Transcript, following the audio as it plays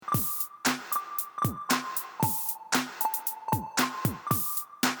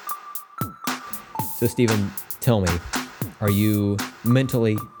So, Stephen, tell me, are you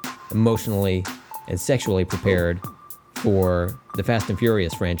mentally, emotionally, and sexually prepared for the Fast and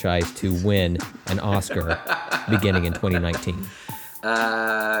Furious franchise to win an Oscar beginning in 2019?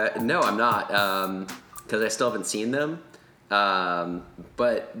 No, I'm not, because I still haven't seen them.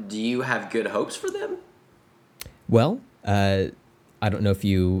 But do you have good hopes for them? Well, I don't know if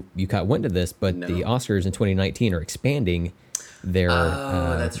you caught wind of this, but No. the Oscars in 2019 are expanding their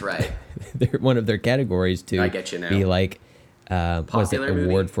That's right. one of their categories to I get you now. be like what's it, Popular movie?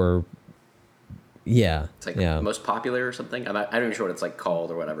 award for It's like yeah. most popular or something. I'm not even sure what it's like called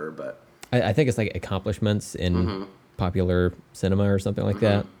or whatever, but I think it's like accomplishments in Mm-hmm. popular cinema or something like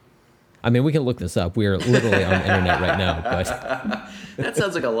that. I mean, we can look this up. We're literally on the internet right now, but that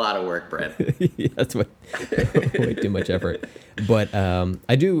sounds like a lot of work, Brent. that's way too much effort. But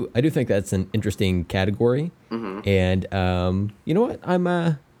I do think that's an interesting category, and you know what?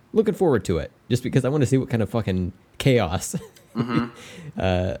 I'm looking forward to it just because I want to see what kind of fucking chaos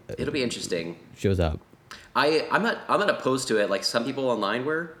It'll be interesting. shows up. I'm not opposed to it. Like some people online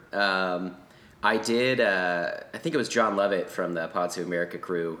were. I did. I think it was John Lovett from the Pod Save America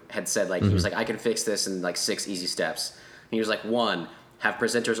crew had said like he was like, I can fix this in like 6 easy steps. And he was like, 1, have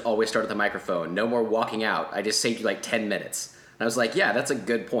presenters always start at the microphone. No more walking out. I just saved you like 10 minutes. And I was like, yeah, that's a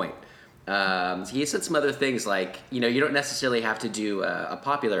good point. He said some other things like, you don't necessarily have to do a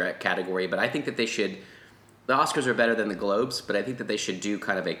popular category, but I think that they should. The Oscars are better than the Globes, but I think that they should do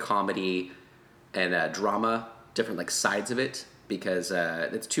kind of a comedy and a drama, different like sides of it. Because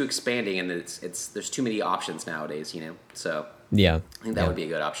it's too expanding and there's too many options nowadays, So Yeah, I think that would be a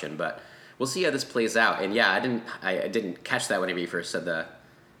good option, but we'll see how this plays out. And yeah, I didn't catch that whenever you first said that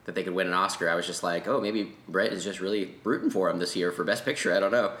they could win an Oscar. I was just like, oh, maybe Brett is just really rooting for him this year for Best Picture. I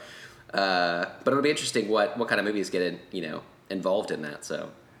don't know, but it'll be interesting what kind of movies get involved in that.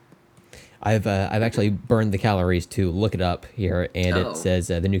 So I've actually burned the calories to look it up here, and Oh. it says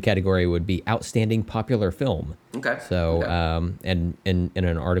the new category would be outstanding popular film. okay, So, okay. and in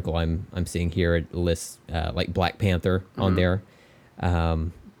an article I'm seeing here, it lists like Black Panther on there.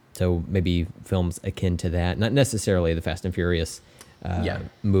 So maybe films akin to that, not necessarily the Fast and Furious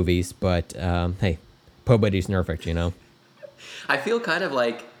movies, but hey, nobody's perfect, I feel kind of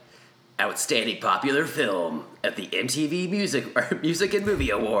like outstanding popular film at the MTV Music and Movie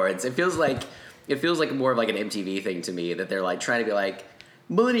Awards. It feels like more of like an MTV thing to me that they're like trying to be like,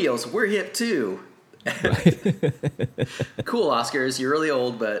 millennials, we're hip too. Cool, Oscars, you're really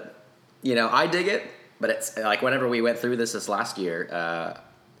old, but I dig it. But it's like whenever we went through this last year,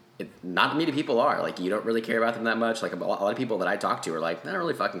 not many people are like, you don't really care about them that much. Like a lot of people that I talk to are like, I don't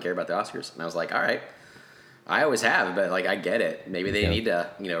really fucking care about the Oscars. And I was like, all right. I always have, but like I get it. Maybe they need to,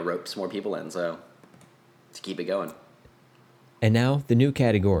 rope some more people in, so to keep it going. And now the new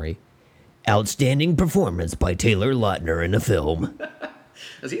category, outstanding performance by Taylor Lautner in a film.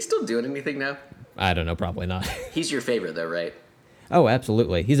 Is he still doing anything now? I don't know, probably not. He's your favorite though, right? Oh,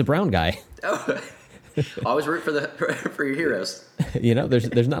 absolutely. He's a brown guy. Oh, always root for your heroes.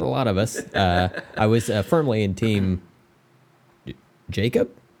 There's not a lot of us. I was firmly in team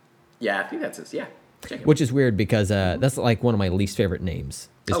Jacob. Yeah, I think that's his. Yeah, Jacob. Which is weird because that's like one of my least favorite names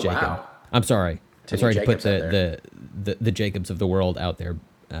is Oh, Jacob. wow. I'm sorry. Too I'm sorry many to put Jacobs out the Jacobs of the world out there,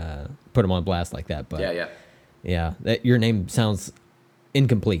 put them on blast like that. But Yeah. Your name sounds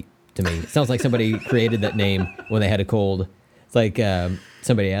incomplete to me. It sounds like somebody created that name when they had a cold. It's like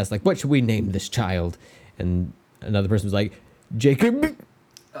somebody asked, like, what should we name this child? And another person was like, Jacob.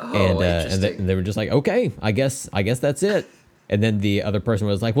 Oh, And they were just like, okay, I guess that's it. And then the other person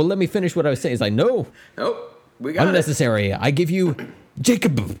was like, well, let me finish what I was saying. It's like, no, we got it. unnecessary. I give you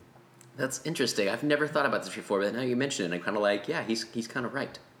Jacob. That's interesting. I've never thought about this before, but now you mention it, I'm kind of like, yeah, he's kind of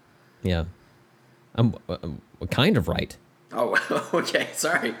right. Yeah. I'm kind of right. Oh, okay.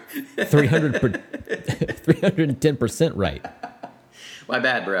 Sorry. 310% right. My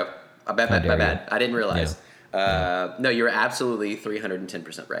bad, bro. My bad. I didn't realize. Yeah. No, you're absolutely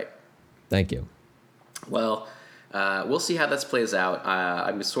 310% right. Thank you. Well, we'll see how this plays out.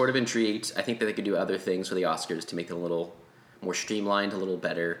 I'm sort of intrigued. I think that they could do other things for the Oscars to make it a little more streamlined, a little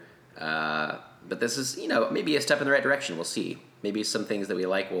better. But this is, maybe a step in the right direction. We'll see. Maybe some things that we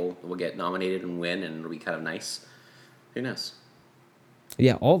like will get nominated and win, and it'll be kind of nice. Who knows?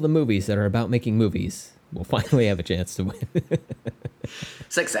 Yeah, all the movies that are about making movies will finally have a chance to win.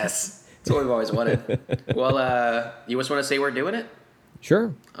 Success. That's what we've always wanted. Well, you just want to say we're doing it?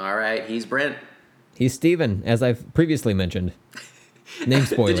 Sure. All right. He's Brent. He's Steven, as I've previously mentioned. Name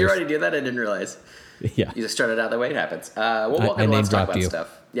spoilers. Did you already do that? I didn't realize. Yeah. You just started out the way it happens. Well, welcome. I Let's talk name-dropped about you.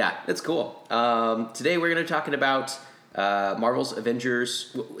 stuff. Yeah, it's cool. Today we're going to be talking about Marvel's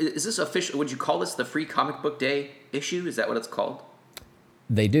Avengers. Is this official? Would you call this the Free Comic Book Day issue? Is that what it's called?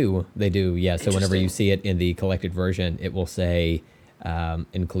 They do. Yeah. So whenever you see it in the collected version, it will say,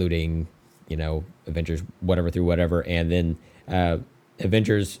 including, Avengers whatever through whatever, and then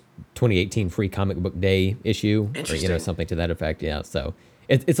Avengers 2018 Free Comic Book Day issue, or something to that effect. Yeah. So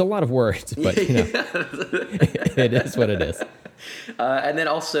it's a lot of words, but it is what it is. And then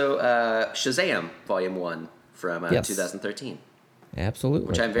also Shazam Volume 1 from 2013. Absolutely.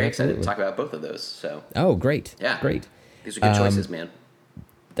 Which I'm very excited to talk about both of those. So. Oh, great. Yeah. Great. These are good choices, man.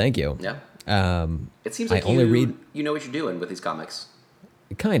 Thank you. Yeah. It seems like you know what you're doing with these comics.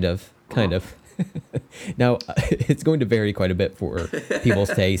 Kind of. Now, it's going to vary quite a bit for people's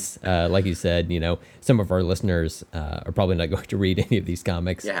tastes. Like you said, some of our listeners are probably not going to read any of these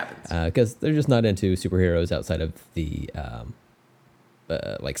comics. Yeah, it happens. Because they're just not into superheroes outside of the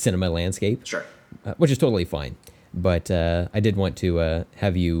like cinema landscape. Sure. Which is totally fine. But I did want to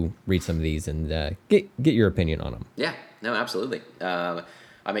have you read some of these and get your opinion on them. Yeah, no, absolutely.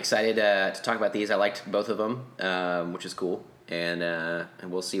 I'm excited to talk about these. I liked both of them, which is cool. And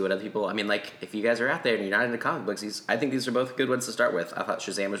we'll see what other people. I mean, like, if you guys are out there and you're not into comic books, I think these are both good ones to start with. I thought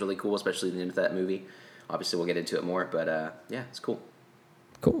Shazam was really cool, especially into that movie. Obviously, we'll get into it more, but yeah, it's cool.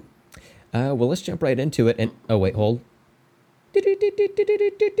 Cool. Well, let's jump right into it. And oh, wait, hold.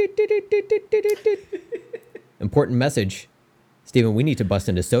 Important message, Stephen. We need to bust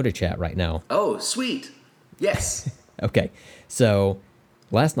into Soda Chat right now. Oh, sweet. Yes. Okay. So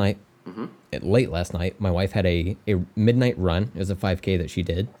last night. Late last night, my wife had a midnight run. It was a 5K that she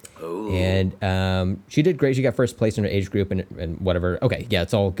did. Oh. And she did great. She got first place in her age group and whatever. Okay, yeah,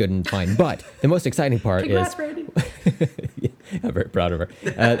 it's all good and fine. But the most exciting part Congrats, Brandon. Yeah, I'm very proud of her.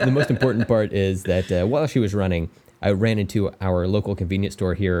 The most important part is that while she was running, I ran into our local convenience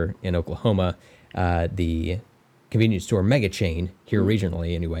store here in Oklahoma, the convenience store mega chain here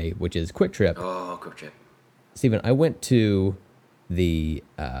regionally anyway, which is Quick Trip. Oh, Quick Trip. Stephen, I went to the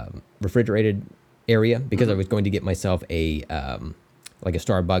refrigerated area because I was going to get myself a like a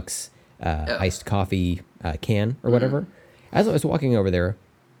Starbucks iced coffee can or whatever. As I was walking over there,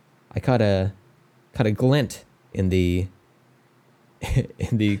 I caught a glint in the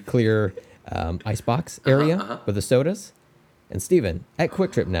in the clear icebox area with the sodas. And Steven, at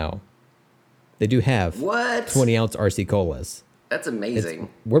Quick Trip now, they do have 20-ounce RC Colas. That's amazing.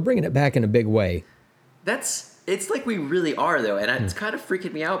 We're bringing it back in a big way. It's like we really are, though, and it's kind of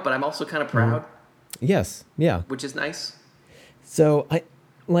freaking me out, but I'm also kind of proud. Yes, yeah. Which is nice. So,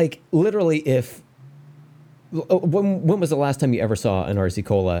 literally, if... When was the last time you ever saw an RC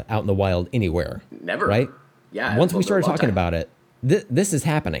Cola out in the wild anywhere? Never. Right? Yeah. Once we started talking about it, this is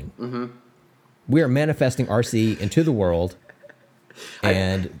happening. Mm-hmm. We are manifesting RC into the world,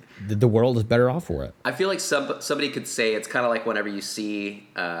 and the world is better off for it. I feel like somebody could say it's kind of like whenever you see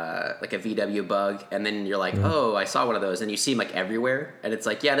like a VW Bug, and then you're like, oh, I saw one of those, and you see them like everywhere, and it's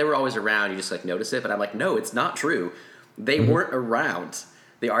like, yeah, they were always around. You just like notice it, but I'm like, no, it's not true. They weren't around.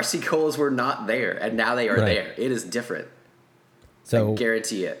 The RC Colas were not there, and now they are there. It is different. So I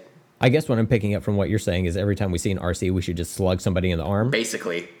guarantee it. I guess what I'm picking up from what you're saying is every time we see an RC, we should just slug somebody in the arm.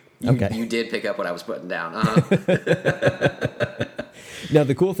 Basically. You did pick up what I was putting down. Now,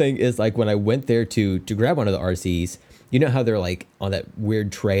 the cool thing is, like, when I went there to grab one of the RCs, you know how they're, like, on that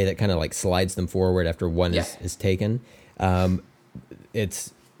weird tray that kind of, like, slides them forward after one is taken? That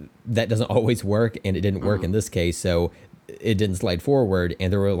doesn't always work, and it didn't work in this case, so it didn't slide forward,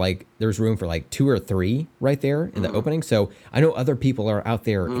 and there's room for, like, 2 or 3 right there in the opening, so I know other people are out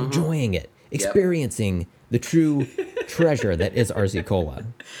there enjoying it, experiencing the true treasure that is RC Cola.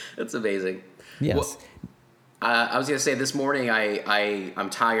 That's amazing. Yes. Well, I was going to say this morning I'm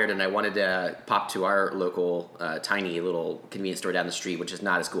tired and I wanted to pop to our local tiny little convenience store down the street, which is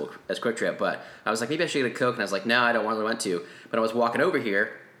not as cool as Quick Trip, but I was like, maybe I should get a Coke, and I was like, no, I don't really want to. But I was walking over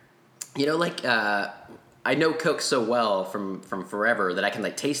here, I know Coke so well from forever that I can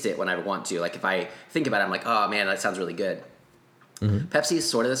like taste it when I want to. Like if I think about it, I'm like, oh man, that sounds really good. Pepsi is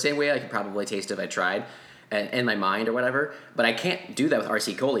sort of the same way. I could probably taste it if I tried. In my mind or whatever, but I can't do that with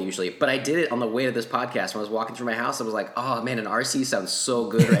RC Cola usually. But I did it on the way to this podcast when I was walking through my house. I was like, oh man, an RC sounds so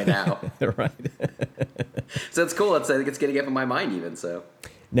good right now. Right. So it's cool. It's getting up in my mind even. So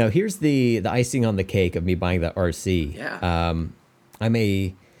now here's the icing on the cake of me buying that RC. Yeah. I'm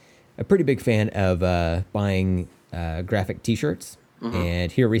a pretty big fan of buying graphic T-shirts, and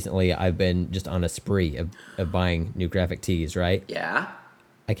here recently I've been just on a spree of buying new graphic tees. Right. Yeah.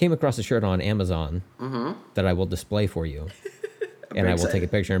 I came across a shirt on Amazon that I will display for you, and I will take a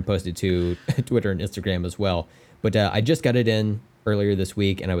picture and post it to Twitter and Instagram as well. But I just got it in earlier this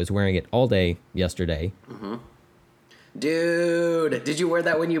week, and I was wearing it all day yesterday. Dude, did you wear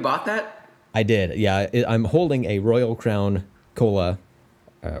that when you bought that? I did. Yeah, I'm holding a Royal Crown Cola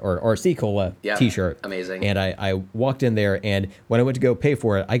or RC Cola Yeah, T-shirt. amazing. And I walked in there, and when I went to go pay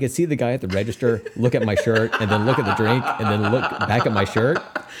for it, I could see the guy at the register look at my shirt, and then look at the drink, and then look back at my shirt.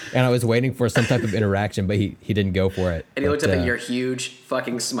 And I was waiting for some type of interaction, but he didn't go for it. And he looked up at your huge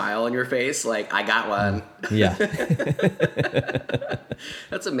fucking smile on your face, like, I got one. Yeah.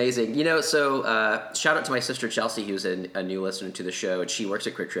 That's amazing. You know, so shout out to my sister Chelsea, who's a new listener to the show, and she works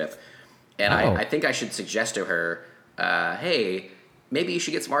at Quick Trip. And I think I should suggest to her, hey, maybe you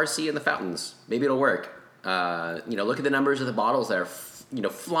should get some RC in the fountains. Maybe it'll work. Look at the numbers of the bottles that are,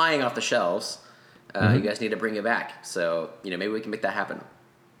 flying off the shelves. You guys need to bring it back. So, maybe we can make that happen.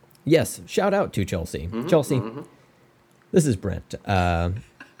 Yes. Shout out to Chelsea. Chelsea, this is Brent,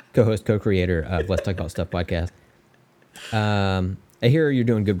 co-host, co-creator of Let's Talk About Stuff podcast. I hear you're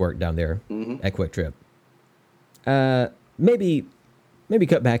doing good work down there at Quick Trip. Maybe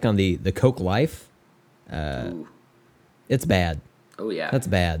cut back on the Coke Life. It's bad. Oh yeah, that's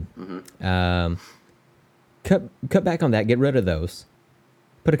bad. Cut back on that. Get rid of those.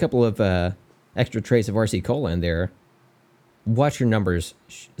 Put a couple of extra trays of RC Cola in there. Watch your numbers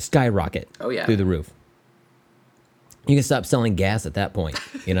skyrocket. Oh yeah, through the roof. You can stop selling gas at that point.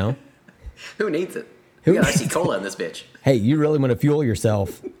 Who needs it? We got RC Cola in this bitch. Hey, you really want to fuel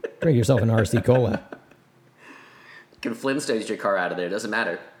yourself? Drink yourself an RC Cola. You can Flintstones your car out of there. Doesn't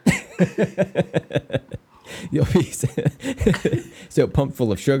matter. You'll be so pumped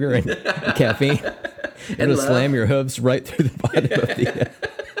full of sugar and caffeine. It'll slam your hooves right through the bottom of the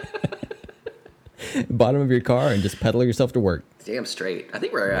bottom of your car and just pedal yourself to work. Damn straight. I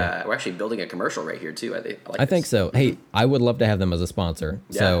think we're actually building a commercial right here too. I think so. Hey, I would love to have them as a sponsor.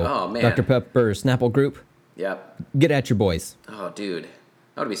 Yeah. So, oh man, Dr. Pepper Snapple Group. Yep. Get at your boys. Oh dude,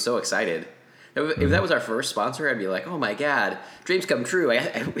 I would be so excited. If that was our first sponsor, I'd be like, oh my God, dreams come true. We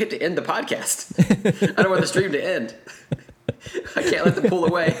have to end the podcast. I don't want the stream to end. I can't let them pull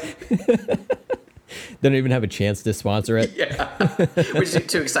away. They don't even have a chance to sponsor it. Yeah. We're just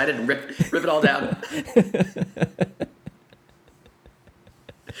too excited to rip it all down.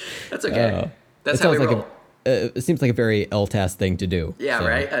 That's okay. That's how we roll. It seems like a very LTAS thing to do. Yeah, so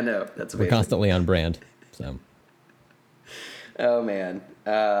right? I know. That's amazing. We're constantly on brand. So. Oh, man.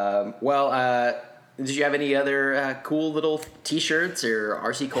 Did you have any other cool little T-shirts or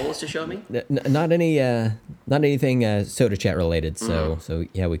RC Colas to show me? Not anything Soda Chat related. So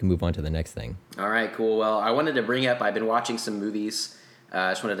yeah, we can move on to the next thing. All right, cool. Well, I wanted to bring up. I've been watching some movies.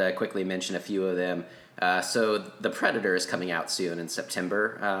 I just wanted to quickly mention a few of them. So The Predator is coming out soon in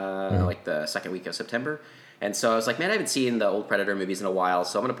September, like the second week of September. And so I was like, man, I haven't seen the old Predator movies in a while,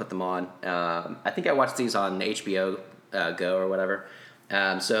 so I'm going to put them on. I think I watched these on HBO Go or whatever.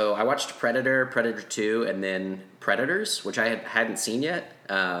 So I watched Predator, Predator 2, and then Predators, which I hadn't seen yet.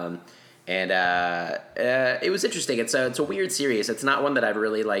 It was interesting. It's a weird series. It's not one that I've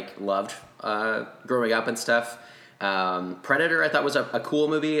really loved growing up and stuff. Predator I thought was a cool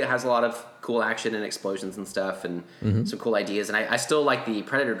movie. It has a lot of cool action and explosions and stuff and some cool ideas. And I still like the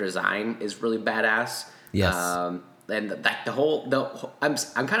Predator design is really badass. Yes. And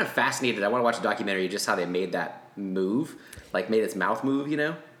I'm kind of fascinated. I want to watch a documentary just how they made that move, made its mouth move,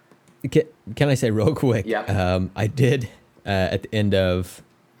 Can I say real quick? Yeah. I did at the end of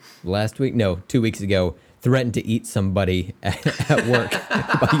 2 weeks ago, threaten to eat somebody at work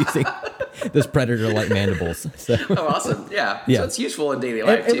by using those predator-like mandibles. So. Oh, awesome! Yeah. So it's useful in daily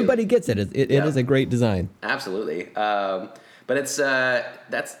life too. Everybody gets it. It is a great design. Absolutely. But it's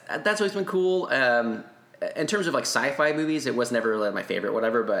that's always been cool. In terms of sci-fi movies, it was never really my favorite,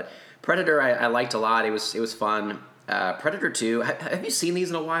 whatever. But Predator, I liked a lot. It was fun. Predator 2. Have you seen these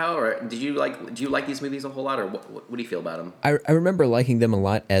in a while, or do you like these movies a whole lot, or what do you feel about them? I remember liking them a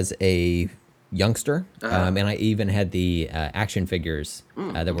lot as a youngster, and I even had the action figures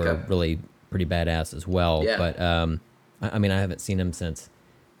that were really pretty badass as well. Yeah. But I haven't seen them since.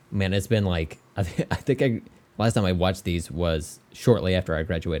 Man, it's been I think last time I watched these was shortly after I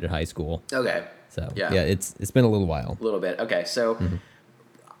graduated high school. Okay. So yeah, it's been a little while. A little bit. Okay, so.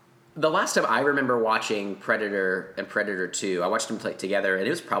 The last time I remember watching Predator and Predator 2, I watched them play together, and it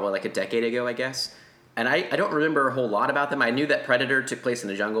was probably a decade ago, I guess. And I don't remember a whole lot about them. I knew that Predator took place in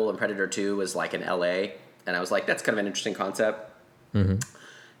the jungle, and Predator 2 was in L.A., and I was like, that's kind of an interesting concept. Mm-hmm.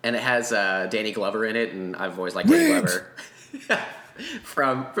 And it has Danny Glover in it, and I've always liked Danny Glover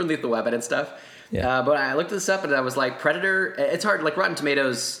from Lethal Weapon and stuff. Yeah. But I looked this up, and I was like, Predator, it's hard, Rotten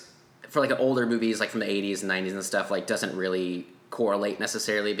Tomatoes, for older movies, from the 80s and 90s and stuff, doesn't really correlate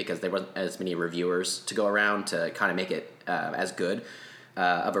necessarily because there wasn't as many reviewers to go around to kind of make it as good.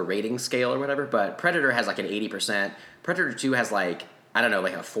 of a rating scale or whatever. But Predator has like an 80%. Predator 2 has like, I don't know,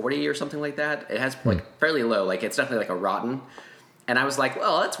 like a 40 or something like that. It has like fairly low. Like it's definitely like a rotten. And I was like,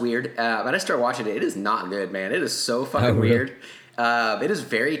 well, that's weird. And I started watching it. It is not good, man. It is so fucking weird. It is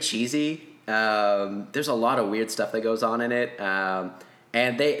very cheesy. There's a lot of weird stuff that goes on in it.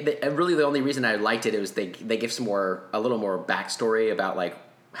 And they really the only reason I liked it was they give a little more backstory about like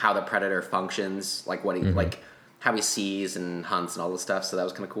how the Predator functions, like what he like how he sees and hunts and all this stuff. So that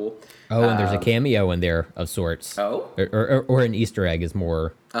was kind of cool. Oh, and there's a cameo in there of sorts. Oh, or an Easter egg is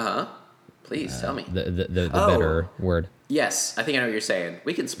more. Please tell me The better word. Yes, I think I know what you're saying.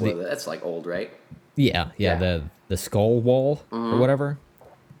 We can spoil it. That's like old, right? Yeah. The skull wall or whatever.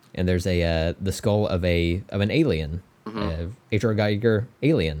 And there's the skull of an alien, H.R. Geiger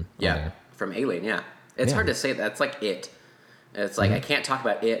alien. Yeah, from Alien. Yeah, it's hard to say that. It's like it. It's like I can't talk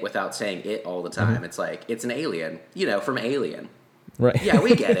about it without saying it all the time. It's like it's an alien, from Alien. Right. Yeah,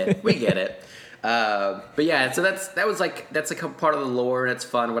 we get it. We get it. But yeah, so that's a part of the lore, and it's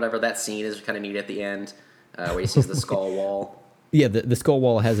fun. Whatever, that scene is kind of neat at the end where he sees the skull wall. Yeah, the skull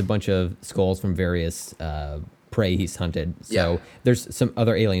wall has a bunch of skulls from various prey he's hunted. So there's some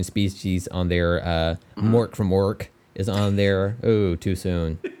other alien species on there. Mork from Ork is on there. Oh, too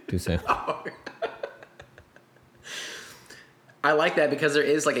soon. Too soon. I like that because there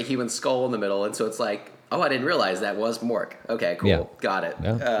is like a human skull in the middle, and so it's like, oh, I didn't realize that was Mork. Okay, cool, yeah. Got it.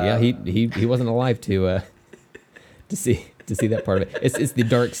 Yeah, he wasn't alive to see that part of it. It's the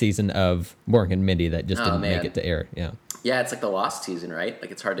dark season of Mork and Mindy that just didn't make it to air. Yeah. Yeah, it's like the Lost season, right?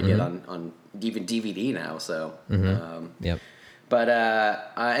 Like it's hard to get on even DVD now. So. Yep. But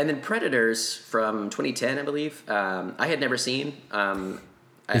and then Predators from 2010, I believe. I had never seen.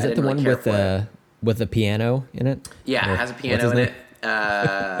 Is it the one with the piano in it? Yeah, it has a piano in it.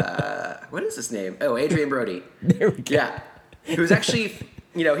 What is his name? Oh, Adrian Brody. There we go. Yeah, who's actually,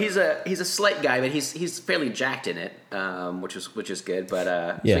 he's a slight guy, but he's fairly jacked in it, which is good.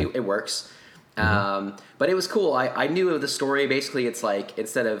 But so it works. But it was cool. I knew of the story. Basically, it's like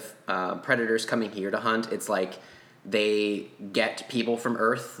instead of predators coming here to hunt, it's like they get people from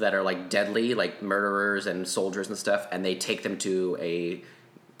Earth that are like deadly, like murderers and soldiers and stuff, and they take them to a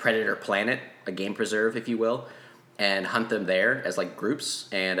predator planet, a game preserve, if you will, and hunt them there as like groups.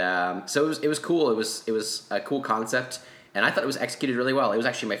 And so it was cool. It was a cool concept, and I thought it was executed really well. It was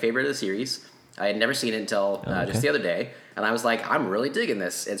actually my favorite of the series. I had never seen it until just the other day, and I was like, I'm really digging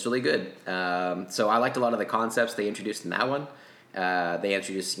this. It's really good. So I liked a lot of the concepts they introduced in that one. They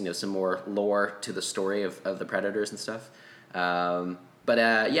introduced some more lore to the story of the predators and stuff. But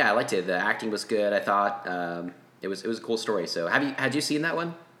I liked it. The acting was good. I thought it was a cool story. So had you seen that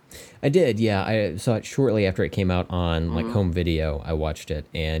one? I did, yeah. I saw it shortly after it came out on like home video. I watched it,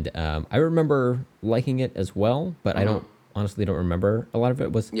 and I remember liking it as well, but I honestly don't remember a lot of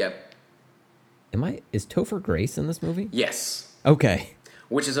it. Is Topher Grace in this movie? Yes. Okay.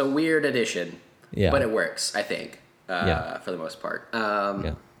 Which is a weird addition. Yeah. But it works, I think. For the most part. I'm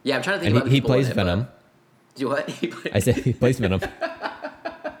trying to think and about he plays Venom. Do what? I said he plays Venom.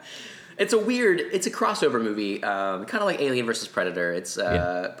 It's a crossover movie, kind of like Alien versus Predator. It's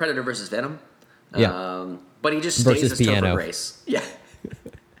Predator versus Venom. But he just stays as Topher Grace. Yeah.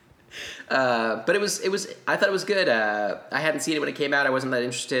 But it was. I thought it was good. I hadn't seen it when it came out. I wasn't that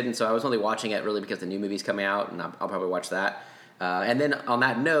interested, and so I was only watching it really because the new movie's coming out, and I'll probably watch that. And then on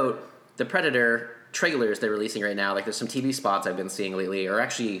that note, the Predator trailers they're releasing right now, like there's some TV spots I've been seeing lately, are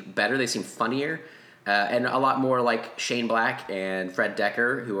actually better. They seem funnier. And a lot more like Shane Black and Fred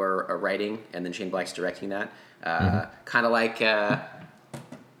Decker, who are writing, and then Shane Black's directing that. Kind of like the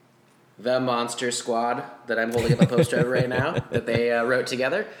Monster Squad that I'm holding up a poster of right now that they wrote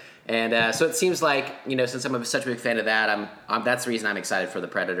together. And so it seems like, since I'm such a big fan of that, that's the reason I'm excited for the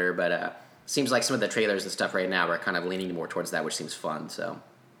Predator. But seems like some of the trailers and stuff right now are kind of leaning more towards that, which seems fun. So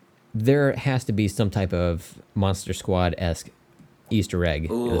there has to be some type of Monster Squad-esque Easter egg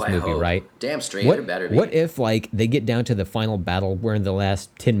in this movie, right? Damn straight, it better be. What if like they get down to the final battle? We're in the last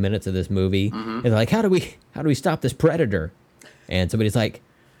 10 minutes of this movie, and they're like, "How do we stop this predator?" And somebody's like,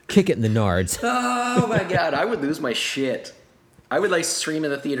 "Kick it in the nards." Oh my god, I would lose my shit. I would like scream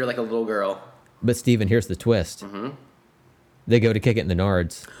in the theater like a little girl. But Steven, here's the twist. They go to kick it in the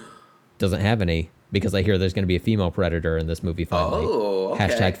nards. Doesn't have any because I hear there's going to be a female predator in this movie finally. Oh, okay.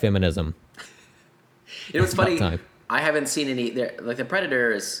 Hashtag feminism. It's funny. I haven't seen any. Like the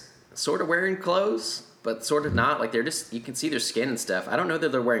Predator is sort of wearing clothes, but sort of not. Like you can see their skin and stuff. I don't know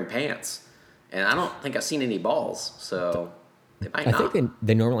that they're wearing pants, and I don't think I've seen any balls. So they might not. I think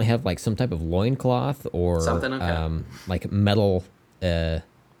they normally have like some type of loincloth or something. Okay. Like metal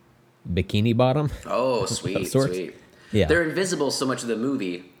bikini bottom. Oh, sweet. Yeah. They're invisible so much of the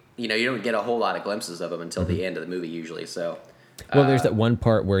movie. You know, you don't get a whole lot of glimpses of them until the end of the movie usually. So, Well, there's that one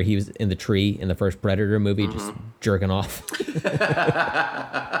part where he was in the tree in the first Predator movie, just jerking off.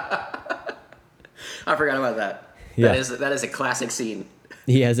 I forgot about that. Yeah. That is a classic scene.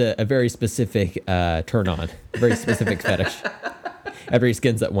 He has a very specific turn on, very specific fetish. After he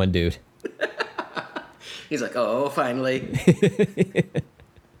skins that one dude. He's like, oh, finally.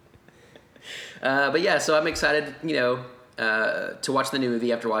 But yeah, so I'm excited, you know, to watch the new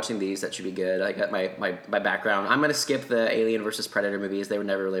movie after watching these. That should be good. I got my background. I'm going to skip the Alien versus Predator movies. They were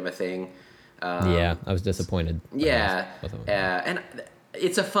never really my thing. Yeah, I was disappointed. Yeah. And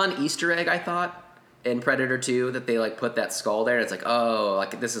it's a fun Easter egg, I thought, in Predator 2, that they like put that skull there. It's like, oh,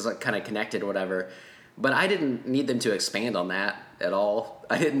 like this is like kind of connected or whatever. But I didn't need them to expand on that at all.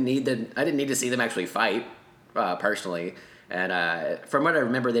 I didn't need to see them actually fight, personally. And from what I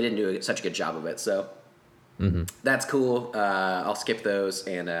remember, they didn't do such a good job of it. So that's cool. I'll skip those.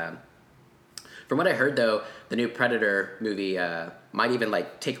 And from what I heard, though, the new Predator movie might even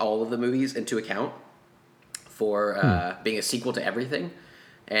like take all of the movies into account for being a sequel to everything.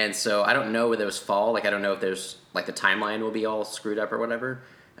 And so I don't know where those fall. Like, I don't know if there's like the timeline will be all screwed up or whatever,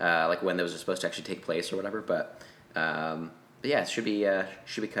 like when those are supposed to actually take place or whatever. But yeah, it should be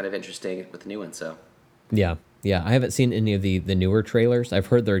kind of interesting with the new one. So yeah, I haven't seen any of the newer trailers. I've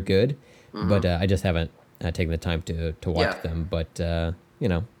heard they're good, but I just haven't taken the time to watch them. But you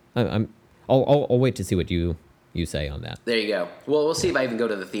know, I'll wait to see what you say on that. There you go. Well, we'll see if I even go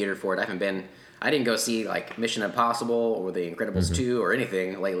to the theater for it. I didn't go see like Mission Impossible or The Incredibles 2 or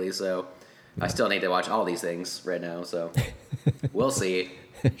anything lately, so I still need to watch all these things right now, so we'll see.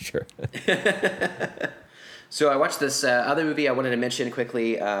 Sure. So I watched this other movie I wanted to mention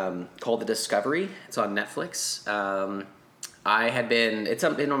quickly called The Discovery. It's on Netflix. It's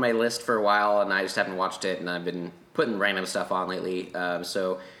been on my list for a while, and I just haven't watched it, and I've been putting random stuff on lately.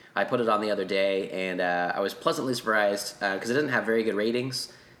 So I put it on the other day, and I was pleasantly surprised because it doesn't have very good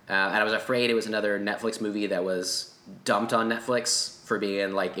ratings. And I was afraid it was another Netflix movie that was dumped on Netflix for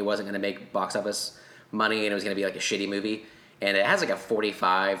being like it wasn't going to make box office money and it was going to be like a shitty movie. And it has like a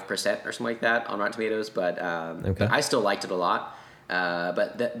 45% or something like that on Rotten Tomatoes, but I still liked it a lot.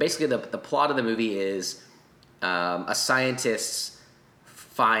 But basically the plot of the movie is a scientist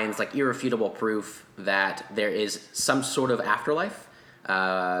finds like irrefutable proof that there is some sort of afterlife.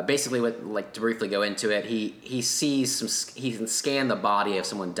 Basically, what, like, to briefly go into it, he can scan the body of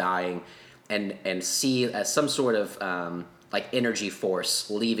someone dying and see some sort of like energy force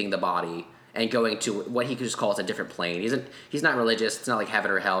leaving the body and going to what he could just call a different plane. He's not religious. It's not like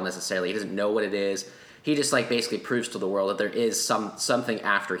heaven or hell necessarily. He doesn't know what it is. He just like basically proves to the world that there is something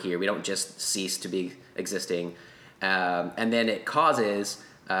after here. We don't just cease to be existing. And then it causes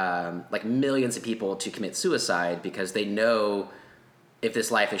like millions of people to commit suicide because they know if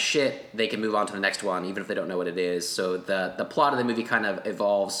this life is shit, they can move on to the next one, even if they don't know what it is. So the plot of the movie kind of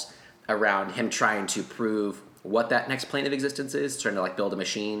evolves around him trying to prove what that next plane of existence is, trying to like build a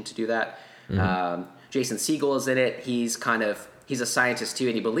machine to do that. Jason Segel is in it. He's a scientist too,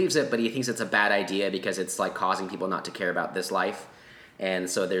 and he believes it, but he thinks it's a bad idea because it's like causing people not to care about this life. And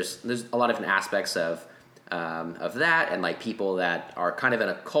so there's a lot of different aspects of that, and like people that are kind of in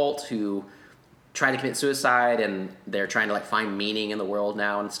a cult who try to commit suicide, and they're trying to like find meaning in the world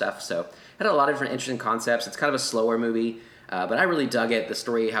now and stuff. So it had a lot of different interesting concepts. It's kind of a slower movie, but I really dug it. The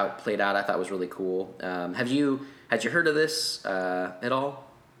story, how it played out, I thought was really cool. Had you heard of this at all?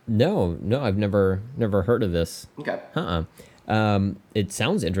 No, I've never heard of this. Okay. It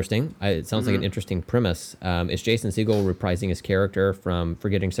sounds interesting. It sounds like an interesting premise. Is Jason Segel reprising his character from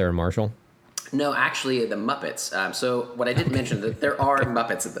Forgetting Sarah Marshall? No, actually, the Muppets. So what I didn't mention that there are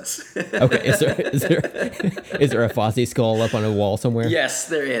Muppets in this. Okay, is there a Fozzie skull up on a wall somewhere? Yes,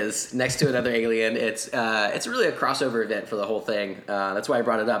 there is, next to another alien. It's really a crossover event for the whole thing. That's why I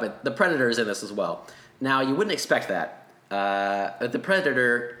brought it up. The Predator is in this as well. Now, you wouldn't expect that. The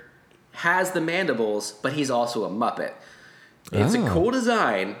Predator has the mandibles, but he's also a Muppet. It's a cool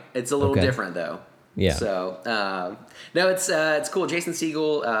design. It's a little different, though. Yeah. So, no, it's cool. Jason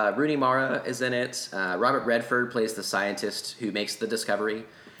Segel, Rooney Mara is in it. Robert Redford plays the scientist who makes the discovery.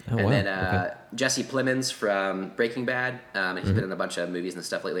 Then Jesse Plemons from Breaking Bad, and he's been in a bunch of movies and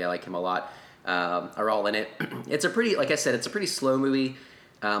stuff lately. I like him a lot. Are all in it. It's a pretty, like I said, it's a pretty slow movie.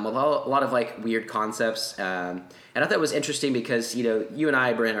 A lot of like weird concepts. And I thought it was interesting because, you know, you and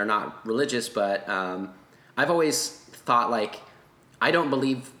I, Brent, are not religious, but I've always thought like I don't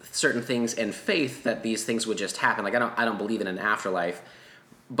believe certain things in faith that these things would just happen. Like I don't believe in an afterlife.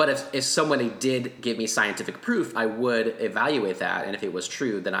 But if somebody did give me scientific proof, I would evaluate that, and if it was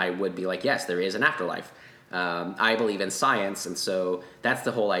true, then I would be like, yes, there is an afterlife. I believe in science, and so that's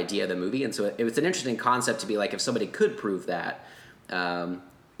the whole idea of the movie. And so it was an interesting concept to be like, if somebody could prove that, how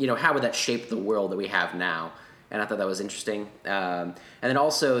would that shape the world that we have now? And I thought that was interesting. And then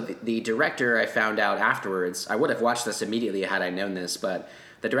also the director, I found out afterwards, I would have watched this immediately had I known this, but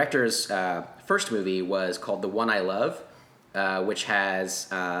the director's first movie was called The One I Love, which has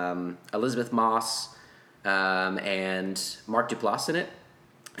Elizabeth Moss and Mark Duplass in it.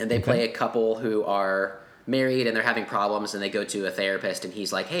 And they play a couple who are married and they're having problems, and they go to a therapist, and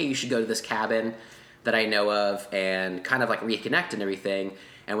he's like, hey, you should go to this cabin that I know of and kind of like reconnect and everything.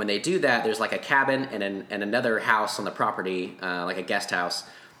 And when they do that, there's like a cabin and another house on the property, like a guest house.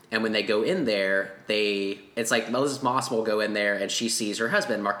 And when they go in there, it's like Moses Moss will go in there and she sees her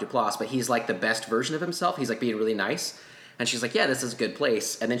husband, Mark Duplass, but he's like the best version of himself. He's like being really nice. And she's like, yeah, this is a good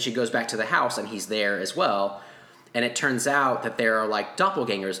place. And then she goes back to the house and he's there as well. And it turns out that there are like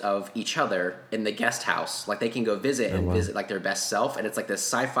doppelgangers of each other in the guest house. Like they can go visit and visit like their best self. And it's like this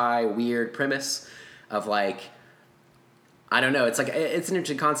sci-fi weird premise of like, I don't know. It's like, it's an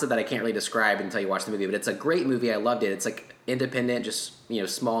interesting concept that I can't really describe until you watch the movie, but it's a great movie. I loved it. It's like independent, just,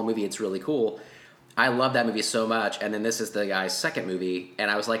 small movie. It's really cool. I love that movie so much. And then this is the guy's second movie.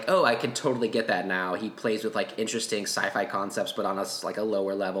 And I was like, oh, I can totally get that now. He plays with like interesting sci-fi concepts, but on like a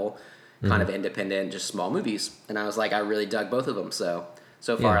lower level, kind of independent, just small movies. And I was like, I really dug both of them. So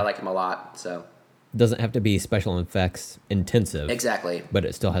far I like him a lot. So doesn't have to be special effects intensive. Exactly. But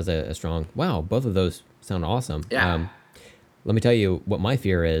it still has a strong, wow, both of those sound awesome. Yeah. Let me tell you what my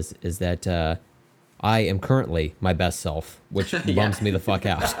fear is that I am currently my best self, which bums me the fuck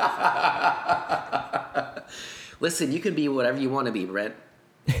out. Listen, you can be whatever you want to be, Brent.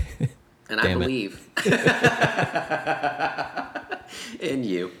 And I believe in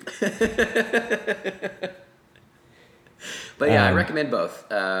you. But yeah, I recommend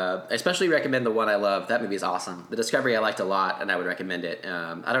both. Especially recommend The One I Love. That movie is awesome. The Discovery I liked a lot, and I would recommend it.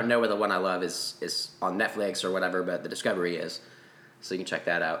 I don't know whether The One I Love is on Netflix or whatever, but The Discovery is. So you can check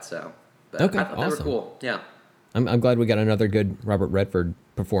that out. But okay, I thought awesome. They were cool. Yeah. I'm glad we got another good Robert Redford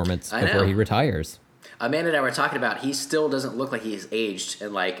performance before he retires. Amanda and I were talking about, he still doesn't look like he's aged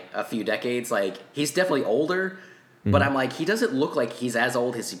in like a few decades. Like he's definitely older, but I'm like, he doesn't look like he's as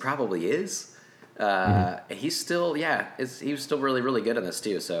old as he probably is. And he's still, he was still really, really good in this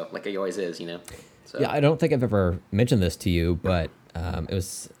too. So like he always is, So. Yeah, I don't think I've ever mentioned this to you, but it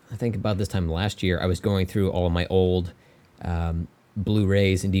was, I think about this time last year, I was going through all of my old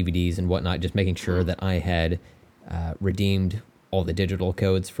Blu-rays and DVDs and whatnot, just making sure that I had redeemed all the digital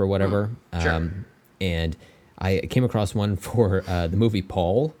codes for whatever. Sure. And I came across one for the movie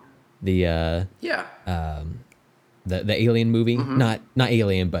Paul, the Alien movie, not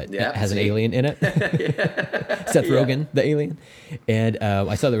Alien, but it has an alien in it. Seth Rogen, the alien. And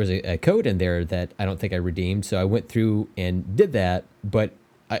I saw there was a code in there that I don't think I redeemed, so I went through and did that, but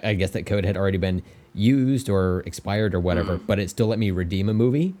I guess that code had already been used or expired or whatever, but it still let me redeem a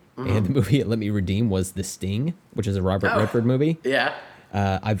movie. And the movie it let me redeem was The Sting, which is a Robert Redford movie. Yeah.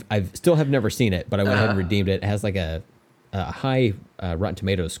 I've still have never seen it, but I went ahead and redeemed it. It has like a high Rotten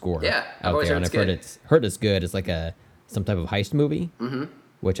Tomatoes score out there, and I've heard it's good. It's like some type of heist movie,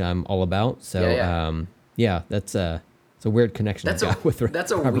 which I'm all about. So that's it's a weird connection I've got with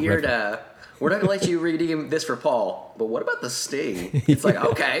that's a Robert weird. Redford. We're not gonna let you redeem this for Paul, but what about The Sting? It's like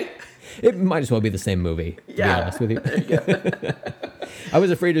okay. It might as well be the same movie. To be honest with you. There you go. I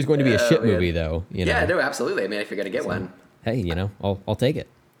was afraid it was going to be a shit movie, though. Yeah, no, absolutely. I mean, if you're gonna get one, hey, I'll take it.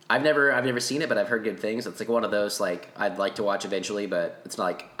 I've never seen it, but I've heard good things. It's like one of those like I'd like to watch eventually, but it's not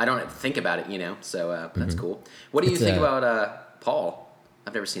like I don't think about it, So that's cool. What do you think about Paul?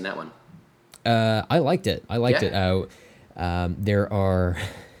 I've never seen that one. I liked it. There are,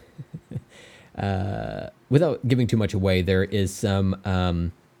 without giving too much away, there is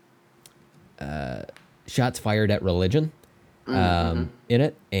some shots fired at religion in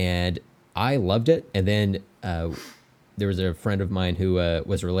it, and I loved it. And then there was a friend of mine who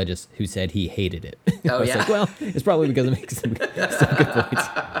was religious who said he hated it. I was like, well, it's probably because it makes some good points.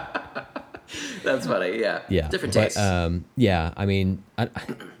 That's funny. Yeah. Different tastes. I mean,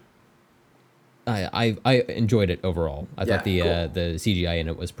 I enjoyed it overall. I thought the CGI in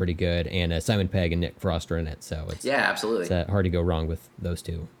it was pretty good, and Simon Pegg and Nick Frost are in it, so it's absolutely. It's hard to go wrong with those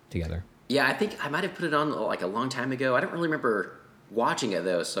two together. Yeah, I think I might have put it on like a long time ago. I don't really remember watching it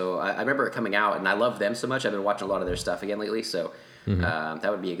though, so I remember it coming out, and I love them so much. I've been watching a lot of their stuff again lately, so that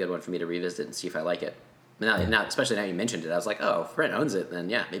would be a good one for me to revisit and see if I like it. Now, especially now you mentioned it, I was like, oh, if Brent owns it, then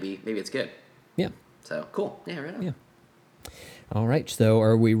maybe it's good. Yeah. So cool. Yeah, right on. Yeah. All right. So,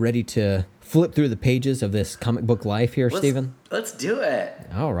 are we ready to flip through the pages of this comic book life here, Stephen? Let's do it.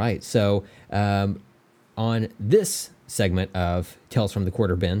 All right. So, on on this segment of Tales from the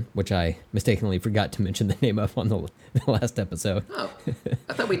Quarter Bin, which I mistakenly forgot to mention the name of on the last episode. Oh,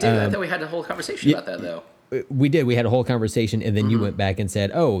 I thought we did. I thought we had a whole conversation about that, though. We did. We had a whole conversation, and then you went back and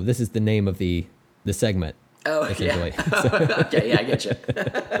said, "Oh, this is the name of the segment." Oh, essentially. yeah. Okay, yeah, I get you.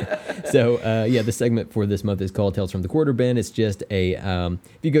 So, the segment for this month is called Tales from the Quarter Bin. It's just if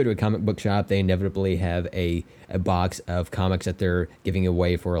you go to a comic book shop, they inevitably have a box of comics that they're giving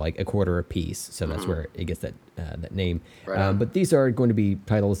away for like a quarter a piece. So that's where it gets that name. Right but these are going to be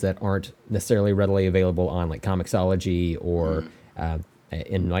titles that aren't necessarily readily available on like Comixology or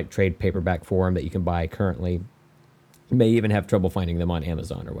in like trade paperback form that you can buy currently. You may even have trouble finding them on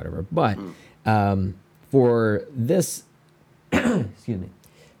Amazon or whatever. But for this, excuse me,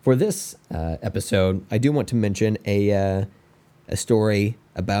 for this episode, I do want to mention a story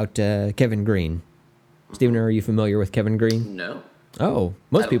about Kevin Green. Stephen, are you familiar with Kevin Green? No. Oh,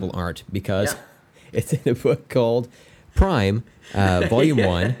 most people aren't because it's in a book called Prime, Volume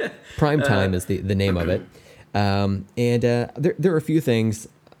 1. Prime Time is the name of it. And there are a few things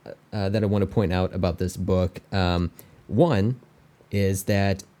that I want to point out about this book. One is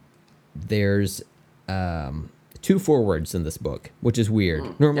that there's two forewords in this book, which is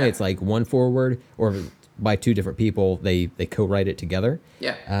weird. Normally it's like one foreword, or by two different people, they co-write it together.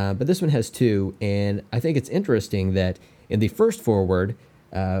 Yeah. But this one has two, and I think it's interesting that in the first foreword,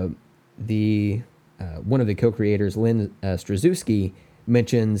 one of the co-creators, Lynn Strazewski,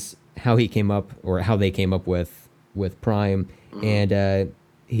 mentions how he came up, or how they came up with Prime, and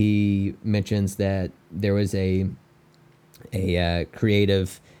he mentions that there was a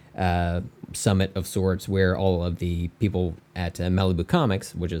creative summit of sorts where all of the people at Malibu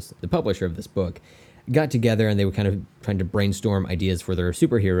Comics, which is the publisher of this book, got together and they were kind of trying to brainstorm ideas for their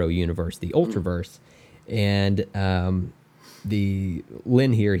superhero universe, the Ultraverse. And the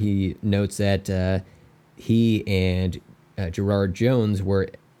Lynn here, he notes that he and Gerard Jones were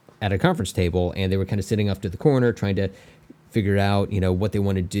at a conference table and they were kind of sitting off to the corner trying to figure out, what they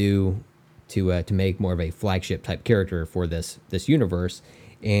want to do to make more of a flagship type character for this universe.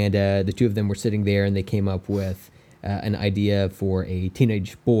 And the two of them were sitting there, and they came up with an idea for a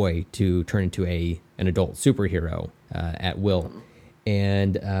teenage boy to turn into an adult superhero at will.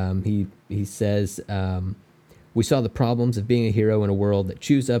 And he says, we saw the problems of being a hero in a world that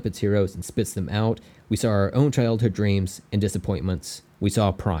chews up its heroes and spits them out. We saw our own childhood dreams and disappointments. We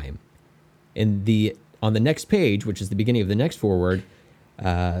saw Prime. On the next page, which is the beginning of the next foreword,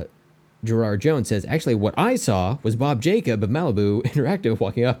 Gerard Jones says, actually, what I saw was Bob Jacob of Malibu Interactive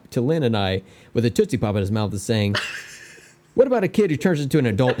walking up to Lynn and I with a Tootsie Pop in his mouth and saying, what about a kid who turns into an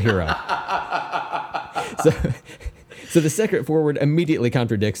adult hero? So the second forward immediately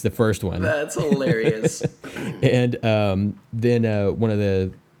contradicts the first one. That's hilarious. And then one of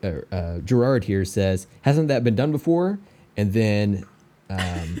the, Gerard here says, hasn't that been done before? And then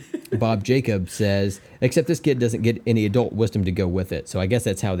Bob Jacob says, except this kid doesn't get any adult wisdom to go with it. So I guess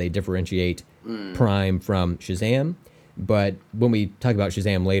that's how they differentiate Prime from Shazam. But when we talk about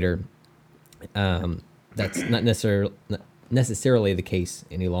Shazam later, that's not necessarily the case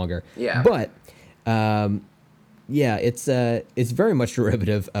any longer. Yeah. But it's very much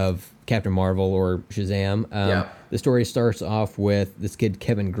derivative of Captain Marvel or Shazam. The story starts off with this kid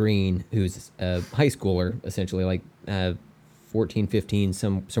Kevin Green, who's a high schooler, essentially, like 14, 15,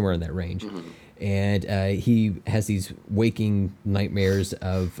 somewhere in that range. And he has these waking nightmares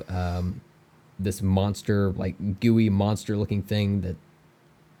of this monster, like gooey monster looking thing that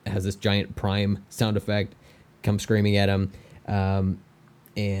has this giant Prime sound effect come screaming at him.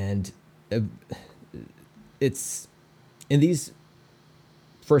 And it's in these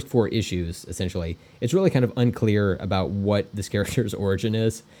first four issues, essentially, it's really kind of unclear about what this character's origin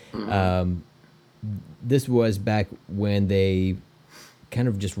is. This was back when they kind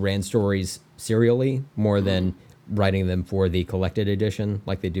of just ran stories serially more than writing them for the collected edition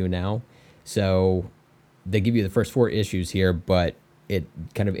like they do now. So they give you the first four issues here, but it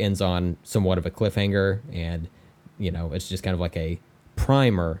kind of ends on somewhat of a cliffhanger, and it's just kind of like a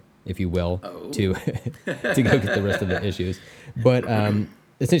primer, if you will, to to go get the rest of the issues. But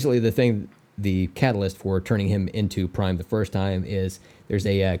essentially the catalyst for turning him into Prime the first time is there's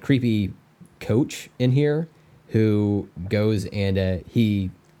a creepy coach in here who goes and he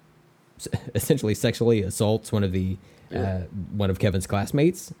essentially sexually assaults one of Kevin's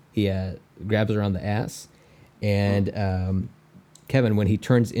classmates. He grabs her on the ass, and Kevin, when he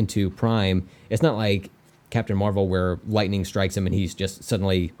turns into Prime, it's not like Captain Marvel where lightning strikes him and he's just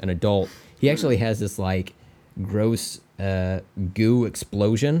suddenly an adult. He actually has this like gross goo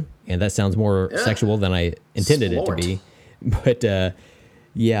explosion, and that sounds more sexual than I intended it to be. But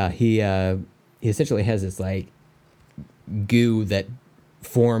he he essentially has this like goo that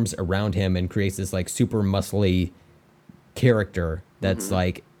forms around him and creates this like super muscly character that's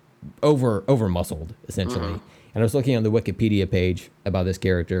like over muscled essentially. And I was looking on the Wikipedia page about this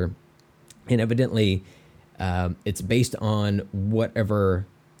character, and evidently it's based on whatever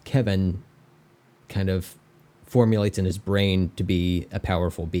Kevin kind of formulates in his brain to be a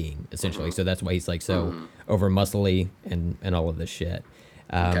powerful being essentially. So that's why he's like so over muscly and all of this shit.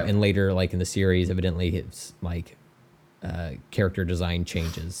 And later, like in the series, evidently his like character design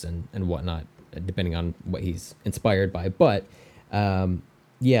changes and whatnot, depending on what he's inspired by. But Prime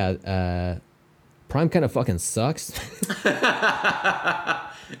kind of fucking sucks.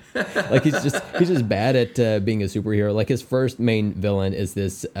 Like he's just bad at being a superhero. Like his first main villain is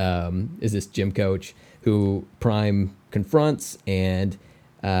this gym coach who Prime confronts, and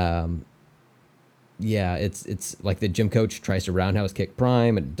it's like the gym coach tries to roundhouse kick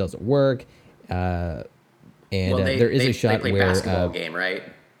Prime, and it doesn't work. There is a shot they play where basketball game, right?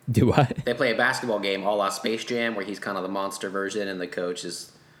 Do I? They play a basketball game, a la Space Jam, where he's kind of the monster version, and the coach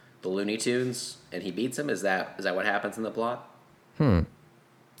is the Looney Tunes, and he beats him. Is that what happens in the plot?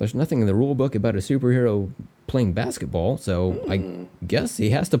 There's nothing in the rule book about a superhero playing basketball, so I guess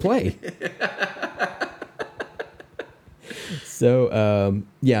he has to play. So,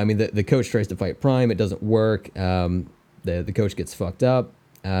 I mean, the coach tries to fight Prime. It doesn't work. The coach gets fucked up.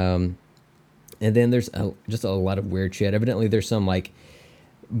 And then there's just a lot of weird shit. Evidently, there's some, like,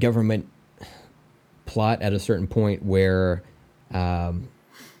 government plot at a certain point where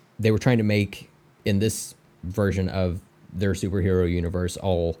they were trying to make, in this version of their superhero universe,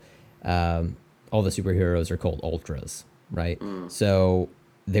 all the superheroes are called Ultras, right? So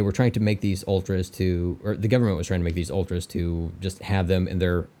they were trying to make these Ultras or the government was trying to make these Ultras to just have them in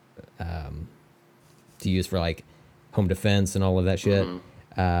their, to use for like home defense and all of that shit.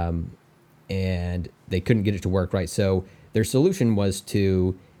 And they couldn't get it to work right. So their solution was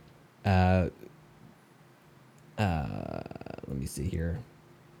to, let me see here.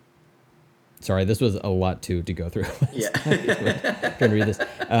 Sorry, this was a lot to go through. Yeah. Trying to read this.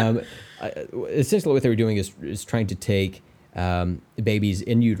 Essentially, what they were doing is trying to take babies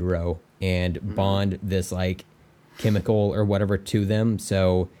in utero and bond this like chemical or whatever to them,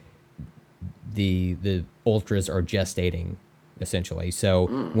 so the Ultras are gestating essentially. So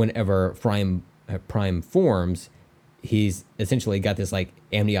whenever Prime forms, he's essentially got this like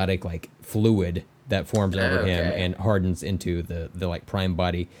amniotic like fluid that forms over him and hardens into the like Prime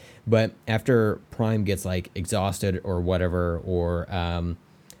body. But after Prime gets like exhausted or whatever, or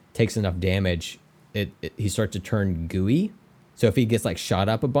takes enough damage, he starts to turn gooey. So if he gets like shot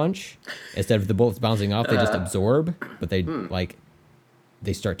up a bunch, instead of the bullets bouncing off, they just absorb, but they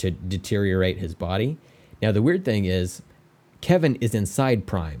start to deteriorate his body. Now the weird thing is, Kevin is inside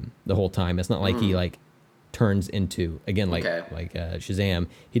Prime the whole time. It's not like he like turns into, again, like Shazam.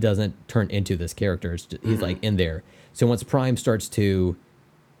 He doesn't turn into this character. He's like in there. So once Prime starts to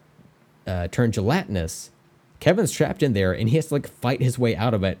turn gelatinous, Kevin's trapped in there, and he has to like fight his way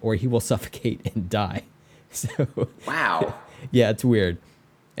out of it, or he will suffocate and die. So wow, yeah, it's weird.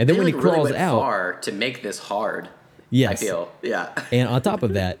 And then when he crawls really went out, far to make this hard. yes, I feel And on top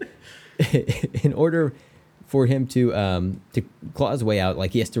of that, in order for him to claw his way out,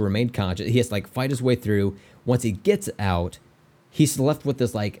 like he has to remain conscious. He has to like fight his way through. Once he gets out, he's left with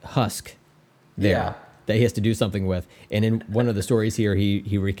this like husk there that he has to do something with. And in one of the stories here,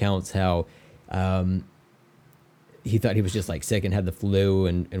 he recounts how he thought he was just like sick and had the flu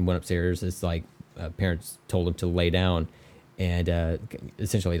and went upstairs. His like parents told him to lay down and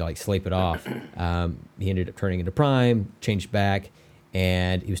essentially like sleep it off. He ended up turning into Prime, changed back,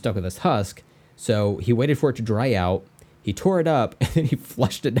 and he was stuck with this husk. So he waited for it to dry out. He tore it up and then he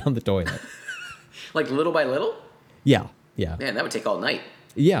flushed it down the toilet. Like little by little? Yeah. Man, that would take all night.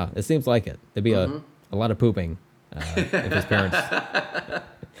 Yeah, it seems like it. There'd be a lot of pooping if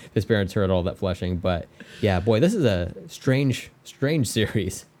his parents heard all that flushing. But yeah, boy, this is a strange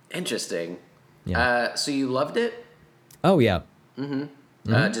series. Interesting. Yeah. So you loved it? Oh, yeah.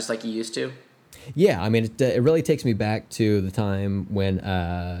 Just like you used to? Yeah, I mean, it really takes me back to the time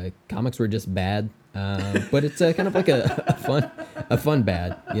when comics were just bad. But it's kind of like a fun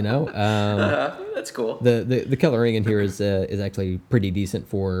bad, you know. That's cool. The coloring in here is actually pretty decent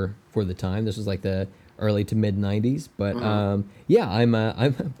for the time. This was like the early to mid '90s, but I'm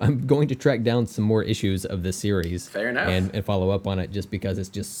going to track down some more issues of this series. Fair enough. And follow up on it, just because it's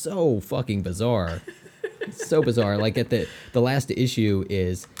just so fucking bizarre. It's so bizarre. Like at the last issue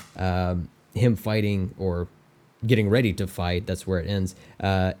is him fighting or getting ready to fight. That's where it ends.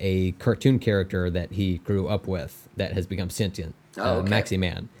 A cartoon character that he grew up with that has become sentient. Maxi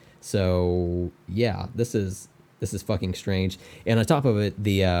Man. So yeah, this is fucking strange. And on top of it,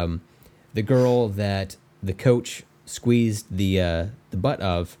 the girl that the coach squeezed the butt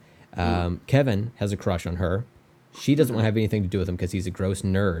of, Kevin has a crush on her. She doesn't want to have anything to do with him because he's a gross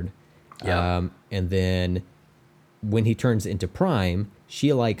nerd. Yeah. And then when he turns into Prime,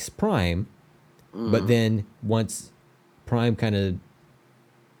 she likes Prime, but then once Prime kind of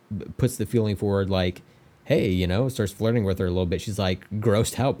puts the feeling forward, like, hey, starts flirting with her a little bit, she's like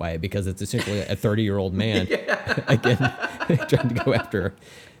grossed out by it because it's essentially a 30-year-old man again trying to go after her.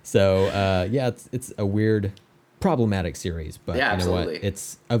 So yeah, it's a weird, problematic series, but Yeah, you know absolutely. what?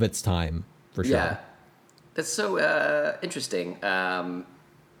 It's of its time for sure. Yeah, that's so interesting.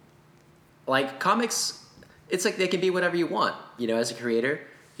 Like comics, it's like they can be whatever you want. As a creator,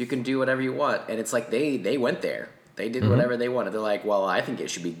 you can do whatever you want, and it's like they went there. They did whatever they wanted. They're like, well, I think it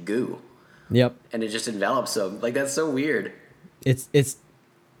should be goo, Yep. and it just envelops them. Like that's so weird. It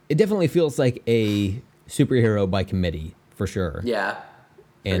definitely feels like a superhero by committee for sure. Yeah,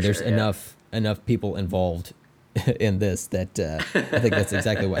 And for there's sure, yeah. enough people involved in this that I think that's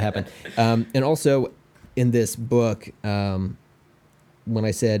exactly what happened. And also in this book, when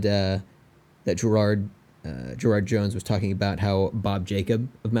I said that Gerard Jones was talking about how Bob Jacob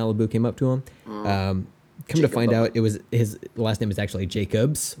of Malibu came up to him, come Jacob to find Bob. out, it was his last name is actually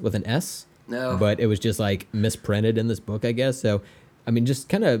Jacobs with an S. No. But it was just like misprinted in this book, I guess. So, I mean, just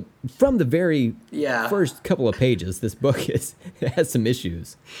kind of from the very Yeah. first couple of pages, this book it has some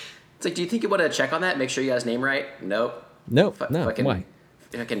issues. It's like, do you think you want to check on that? Make sure you got his name right? Nope. No, no, Fucking, why?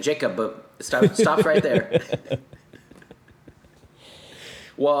 Fucking Jacob, but stops right there.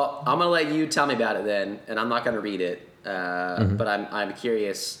 Well, I'm gonna let you tell me about it then, and I'm not gonna read it. But I'm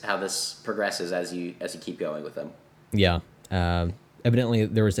curious how this progresses as you keep going with them. Yeah. Evidently,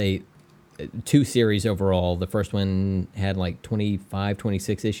 there was two series overall. The first one had like 25,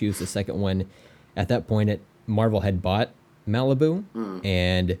 26 issues. The second one, at that point, Marvel had bought Malibu,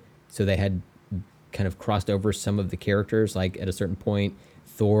 and so they had kind of crossed over some of the characters. Like at a certain point,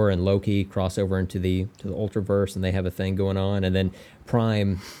 Thor and Loki cross over into the Ultraverse, and they have a thing going on. And then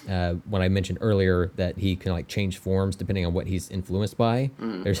Prime, when I mentioned earlier that he can like change forms depending on what he's influenced by,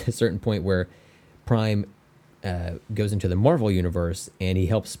 there's a certain point where Prime goes into the Marvel universe and he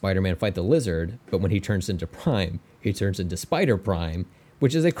helps Spider-Man fight the Lizard. But when he turns into Prime, he turns into Spider Prime,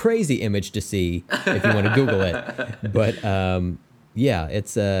 which is a crazy image to see if you want to Google it. But yeah,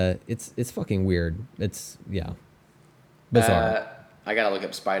 it's fucking weird. It's bizarre. I gotta look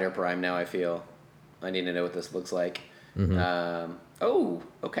up Spider Prime now. I feel I need to know what this looks like. Oh,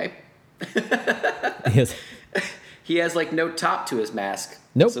 okay. Yes. He has like no top to his mask.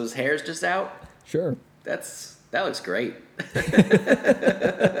 Nope. So his hair's just out. Sure. That looks great.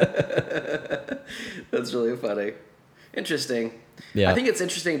 That's really funny. Interesting. Yeah. I think it's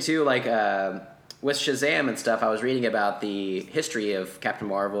interesting too, like with Shazam and stuff, I was reading about the history of Captain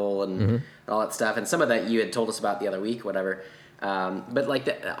Marvel and all that stuff, and some of that you had told us about the other week, whatever. But like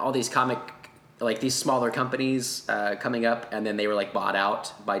all these like these smaller companies coming up, and then they were like bought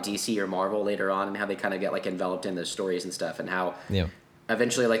out by DC or Marvel later on, and how they kind of get like enveloped in their stories and stuff, and how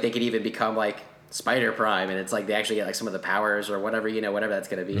eventually like they could even become like Spider Prime, and it's like they actually get like some of the powers or whatever, whatever that's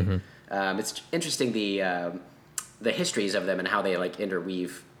going to be. It's interesting the histories of them and how they like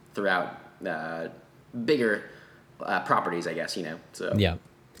interweave throughout bigger properties, I guess, So Yeah.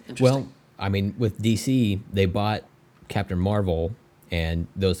 interesting. Well, I mean, with DC, they bought Captain Marvel and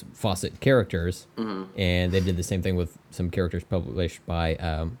those Fawcett characters, and they did the same thing with some characters published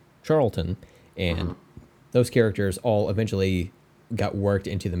by Charlton, and those characters all eventually got worked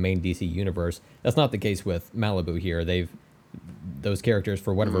into the main DC universe. That's not the case with Malibu here. Those characters,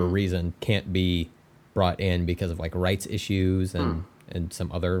 for whatever reason, can't be brought in because of like rights issues and some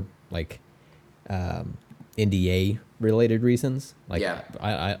other like NDA related reasons. Like, Yeah.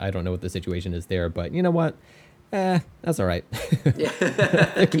 I don't know what the situation is there, but you know what? That's all right. Yeah.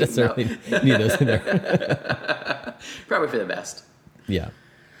 I don't necessarily need those in there. Probably for the best. Yeah.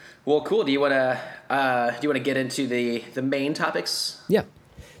 Well, cool. Do you want to get into the main topics? Yeah.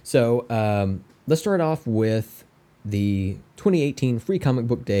 So let's start off with the 2018 Free Comic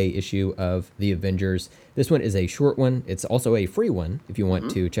Book Day issue of The Avengers. This one is a short one. It's also a free one if you want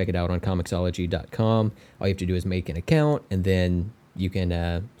to check it out on Comixology.com. All you have to do is make an account, and then you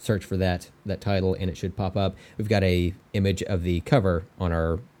can search for that title, and it should pop up. We've got a image of the cover on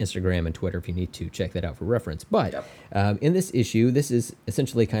our Instagram and Twitter if you need to check that out for reference. But in this issue, this is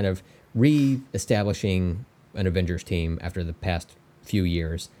essentially kind of re-establishing an Avengers team after the past few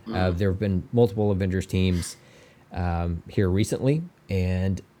years. There have been multiple Avengers teams here recently,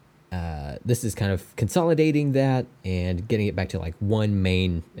 and this is kind of consolidating that and getting it back to like one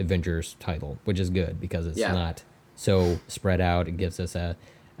main Avengers title, which is good because it's not so spread out. It gives us a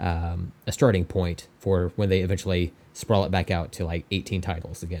starting point for when they eventually sprawl it back out to like 18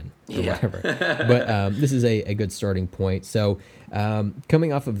 titles again or whatever. But this is a good starting point. So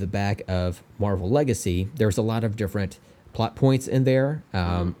coming off of the back of Marvel Legacy, there's a lot of different plot points in there.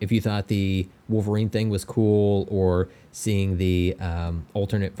 If you thought the Wolverine thing was cool, or seeing the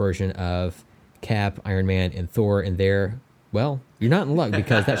alternate version of Cap, Iron Man, and Thor in there, well, you're not in luck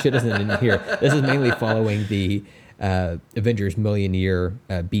because that shit isn't in here. This is mainly following the Avengers Million Year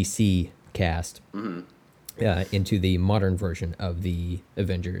BC cast into the modern version of the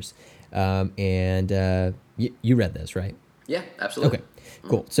Avengers. And you read this, right? Yeah, absolutely. Okay,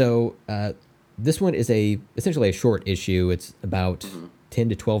 cool. So this one is essentially a short issue. It's about 10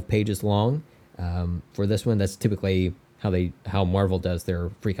 to 12 pages long. For this one, that's typically how Marvel does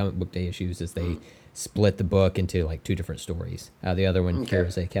their Free Comic Book Day issues, is they split the book into like two different stories. The other one here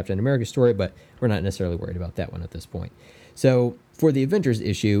is a Captain America story, but we're not necessarily worried about that one at this point. So for the Avengers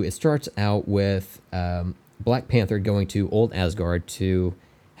issue, it starts out with Black Panther going to Old Asgard to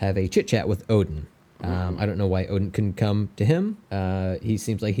have a chit-chat with Odin. I don't know why Odin couldn't come to him. He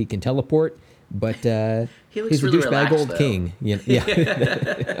seems like he can teleport, but he's a really douchebag old though. king. Yeah.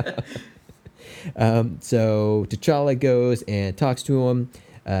 So T'Challa goes and talks to him.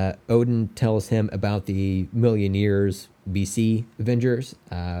 Odin tells him about the Million Years BC Avengers,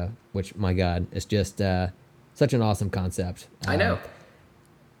 which, my God, is just such an awesome concept. I know.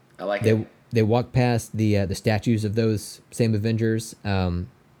 I like it. They walk past the statues of those same Avengers, minus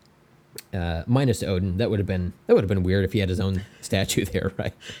Odin. That would have been weird if he had his own statue there,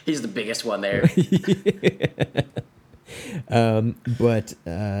 right? He's the biggest one there.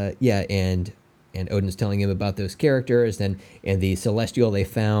 And Odin's telling him about those characters and the Celestial they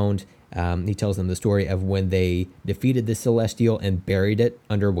found. He tells them the story of when they defeated the Celestial and buried it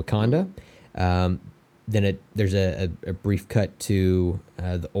under Wakanda. Then there's a brief cut to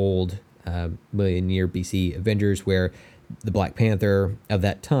the old Million Year BC Avengers, where the Black Panther of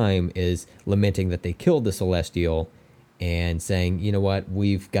that time is lamenting that they killed the Celestial and saying, you know what,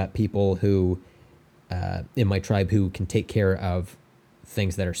 we've got people who in my tribe who can take care of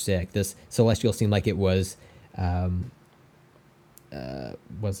things that are sick. This Celestial seemed like it was what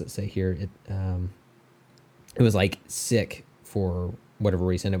does it say here? It was like sick for whatever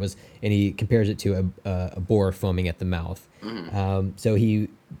reason. It was, and he compares it to a boar foaming at the mouth. So he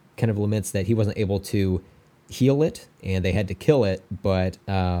kind of laments that he wasn't able to heal it and they had to kill it, but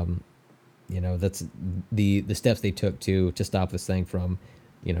that's the steps they took to stop this thing from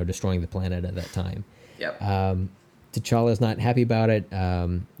destroying the planet at that time. T'Challa is not happy about it.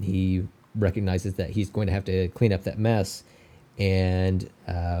 He recognizes that he's going to have to clean up that mess, and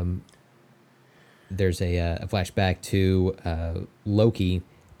there's a flashback to Loki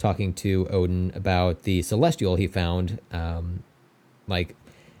talking to Odin about the Celestial he found.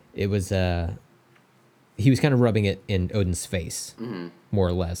 It was he was kind of rubbing it in Odin's face, more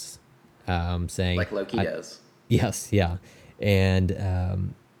or less, saying like Loki does. Yes, yeah, and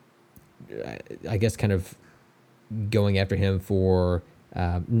I guess kind of going after him for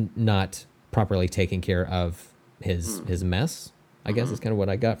not properly taking care of his mess, I guess is kind of what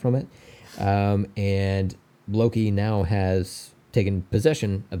I got from it. And Loki now has taken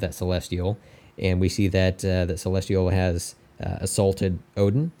possession of that Celestial, and we see that that Celestial has assaulted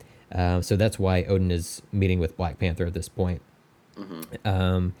Odin. So that's why Odin is meeting with Black Panther at this point.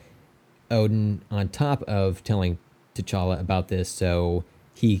 Odin, on top of telling T'Challa about this so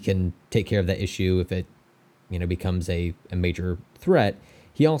he can take care of that issue if it becomes a major threat,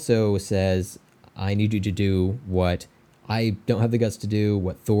 he also says, I need you to do what I don't have the guts to do,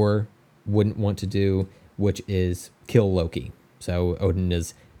 what Thor wouldn't want to do, which is kill Loki. So Odin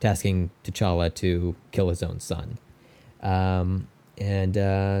is tasking T'Challa to kill his own son. That's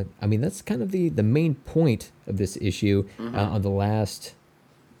kind of the main point of this issue. On the last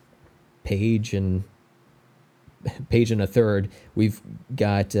page and a third, we've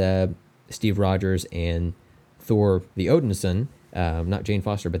got Steve Rogers and Thor the Odinson, not Jane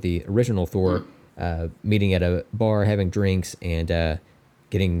Foster, but the original Thor, meeting at a bar, having drinks, and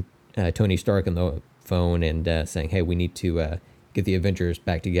getting Tony Stark on the phone and saying, hey, we need to get the Avengers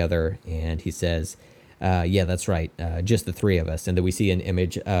back together. And he says, yeah, that's right, just the three of us. And then we see an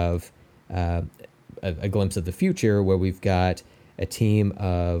image of a glimpse of the future where we've got a team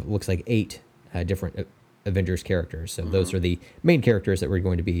of, looks like 8 different Avengers characters. So those are the main characters that we're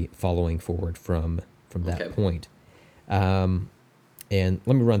going to be following forward from that point. And let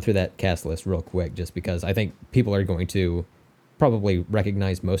me run through that cast list real quick, just because I think people are going to probably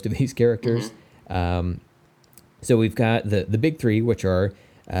recognize most of these characters. So we've got the big three, which are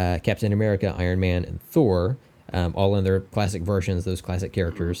Captain America, Iron Man, and Thor, all in their classic versions, those classic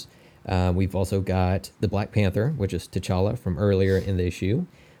characters. We've also got the Black Panther, which is T'Challa from earlier in the issue.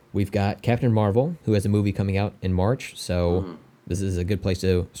 We've got Captain Marvel, who has a movie coming out in March, so this is a good place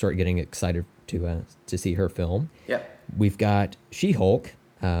to start getting excited to see her film. Yeah. We've got She-Hulk.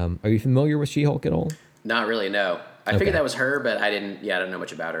 Are you familiar with She-Hulk at all? Not really, no. I figured that was her, but I don't know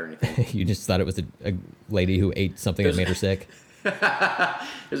much about her or anything. You just thought it was a lady who ate something that made her sick?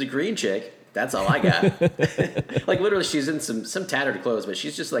 There's a green chick. That's all I got. Like, literally, she's in some tattered clothes, but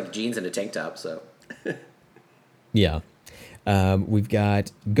she's just like jeans and a tank top, so. Yeah. We've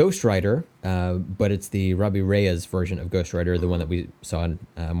got Ghost Rider, but it's the Robbie Reyes version of Ghost Rider, the one that we saw in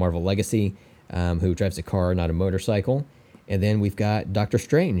Marvel Legacy, who drives a car, not a motorcycle. And then we've got Doctor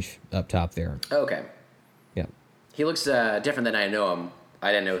Strange up top there. Okay. Yeah. He looks different than I know him.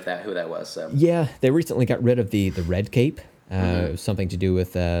 I didn't know who that was. So. Yeah, they recently got rid of the red cape. It was something to do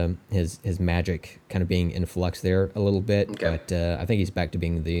with his magic kind of being in flux there a little bit. Okay. But I think he's back to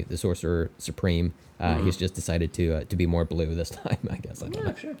being the Sorcerer Supreme. He's just decided to be more blue this time, I guess. I don't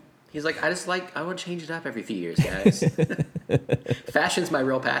know. Sure. He's like, I want to change it up every few years, guys. Fashion's my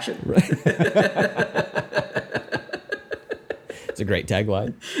real passion. Right. It's a great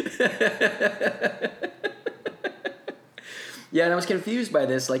tagline. Yeah, and I was confused by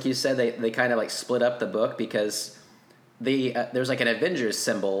this. Like you said, they kind of like split up the book because there's like an Avengers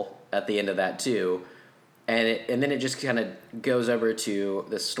symbol at the end of that too, and then it just kind of goes over to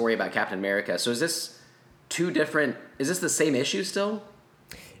this story about Captain America. So is this is this the same issue still,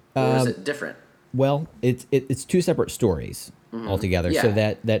 or is it different? Well, it's two separate stories altogether. Yeah. So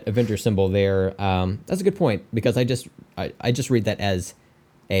that Avengers symbol there, that's a good point, because I just read that as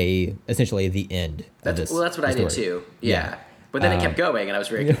essentially the end of this. Well, that's what I did too. Yeah. But then it kept going, and I was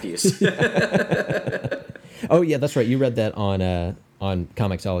very confused. Oh yeah, that's right. You read that on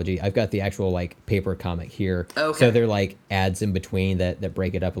Comixology. I've got the actual like paper comic here. Okay. So they're like ads in between that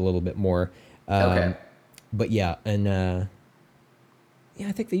break it up a little bit more. Okay. But yeah, and yeah,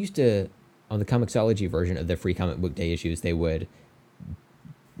 I think they used to, on the Comixology version of the Free Comic Book Day issues, they would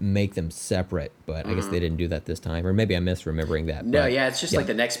make them separate, but I guess they didn't do that this time, or maybe I'm misremembering that. No, but, yeah, it's just like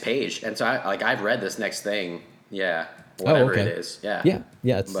the next page, and so I've read this next thing. Yeah. Whatever it is. Yeah.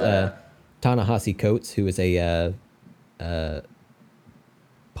 Yeah. It's Ta-Nehisi Coates, who is a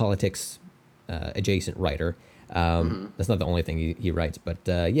politics adjacent writer. That's not the only thing he writes, but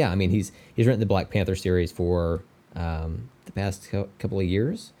yeah, I mean he's written the Black Panther series for the past couple of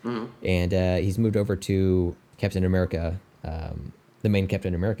years, and he's moved over to Captain America, the main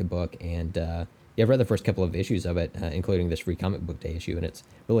Captain America book, and yeah, I've read the first couple of issues of it, including this Free Comic Book Day issue, and it's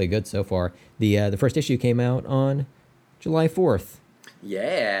really good so far. The first issue came out on July 4th.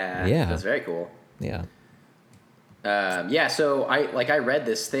 Yeah. That's very cool. Yeah. Yeah, so I read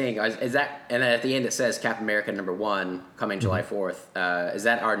this thing. Is that, and then at the end it says Captain America #1 coming July 4th. Is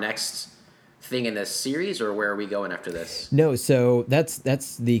that our next thing in this series, or where are we going after this? No, so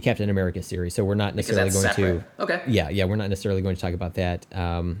that's the Captain America series. So we're not necessarily going separate. to. Okay. Yeah, we're not necessarily going to talk about that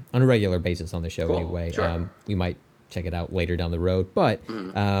on a regular basis on the show. Cool. Anyway. Sure. We might check it out later down the road, but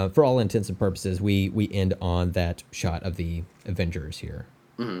for all intents and purposes, we end on that shot of the Avengers here.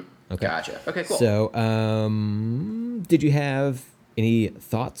 Okay. Gotcha. Okay, cool. So, did you have any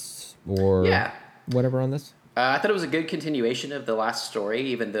thoughts or whatever on this? I thought it was a good continuation of the last story,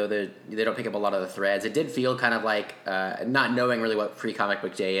 even though they don't pick up a lot of the threads. It did feel kind of like, not knowing really what Free Comic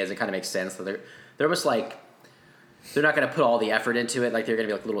Book Day is, it kind of makes sense that they're almost like, they're not going to put all the effort into it. Like, they're going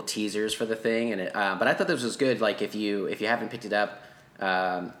to be like little teasers for the thing. And but I thought this was good. Like, if you haven't picked it up,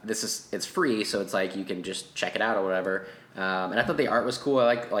 it's free, so it's like you can just check it out or whatever. And I thought the art was cool.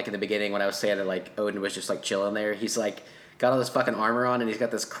 I like in the beginning when I was saying that like Odin was just like chilling there. He's like got all this fucking armor on, and he's got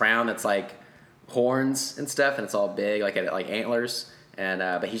this crown that's like horns and stuff, and it's all big, like antlers. And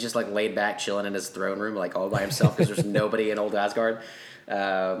but he's just like laid back, chilling in his throne room, like all by himself, because there's nobody in old Asgard.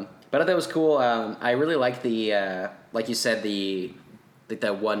 But I thought it was cool. I really liked the like you said, the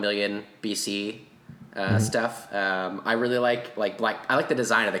 1 million BC stuff. I really like Black. I like the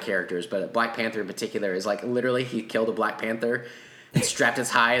design of the characters, but Black Panther in particular is like literally he killed a Black Panther and strapped its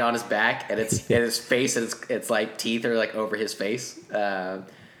hide on his back, and it's and his face, and it's like teeth are like over his face, and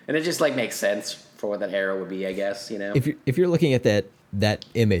it just like makes sense for what that arrow would be, I guess. You know, if you're looking at that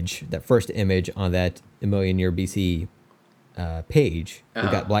image, that first image on that a million year BC page,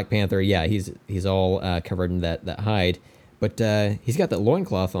 we've got Black Panther. Yeah, he's all covered in that hide, but he's got that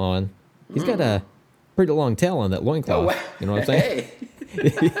loincloth on. He's got a pretty long tail on that loincloth. Oh, wow. You know what I'm saying?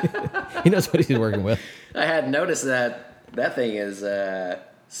 Hey. He knows what he's working with. I hadn't noticed that. That thing is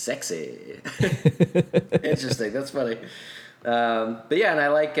sexy. Interesting. That's funny. But yeah, and I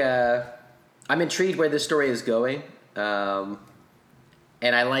like. I'm intrigued where this story is going, and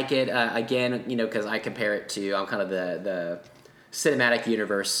I like it again. Because I compare it to I'm kind of the cinematic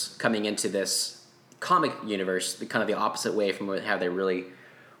universe coming into this comic universe, kind of the opposite way from how they really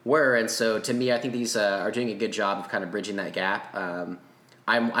were. And so, to me, I think these are doing a good job of kind of bridging that gap.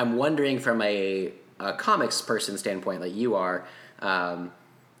 I'm wondering from a comics person standpoint, like you are.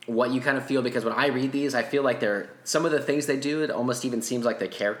 What you kind of feel, because when I read these, I feel like some of the things they do, it almost even seems like the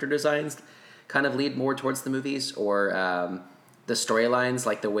character designs kind of lead more towards the movies, or the storylines,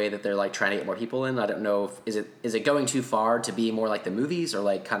 like the way that they're like trying to get more people in. I don't know is it going too far to be more like the movies, or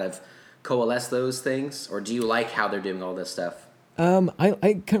like kind of coalesce those things, or do you like how they're doing all this stuff?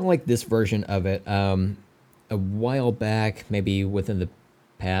 I kind of like this version of it. A while back, maybe within the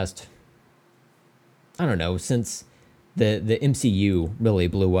past, I don't know, since the MCU really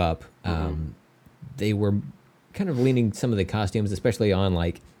blew up, they were kind of leaning some of the costumes, especially on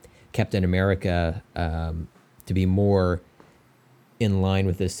like Captain America, to be more in line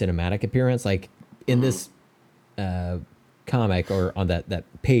with his cinematic appearance. Like in this comic, or on that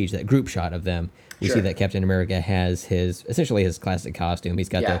page, that group shot of them, we see that Captain America has essentially his classic costume. He's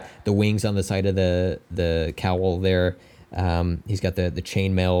got the wings on the side of the cowl there. He's got the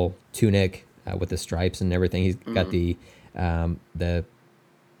chainmail tunic with the stripes and everything. He's got the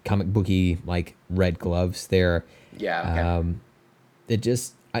comic booky like red gloves there. Yeah.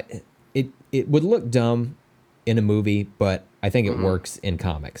 Okay. It would look dumb in a movie, but I think it works in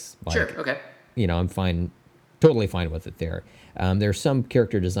comics. Like, sure. Okay. I'm totally fine with it there. There's some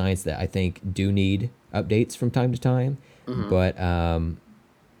character designs that I think do need updates from time to time, but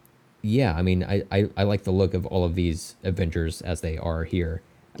yeah, I mean, I like the look of all of these Avengers as they are here.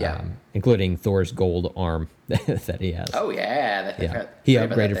 Yeah. Including Thor's gold arm that he has. Oh yeah, he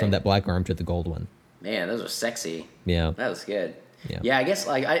upgraded from that black arm to the gold one. Man, those are sexy. Yeah, that was good. Yeah, I guess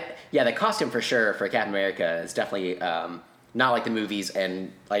the costume for sure for Captain America is definitely not like the movies,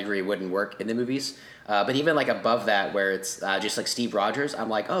 and I agree wouldn't work in the movies. But even like above that, where it's just like Steve Rogers, I'm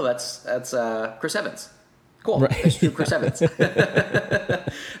like, oh, that's Chris Evans. Cool, right. That's true, Chris Evans.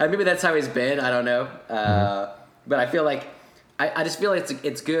 Maybe that's how he's been. I don't know, but I feel like. I just feel like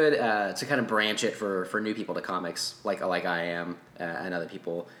it's good to kind of branch it for new people to comics, like I am, and other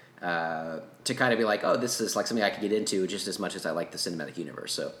people, to kind of be like, oh, this is like something I can get into just as much as I like the cinematic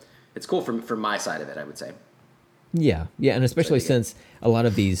universe. So it's cool from my side of it, I would say. Yeah, and especially since a lot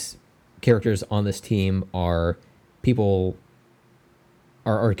of these characters on this team are people,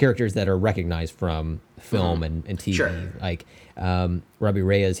 are characters that are recognized from film and TV. Sure. Like Robbie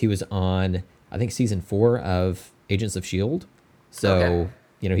Reyes, he was on, I think, season 4 of Agents of S.H.I.E.L.D., so,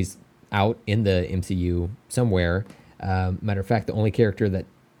 he's out in the MCU somewhere. Matter of fact, the only character that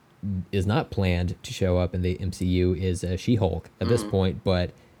is not planned to show up in the MCU is She-Hulk at this point,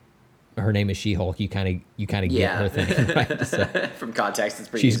 but her name is She-Hulk. You kind of get her thing, right? So, from context, it's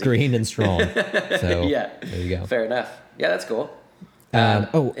pretty she's easy. Green and strong. So there you go. Fair enough. Yeah, that's cool.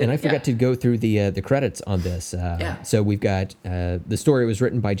 And I forgot to go through the credits on this. So we've got the story was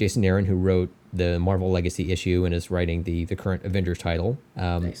written by Jason Aaron, who wrote the Marvel Legacy issue and is writing the current Avengers title.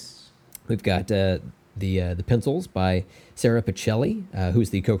 Nice. We've got the pencils by Sarah Pacelli,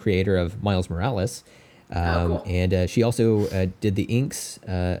 who's the co-creator of Miles Morales. Cool. And she also did the inks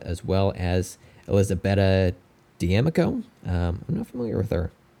as well as Elisabetta D'Amico. I'm not familiar with her.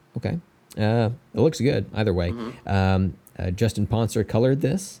 Okay. It looks good either way. Justin Ponser colored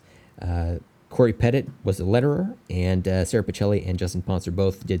this. Corey Pettit was the letterer, and Sarah Pacelli and Justin Ponser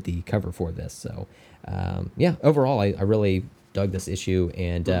both did the cover for this. So, overall, I really dug this issue,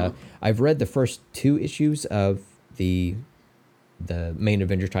 and I've read the first 2 issues of the main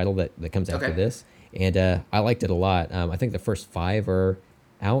Avengers title that comes after this, and I liked it a lot. I think the first 5 are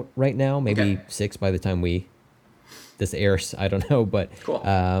out right now, maybe 6 by the time this airs. I don't know, but cool.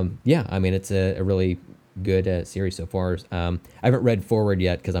 I mean, it's a really good series so far. I haven't read forward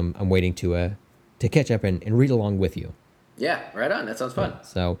yet because I'm waiting to catch up and read along with you. Yeah, right on. That sounds fun.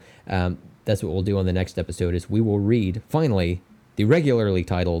 So that's what we'll do on the next episode is we will read finally the regularly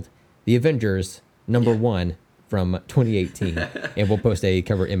titled The Avengers #1 from 2018, and we'll post a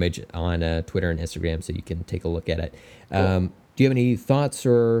cover image on Twitter and Instagram so you can take a look at it. Cool. Do you have any thoughts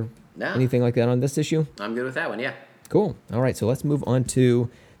or anything like that on this issue? I'm good with that one. Yeah. Cool. All right, so let's move on to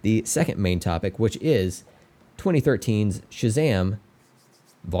the second main topic, which is 2013's Shazam,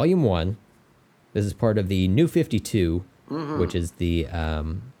 Volume 1. This is part of the New 52, which is the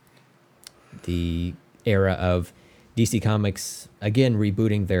era of DC Comics, again,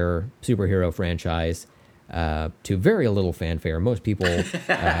 rebooting their superhero franchise. to very little fanfare. Most people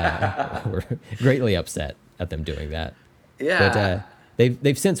were greatly upset at them doing that. Yeah. But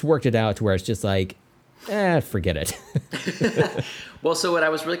they've since worked it out to where it's just like, forget it. Well, so when I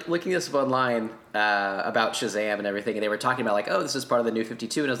was looking this up online about Shazam and everything, and they were talking about like, oh, this is part of the New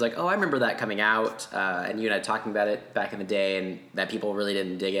 52, and I was like, oh, I remember that coming out, and you and I talking about it back in the day, and that people really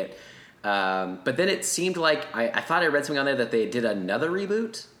didn't dig it. But then it seemed like I thought I read something on there that they did another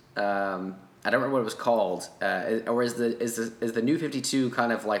reboot. I don't remember what it was called, or is the New 52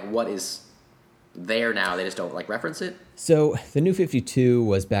 kind of like what is there now? They just don't like reference it. So the New 52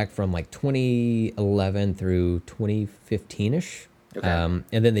 was back from like 2011 through 2015ish. Okay. And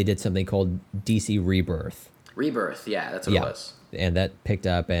then they did something called DC Rebirth. Rebirth, yeah, that's what it was. And that picked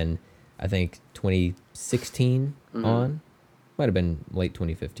up in, I think, 2016 on. Might have been late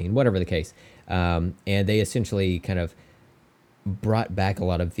 2015, whatever the case. And they essentially kind of brought back a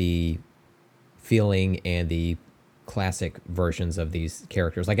lot of the feeling and the classic versions of these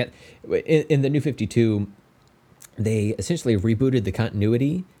characters. Like in the New 52, they essentially rebooted the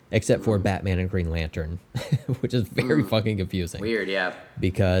continuity except for Batman and Green Lantern, which is very fucking confusing. Weird, yeah.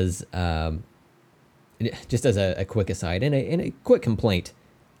 Because just as a quick aside and a quick complaint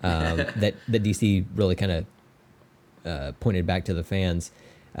that DC really kind of pointed back to the fans.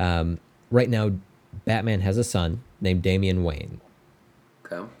 Right now, Batman has a son named Damian Wayne.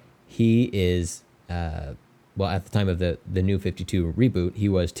 Okay. He is, at the time of the New 52 reboot, he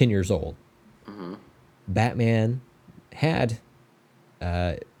was 10 years old. Batman had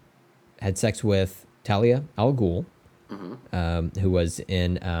sex with Talia al Ghul, who was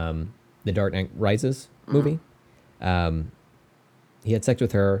in the Dark Knight Rises movie. He had sex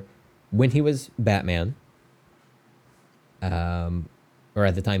with her when he was Batman, or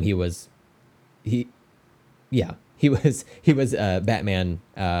at the time he was Batman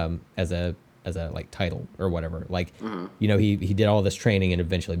as a like title or whatever. Like, he did all this training and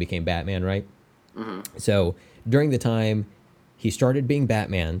eventually became Batman, right? So during the time he started being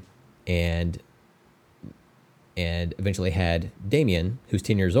Batman and eventually had Damian, who's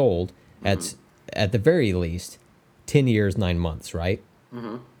 10 years old, at the very least 10 years, 9 months, right?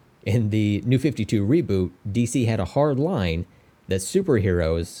 In the New 52 reboot, DC had a hard line that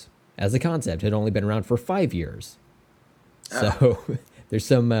superheroes as a concept had only been around for 5 years. So there's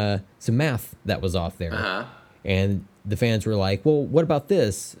some math that was off there. And the fans were like, well, what about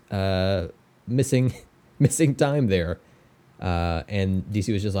this? Missing time there. And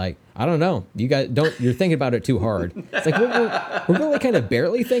DC was just like, I don't know. You guys you're thinking about it too hard. It's like, we're really kind of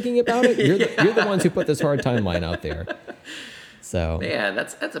barely thinking about it. You're the ones who put this hard timeline out there. So man,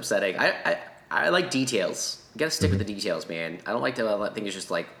 that's upsetting. I like details. You gotta stick with the details, man. I don't like to let things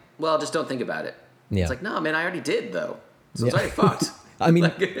just like, well, just don't think about it. Yeah. It's like, no, man, I already did though. So it's already fucked. I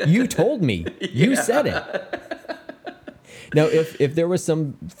mean, you told me. You said it. Now, if there was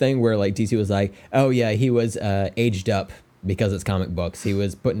something where like DC was like, oh yeah, he was aged up because it's comic books. He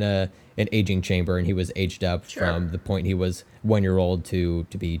was put in an aging chamber and he was aged up from the point he was 1 year old to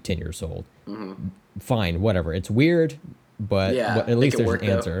be 10 years old. Fine, whatever. It's weird, but at least there's an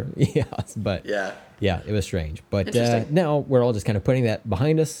answer. Yes, but yeah, it was strange. But now we're all just kind of putting that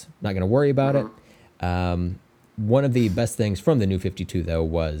behind us. Not going to worry about it. One of the best things from the New 52, though,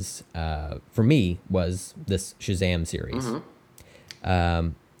 was, for me, was this Shazam series.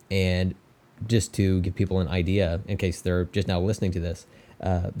 And just to give people an idea, in case they're just now listening to this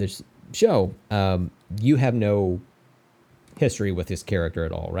show, you have no history with this character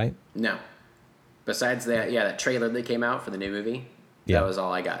at all, right? No. Besides that trailer that came out for the new movie, that was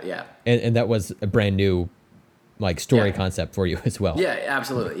all I got, And that was a brand new story concept for you as well. Yeah,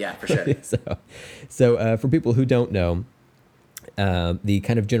 absolutely. Yeah, for sure. So for people who don't know, the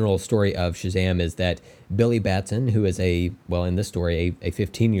kind of general story of Shazam is that Billy Batson, who is in this story, a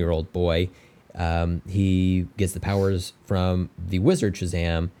 15-year-old boy, he gets the powers from the wizard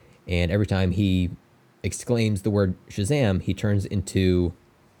Shazam, and every time he exclaims the word Shazam, he turns into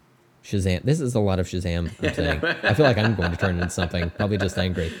Shazam. This is a lot of Shazam, I'm saying. I feel like I'm going to turn into something, probably just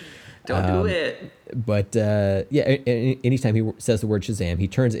angry. Don't do it. But anytime he says the word Shazam, he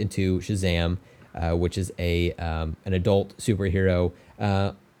turns into Shazam, which is an adult superhero,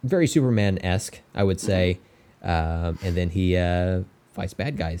 very Superman-esque, I would say. And then he fights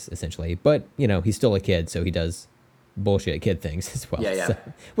bad guys, essentially. But, he's still a kid, so he does bullshit kid things as well. Yeah. So,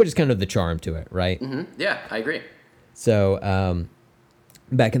 which is kind of the charm to it, right? Yeah, I agree. So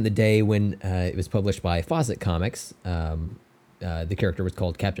back in the day when it was published by Fawcett Comics, the character was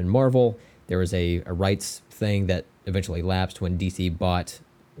called Captain Marvel. There was a rights thing that eventually lapsed when DC bought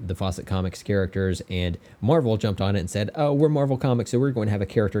the Fawcett Comics characters, and Marvel jumped on it and said, "Oh, we're Marvel Comics, so we're going to have a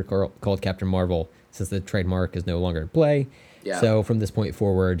character called Captain Marvel since the trademark is no longer in play." Yeah. So from this point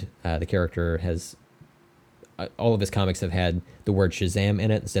forward, the character has all of his comics have had the word Shazam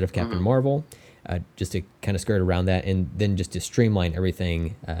in it instead of Captain Marvel, just to kind of skirt around that, and then just to streamline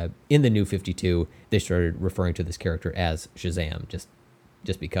everything. In the New 52, they started referring to this character as Shazam, just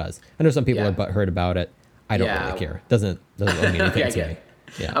because. I know some people are butthurt about it. I don't really care. Doesn't mean anything to me.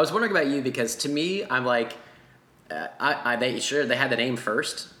 Yeah. I was wondering about you because to me, I'm like, they had the name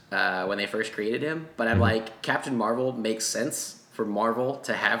first when they first created him, but I'm like, Captain Marvel makes sense for Marvel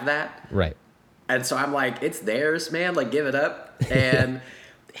to have that, right? And so I'm like, it's theirs, man. Like, give it up. And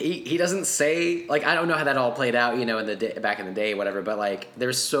he doesn't say, like, I don't know how that all played out, in the back in the day, whatever. But like,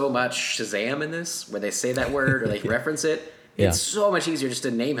 there's so much Shazam in this where they say that word or they reference it. It's so much easier just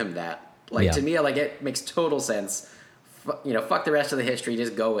to name him that. Like to me, like it makes total sense. Fuck the rest of the history.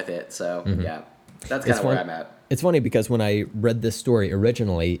 Just go with it. So yeah, that's kind of where I'm at. It's funny because when I read this story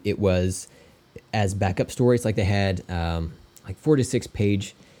originally, it was as backup stories. Like they had like 4 to 6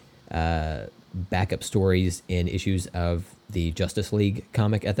 page backup stories in issues of the Justice League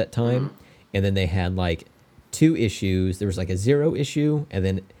comic at that time. And then they had like 2 issues. There was like a 0 issue and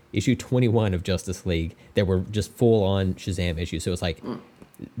then issue 21 of Justice League that were just full on Shazam issues. So it's like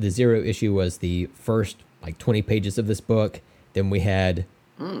the 0 issue was the first like 20 pages of this book. Then we had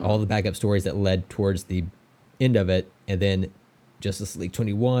all the backup stories that led towards the end of it. And then Justice League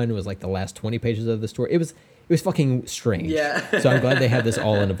 21 was like the last 20 pages of the story. It was fucking strange. Yeah. So I'm glad they had this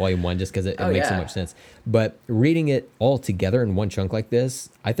all into volume 1 just because it makes so much sense. But reading it all together in one chunk like this,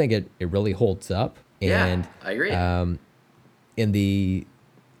 I think it really holds up. And I agree.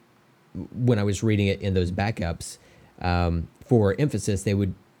 When I was reading it in those backups, for emphasis, they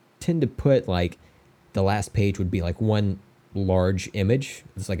would tend to put like the last page would be like one large image.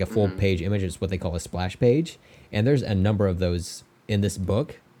 It's like a full page image. It's what they call a splash page. And there's a number of those in this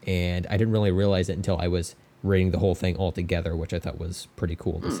book. And I didn't really realize it until I was reading the whole thing all together, which I thought was pretty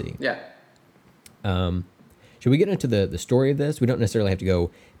cool to see. Yeah. Should we get into the story of this? We don't necessarily have to go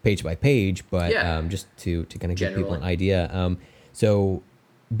page by page, but just to kind of give people an idea. So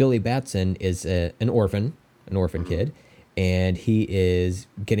Billy Batson is an orphan kid, and he is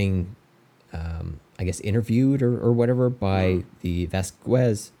getting, I guess, interviewed or whatever by the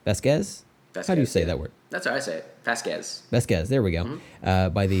Vasquez. How do you say that word? That's how I say it. Vasquez. There we go.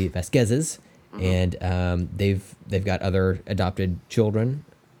 By the Vasquezes, and they've got other adopted children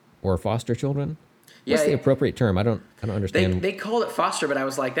or foster children. What's the appropriate term? I don't understand. They called it foster, but I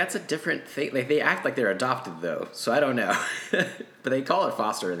was like, that's a different thing. Like, they act like they're adopted though, so I don't know. But they call it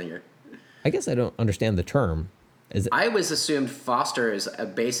foster in here. I guess I don't understand the term. I always assumed foster is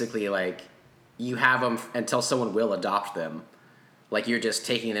basically like you have them until someone will adopt them. Like you're just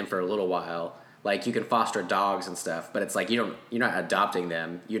taking them for a little while. Like you can foster dogs and stuff, but it's like you're not adopting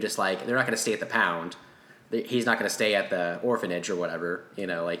them. You're just like, they're not going to stay at the pound. He's not going to stay at the orphanage or whatever,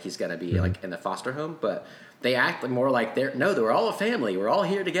 like he's going to be like in the foster home, but they act more like they're all a family. We're all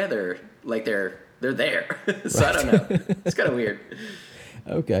here together. Like they're there. So I don't know. It's kind of weird.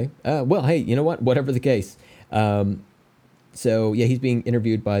 Okay. Well, hey, you know what? Whatever the case. So yeah, he's being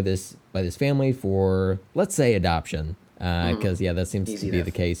interviewed by this family for, let's say, adoption. Because that seems Easy to be enough.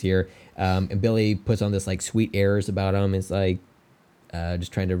 the case here. And Billy puts on this like sweet airs about him. It's like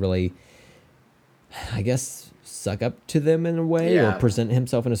just trying to really, I guess, suck up to them in a way, or present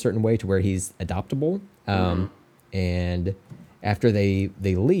himself in a certain way to where he's adoptable. And after they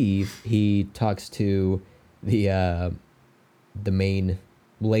leave, he talks to the main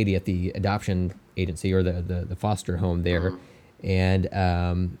lady at the adoption agency or the foster home there,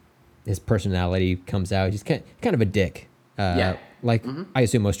 and his personality comes out. He's kind of a dick. Like I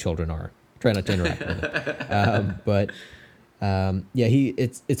assume most children are. Try not to interact with him. But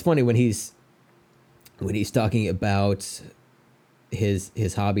it's funny when he's talking about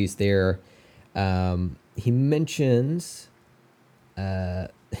his hobbies there. He mentions,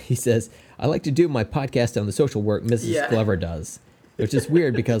 he says, "I like to do my podcast on the social work Mrs. Glover does," which is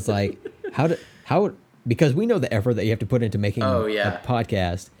weird because like because we know the effort that you have to put into making a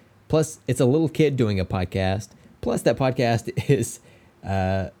podcast. Plus, it's a little kid doing a podcast. Plus, that podcast is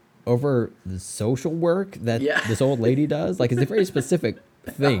over the social work that this old lady does. Like, it's a very specific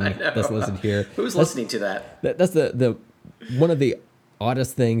thing that's listed here. Who's listening to that? That's the one of the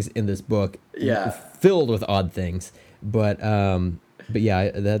oddest things in this book. Filled with odd things. But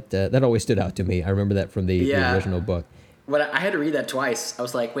yeah, that always stood out to me. I remember that from the original book. When I had to read that twice, I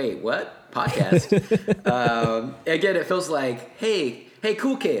was like, wait, what? Podcast? Again, it feels like, hey,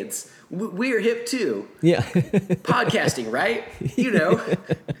 cool kids. we're hip too. Yeah. Podcasting, right? You know.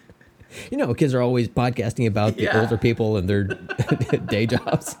 You know, kids are always podcasting about the older people and their day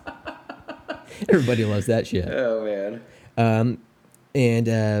jobs. Everybody loves that shit. Oh, man.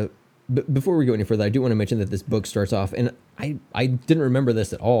 And before we go any further, I do want to mention that this book starts off, and I didn't remember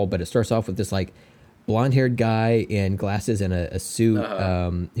this at all, but it starts off with this like blonde-haired guy in glasses and a suit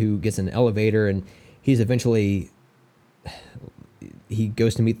who gets in an elevator, and he's eventually, he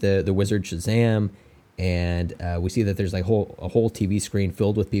goes to meet the wizard Shazam, and we see that there's like a whole TV screen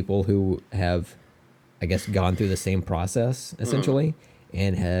filled with people who have, I guess, gone through the same process, essentially,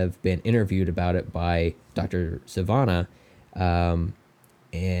 and have been interviewed about it by Dr. Sivana.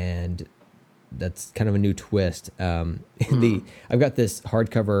 And that's kind of a new twist. I've got this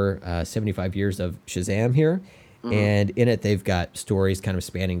hardcover 75 years of Shazam here, and in it they've got stories kind of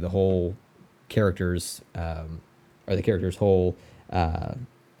spanning the whole character's or the character's whole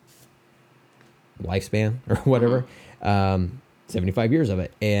lifespan or whatever. 75 years of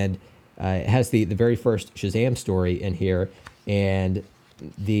it, and it has the very first Shazam story in here, and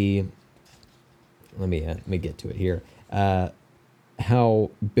let me get to it here. How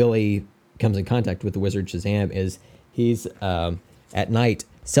Billy comes in contact with the wizard Shazam is he's at night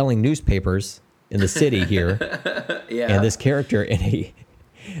selling newspapers in the city here. And this character in a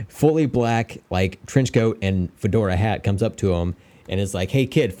fully black like trench coat and fedora hat comes up to him and is like, "Hey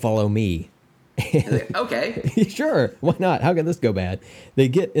kid, follow me." Okay. Sure, why not? How can this go bad? They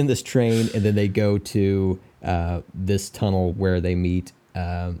get in this train and then they go to this tunnel where they meet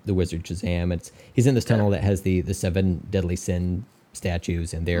the wizard Shazam. He's in this tunnel that has the 7 deadly sin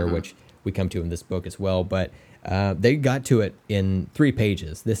statues in there, which we come to in this book as well. But they got to it in 3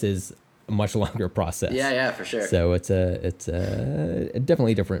 pages. This is a much longer process. Yeah, for sure. So it's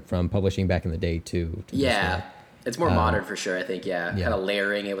definitely different from publishing back in the day too. Yeah. It's more modern for sure, I think, kind of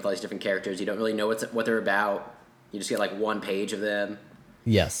layering it with all these different characters. You don't really know what they're about. You just get like 1 page of them.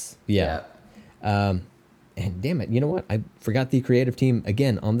 Yes. Yeah. And damn it, you know what? I forgot the creative team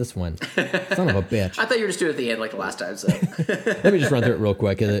again on this one. Son of a bitch. I thought you were just doing it at the end like the last time, so. Let me just run through it real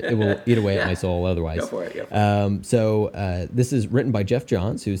quick. It will eat away at my soul otherwise. Go for it. So this is written by Jeff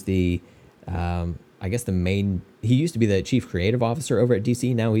Johns, who's the, I guess the main, he used to be the chief creative officer over at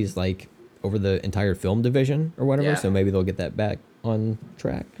DC. Now he's like over the entire film division or whatever. Yeah. So maybe they'll get that back on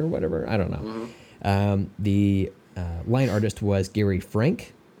track or whatever. I don't know. The line artist was Gary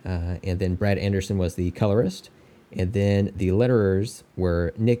Frank. And then Brad Anderson was the colorist. And then the letterers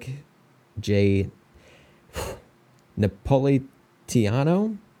were Nick J.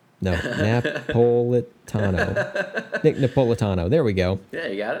 Napolitano? No, Napolitano. Nick Napolitano. There we go. Yeah,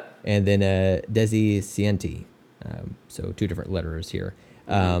 you got it. And then Desi Cienti. So 2 different letterers here.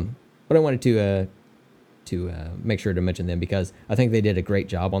 But I wanted to make sure to mention them because I think they did a great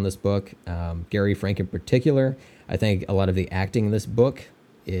job on this book. Gary Frank in particular. I think a lot of the acting in this book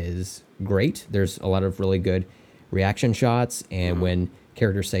is great. There's a lot of really good reaction shots, and when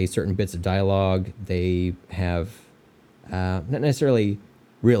characters say certain bits of dialogue, they have not necessarily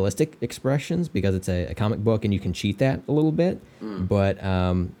realistic expressions because it's a comic book and you can cheat that a little bit, but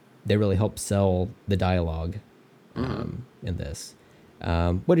they really help sell the dialogue in this.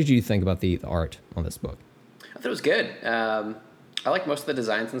 What did you think about the art on this book? I thought it was good. I like most of the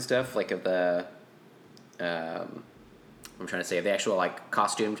designs and stuff, like of the I'm trying to say the actual like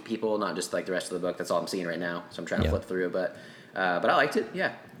costumed people, not just like the rest of the book. That's all I'm seeing right now. So I'm trying to flip through, but I liked it.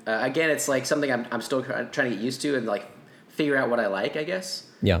 Yeah. Again, it's like something I'm still trying to get used to and like figure out what I like, I guess.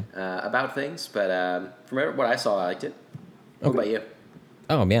 Yeah. About things, but from what I saw, I liked it. What about you?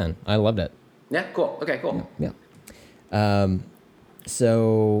 Oh man, I loved it. Yeah. Cool. Okay. Cool. Yeah.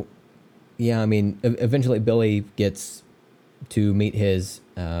 So, yeah, I mean, eventually Billy gets to meet his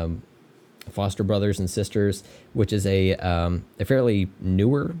foster brothers and sisters, which is a fairly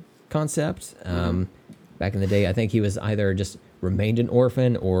newer concept. Back in the day, I think he was either just remained an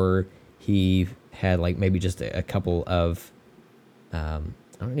orphan or he had like maybe just a couple of, I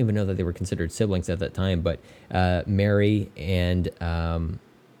don't even know that they were considered siblings at that time, but Mary and, oh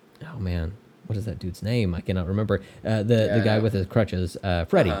man, what is that dude's name? I cannot remember. The guy with his crutches,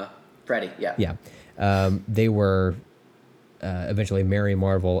 Freddie. Freddie, yeah. Yeah. They were eventually Mary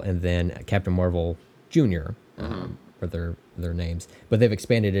Marvel and then Captain Marvel Jr. Are their names. But they've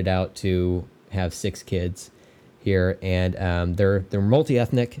expanded it out to have 6 kids here, and they're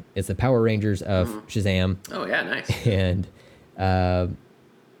multi-ethnic. It's the Power Rangers of Shazam. Oh yeah, nice. And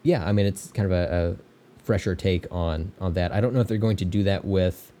yeah, I mean it's kind of a fresher take on that. I don't know if they're going to do that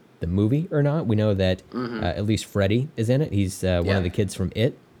with the movie or not. We know that at least Freddy is in it. He's one of the kids from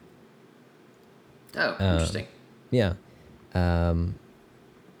It. Oh, interesting. Yeah.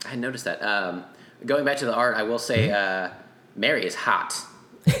 I hadn't noticed that. Going back to the art, I will say Mary is hot.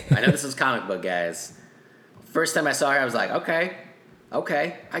 I know this is comic book, guys. First time I saw her, I was like, okay,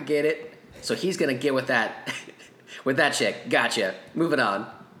 I get it. So he's gonna get with that, with that chick. Gotcha. Moving on.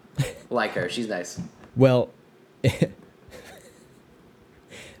 Like her, she's nice. Well,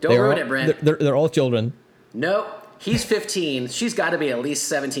 don't ruin it, Brent. They're all children. Nope. He's 15. She's got to be at least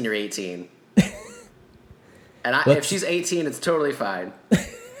 17 or 18. And if she's 18, it's totally fine.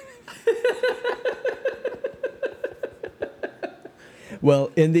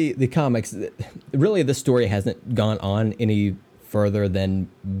 Well, in the comics, really the story hasn't gone on any further than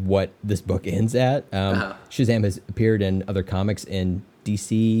what this book ends at. Shazam has appeared in other comics in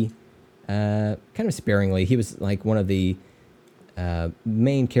DC kind of sparingly. He was like one of the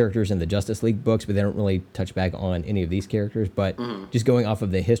main characters in the Justice League books, but they don't really touch back on any of these characters. But just going off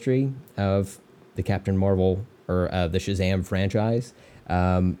of the history of the Captain Marvel or the Shazam franchise,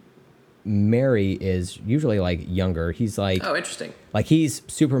 Mary is usually like younger. He's like, oh, interesting. Like he's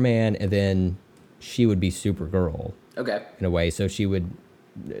Superman, and then she would be Supergirl. Okay. In a way, so she would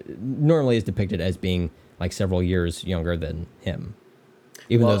normally is depicted as being like several years younger than him,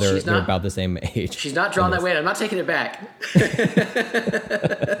 even though they're about the same age. She's not drawn that way. I'm not taking it back.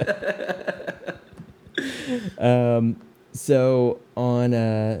 So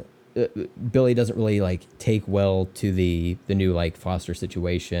on Billy doesn't really like take well to the new like foster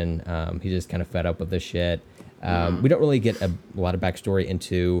situation. He's just kind of fed up with this shit. We don't really get a lot of backstory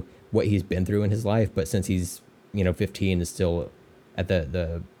into what he's been through in his life, but since he's 15 and still at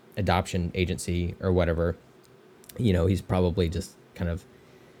the adoption agency or whatever, he's probably just kind of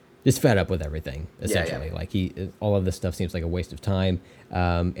just fed up with everything essentially. Yeah. Like all of this stuff seems like a waste of time.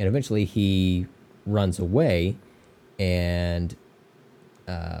 And eventually he runs away and,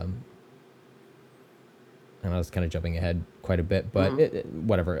 and I was kind of jumping ahead quite a bit, but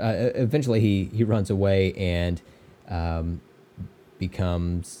whatever. Eventually he runs away and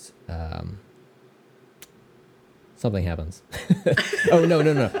becomes something happens. Oh no.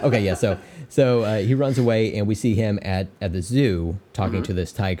 Okay, yeah. So he runs away and we see him at the zoo talking to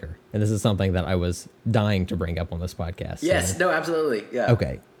this tiger. And this is something that I was dying to bring up on this podcast. Yes, no, absolutely. Yeah.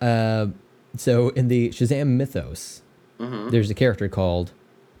 Okay. So in the Shazam mythos, there's a character called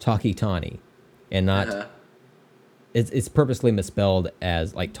Talkie Tawny, and not. It's purposely misspelled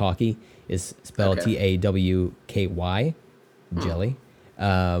as like Talkie is spelled Tawky, jelly,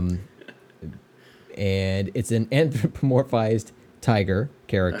 and it's an anthropomorphized tiger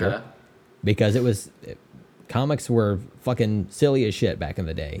character because comics were fucking silly as shit back in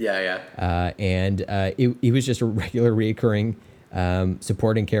the day. Yeah. And he was just a regular reoccurring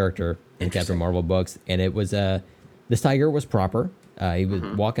supporting character in Captain Marvel books, and it was this tiger was proper. He was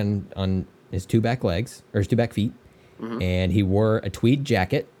walking on his two back legs or his two back feet, and he wore a tweed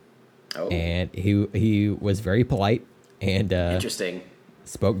jacket. Oh. And he was very polite and interesting.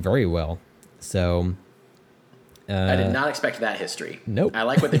 Spoke very well. So I did not expect that history. Nope. I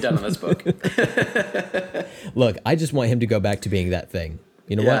like what they've done on this book. Look, I just want him to go back to being that thing.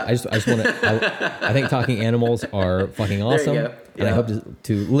 You know what? I just want to. I think talking animals are fucking awesome, and I hope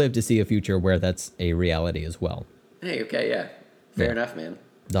to live to see a future where that's a reality as well. Hey, okay, yeah, fair enough, man.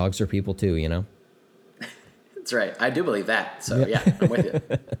 Dogs are people too, That's right. I do believe that. So yeah, I'm with you.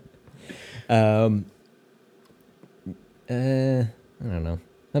 I don't know.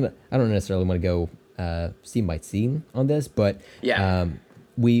 I don't necessarily want to go scene by scene on this, but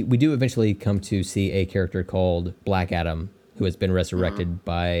we do eventually come to see a character called Black Adam, who has been resurrected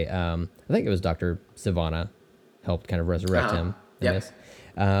by I think it was Dr. Sivana helped kind of resurrect him in this.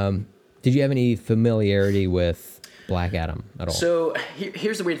 Did you have any familiarity with Black Adam at all? So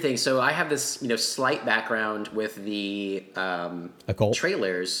here's the weird thing. So I have this slight background with the occult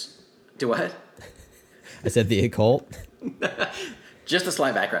trailers. Do what? I said the occult. Just a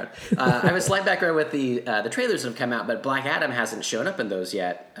slight background. I have a slight background with the trailers that have come out, but Black Adam hasn't shown up in those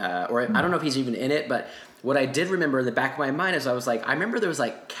yet. Or I don't know if he's even in it, but what I did remember in the back of my mind is I was like, I remember there was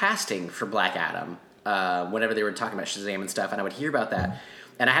like casting for Black Adam whenever they were talking about Shazam and stuff, and I would hear about that.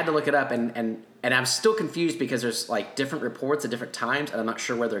 And I had to look it up, and I'm still confused because there's like different reports at different times, and I'm not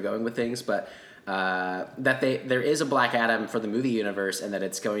sure where they're going with things, but that there is a Black Adam for the movie universe, and that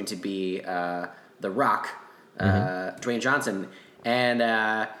it's going to be The Rock, Dwayne Johnson.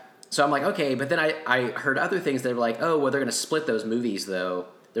 And so I'm like, okay, but then I heard other things that were like, oh, well, they're going to split those movies, though.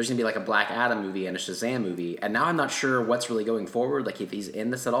 There's going to be like a Black Adam movie and a Shazam movie. And now I'm not sure what's really going forward, like if he's in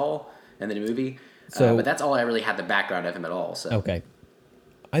this at all in the movie. So, but that's all I really had the background of him at all. So okay.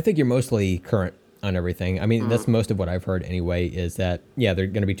 I think you're mostly current on everything. I mean, that's most of what I've heard anyway, is that, yeah, they're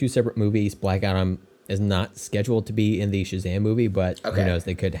going to be two separate movies. Black Adam is not scheduled to be in the Shazam movie, but who knows?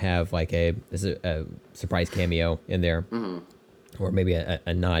 They could have like a surprise cameo in there, or maybe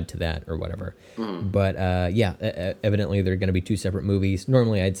a nod to that or whatever. But evidently they're going to be two separate movies.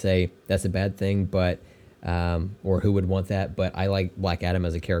 Normally, I'd say that's a bad thing, but or who would want that? But I like Black Adam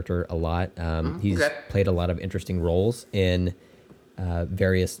as a character a lot. He's played a lot of interesting roles in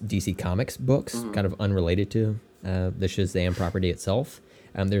various DC Comics books, kind of unrelated to the Shazam property itself.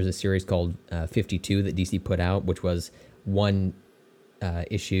 There's a series called 52 that DC put out, which was one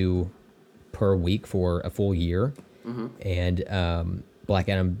issue per week for a full year. And Black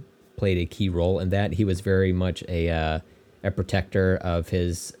Adam played a key role in that. He was very much a protector of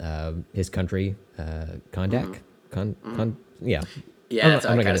his country, Kondak. Yeah. Yeah,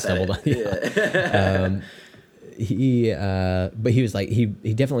 I'm not going to stumble on it. But he was like, he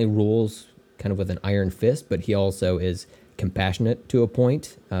definitely rules kind of with an iron fist, but he also is compassionate to a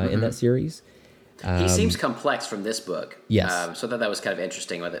point in that series. He seems complex from this book. Yes. So that was kind of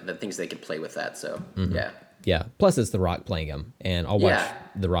interesting, the things they could play with that. So, yeah. Yeah. Plus, it's The Rock playing him, and I'll watch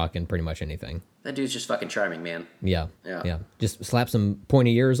The Rock in pretty much anything. That dude's just fucking charming, man. Yeah. Just slap some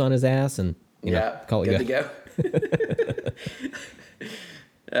pointy ears on his ass and you know, call it good to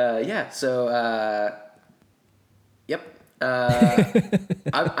go. So, yep.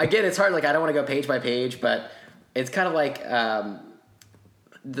 Again, it's hard. Like, I don't want to go page by page, but it's kind of like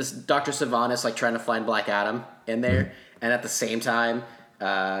this Dr. Sylvanas like trying to find Black Adam in there, and at the same time,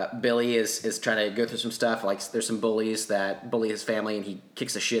 Billy is trying to go through some stuff. Like, there's some bullies that bully his family, and he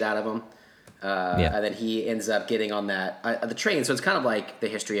kicks the shit out of them. And then he ends up getting on the train. So it's kind of like the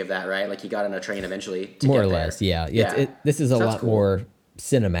history of that, right? Like, he got on a train eventually. More or less, yeah. This is a lot more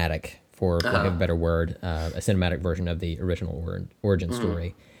cinematic, for lack of a better word, a cinematic version of the original origin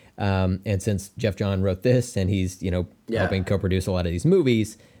story. And since Jeff John wrote this, and he's helping co-produce a lot of these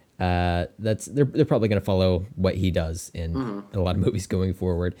movies, they're probably going to follow what he does in a lot of movies going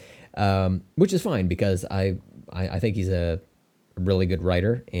forward, which is fine because I think he's a really good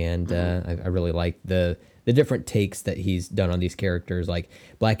writer, and I really like the different takes that he's done on these characters. Like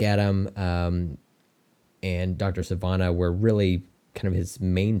Black Adam and Dr. Sivana were really kind of his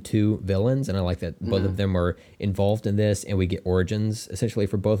main two villains, and I like that both of them are involved in this, and we get origins essentially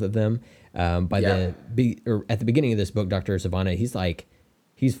for both of them. At the beginning of this book, Dr. Sivana, he's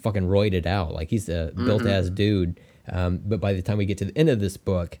fucking roided out, like he's a built ass dude. But by the time we get to the end of this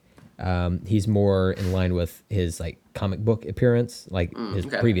book, he's more in line with his like comic book appearance, like his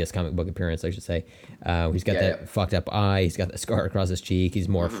previous comic book appearance, I should say. He's got that fucked up eye. He's got that scar across his cheek. He's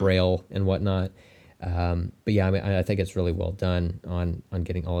more frail and whatnot. But yeah, I mean, I think it's really well done on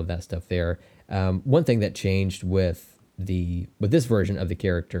getting all of that stuff there. One thing that changed with this version of the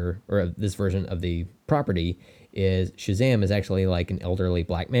character, or this version of the property, is Shazam is actually like an elderly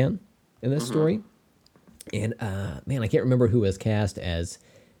black man in this story. And man, I can't remember who was cast as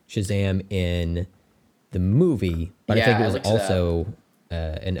Shazam in the movie, but I think it was also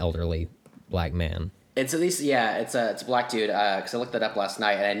an elderly black man. It's at least, it's a black dude, because I looked that up last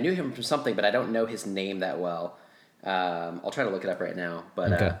night, and I knew him from something, but I don't know his name that well. I'll try to look it up right now,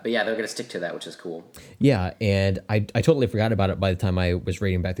 but yeah, they're going to stick to that, which is cool. Yeah, and I totally forgot about it by the time I was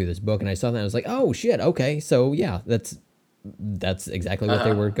reading back through this book, and I saw that, and I was like, oh, shit, okay, so yeah, that's exactly what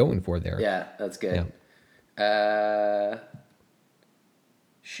they were going for there. Yeah, that's good. Yeah.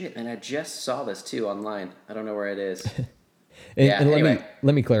 Shit, and I just saw this, too, online. I don't know where it is. Anyway.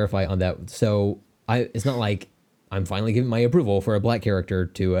 Let me clarify on that. So it's not like I'm finally giving my approval for a black character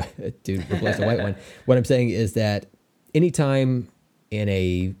to replace a white one. What I'm saying is that anytime in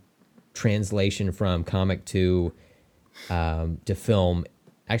a translation from comic to film,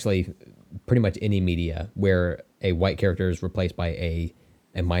 actually pretty much any media where a white character is replaced by a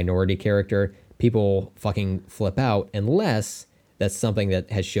minority character, people fucking flip out unless that's something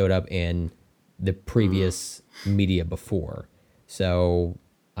that has showed up in the previous media before. So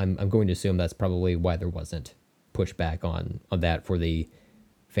I'm going to assume that's probably why there wasn't pushback on that for the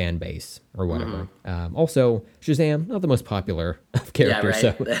fan base or whatever. Also, Shazam, not the most popular of characters,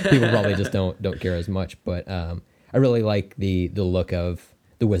 so people probably just don't care as much. But I really like the look of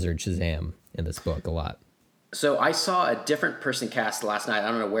the wizard Shazam in this book a lot. So I saw a different person cast last night.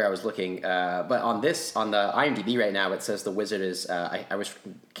 I don't know where I was looking, but on the IMDb right now, it says the wizard is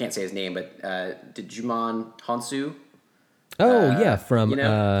can't say his name, but Djimon Hounsou. Oh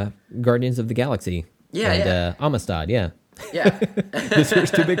from Guardians of the Galaxy. And Amistad, yeah. His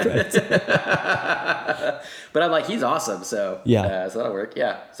first two big credits. But I'm like, he's awesome, so yeah. So that'll work.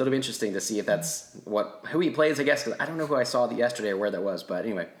 Yeah, so it'll be interesting to see if that's who he plays, I guess, because I don't know who I saw yesterday or where that was, but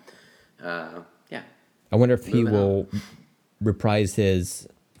anyway, I wonder if he will reprise his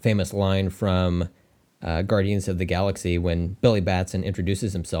famous line from Guardians of the Galaxy when Billy Batson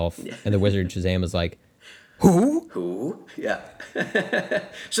introduces himself, and the wizard Shazam is like, "Who? Who? Yeah.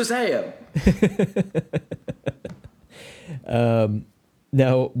 Shazam!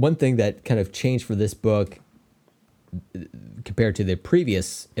 Now, one thing that kind of changed for this book compared to the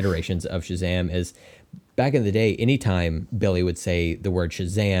previous iterations of Shazam is back in the day, anytime Billy would say the word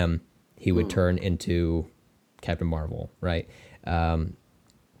Shazam, he would turn into Captain Marvel, right?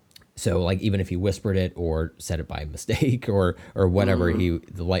 So like even if he whispered it or said it by mistake or whatever,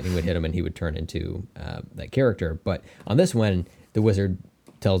 the lightning would hit him and he would turn into that character. But on this one, the wizard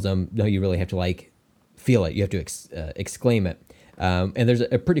tells him, no, you really have to like feel it. You have to exclaim it. And there's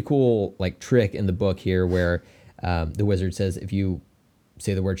a pretty cool like trick in the book here where the wizard says, if you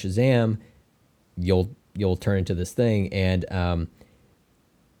say the word Shazam, you'll turn into this thing. And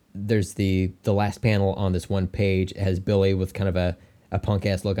there's the last panel on this one page. It has Billy with kind of a punk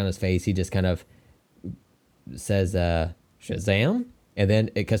ass look on his face. He just kind of says Shazam, and then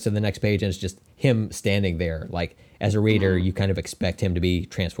it cuts to the next page and it's just him standing there. Like as a reader, you kind of expect him to be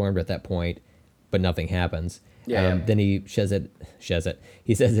transformed at that point, but nothing happens. Then he says it.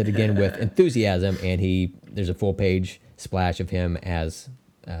 He says it again with enthusiasm, and there's a full page splash of him as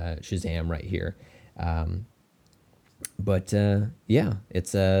Shazam right here. But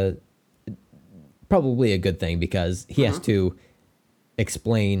it's probably a good thing because he has to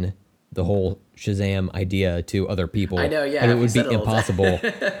explain the whole Shazam idea to other people. I know, yeah. And it would be impossible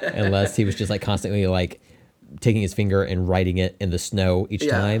unless he was just like constantly like taking his finger and writing it in the snow each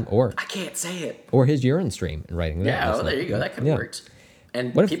time, or I can't say it, or his urine stream and writing it. Yeah, well, there you go. That could have worked.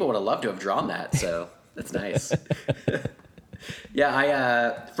 And people would have loved to have drawn that. So that's nice. Yeah,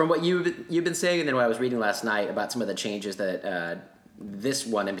 I from what you've been saying, and then what I was reading last night about some of the changes that this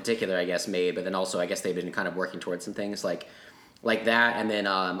one in particular, I guess, made, but then also I guess they've been kind of working towards some things like that, and then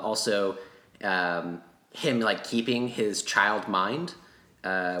also him like keeping his child mind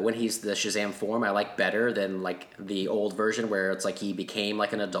when he's the Shazam form. I like better than like the old version where it's like he became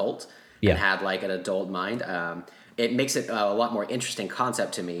like an adult and had like an adult mind. It makes it a lot more interesting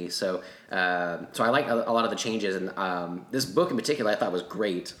concept to me. So I like a lot of the changes, and this book in particular I thought was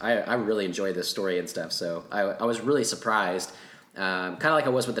great. I really enjoyed this story and stuff. So I was really surprised, kind of like I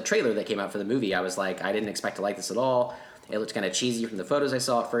was with the trailer that came out for the movie. I was like, I didn't expect to like this at all. It looked kind of cheesy from the photos I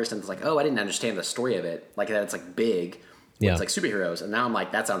saw at first, and it's like, oh, I didn't understand the story of it. Like that, it's like big. It's like superheroes, and now I'm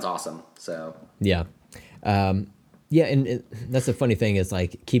like, that sounds awesome. So and that's the funny thing is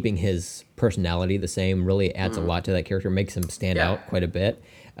like keeping his personality the same really adds a lot to that character, makes him stand out quite a bit.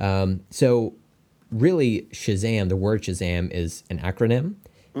 So really, Shazam, the word Shazam is an acronym,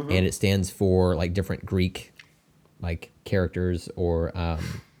 and it stands for like different Greek like characters or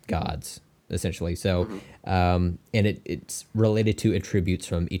gods, essentially. So, and it's related to attributes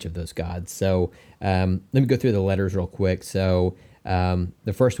from each of those gods. So let me go through the letters real quick. So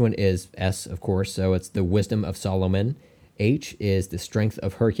the first one is S, of course. So it's the wisdom of Solomon. H is the strength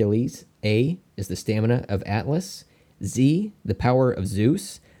of Hercules. A is the stamina of Atlas. Z, the power of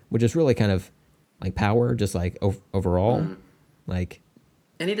Zeus, which is really kind of like power, just like overall. Like,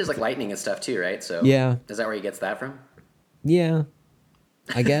 and he does like lightning and stuff too, right? So is that where he gets that from? Yeah,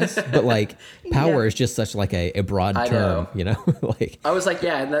 I guess, but like power is just such like a broad term, you know. Like I was like,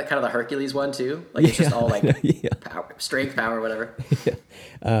 and that kind of the Hercules one too. Like it's just all like power, strength, power, whatever.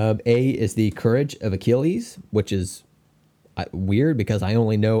 A is the courage of Achilles, which is weird because I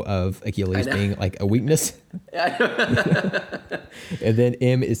only know of Achilles being like a weakness. And then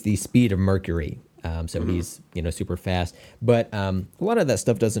M is the speed of Mercury. So he's, super fast. But a lot of that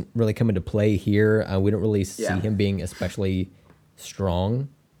stuff doesn't really come into play here. We don't really see him being especially strong,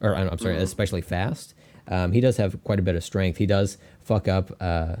 or I'm sorry, especially fast. He does have quite a bit of strength. He does fuck up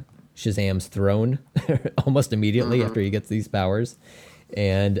Shazam's throne almost immediately after he gets these powers.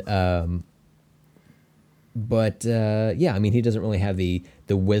 And he doesn't really have the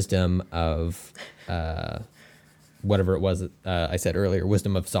wisdom of whatever it was I said earlier,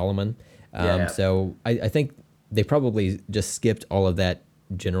 wisdom of Solomon. So I think they probably just skipped all of that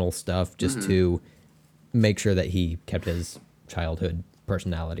general stuff just to make sure that he kept his childhood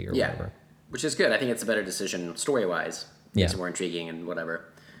personality or whatever. Which is good. I think it's a better decision story-wise. It's more intriguing and whatever.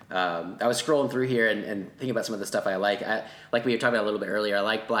 I was scrolling through here and thinking about some of the stuff I like. Like we were talking about a little bit earlier, I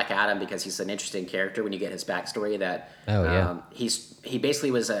like Black Adam because he's an interesting character when you get his backstory that he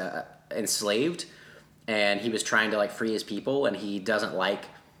basically was enslaved, and he was trying to like free his people, and he doesn't like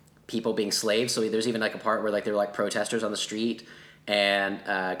people being slaves. So there's even like a part where like there were like protesters on the street, and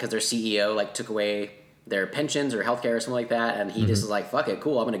because their CEO like took away their pensions or healthcare or something like that, and he just is like, fuck it,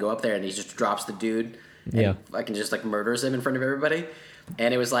 cool, I'm gonna go up there, and he just drops the dude and fucking just like murders him in front of everybody.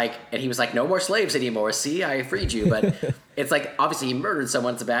 And it was like, and he was like, no more slaves anymore. See, I freed you. But it's like, obviously he murdered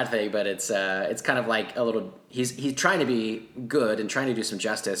someone. It's a bad thing, but it's kind of like a little, he's trying to be good and trying to do some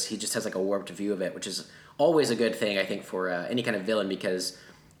justice. He just has like a warped view of it, which is always a good thing, I think, for any kind of villain, because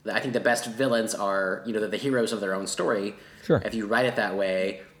I think the best villains are, they're the heroes of their own story. Sure. If you write it that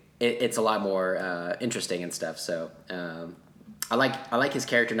way, it's a lot more interesting and stuff. So I like his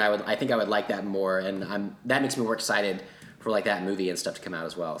character, and I think I would like that more, and that makes me more excited for like that movie and stuff to come out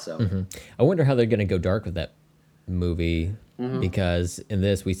as well. So I wonder how they're going to go dark with that movie, because in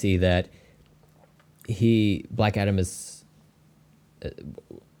this we see that Black Adam is,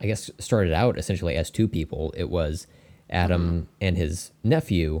 I guess, started out essentially as two people. It was Adam and his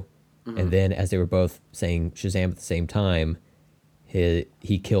nephew, and then as they were both saying Shazam at the same time,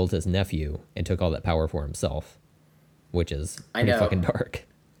 he killed his nephew and took all that power for himself, which is pretty fucking dark.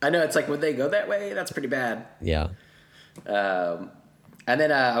 I know, it's like, would they go that way? That's pretty bad. Yeah. And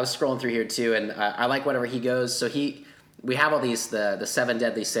then I was scrolling through here too, and I like whenever he goes. So we have all these the 7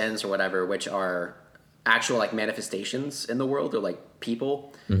 deadly sins or whatever, which are actual like manifestations in the world, or like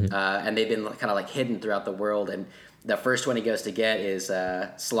people, and they've been kind of like hidden throughout the world. And the first one he goes to get is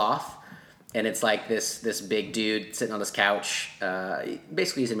sloth, and it's like this big dude sitting on his couch.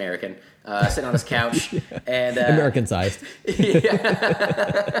 Basically, he's American, sitting on his couch, and American sized.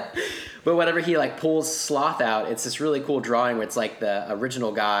 Yeah. But whenever he like pulls sloth out, it's this really cool drawing where it's like the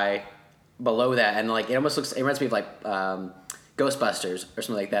original guy below that, and like it reminds me of like Ghostbusters or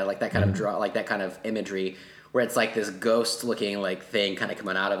something like that kind of draw, like that kind of imagery where it's like this ghost looking like thing kind of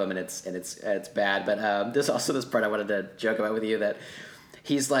coming out of him, and it's bad. But there's also this part I wanted to joke about with you, that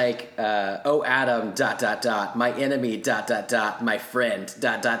he's like, oh, Adam, ... my enemy, ... my friend, ...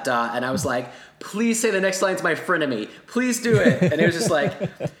 and I was like, please say the next line's my frenemy. Please do it. And it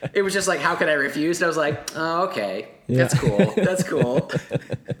was just like, how can I refuse? And I was like, oh, okay. Yeah. That's cool. That's cool.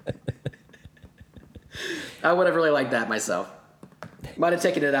 I would have really liked that myself. Might have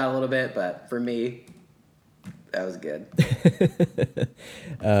taken it out a little bit, but for me, that was good.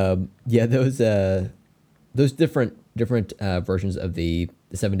 Yeah, those different versions of the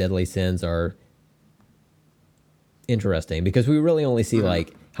 7 deadly sins are interesting, because we really only see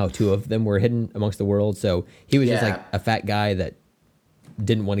like how 2 of them were hidden amongst the world. So he was just like a fat guy that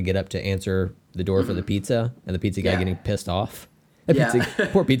didn't want to get up to answer the door for the pizza, and the pizza guy getting pissed off.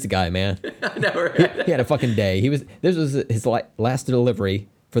 Poor pizza guy, man. I know, right? He had a fucking day. This was his last delivery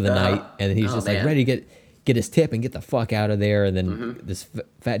for the night, and then he's just like ready to get his tip and get the fuck out of there. And then this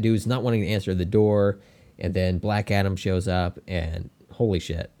fat dude's not wanting to answer the door, and then Black Adam shows up, and holy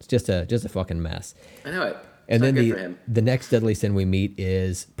shit, it's just a fucking mess. I know it. And then the next deadly sin we meet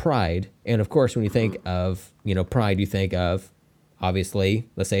is pride. And of course, when you think of, pride, you think of, obviously,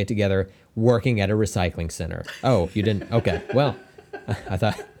 let's say it together, working at a recycling center. Oh, you didn't? Okay. Well, I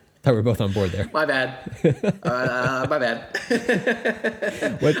thought we were both on board there. My bad. My bad.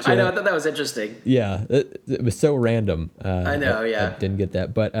 I know. I thought that was interesting. Yeah, it was so random. I know. Yeah, I didn't get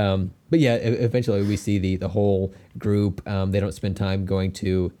that, but yeah. Eventually, we see the whole group. They don't spend time going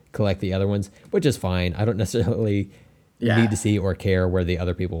to collect the other ones, which is fine. I don't necessarily need to see or care where the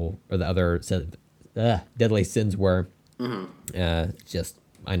other people or the other deadly sins were. Just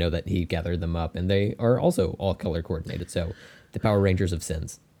I know that he gathered them up, and they are also all color coordinated. So the Power Rangers of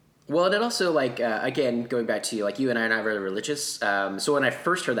sins. Well, and it also, like, again, going back to, like, you and I are not very religious. So when I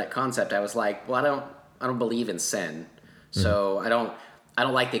first heard that concept, I was like, well, I don't believe in sin. So I don't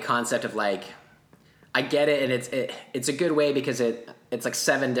like the concept of, like, I get it, and it's a good way, because it's like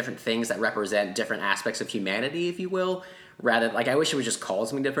 7 different things that represent different aspects of humanity, if you will. Rather, like, I wish it was just called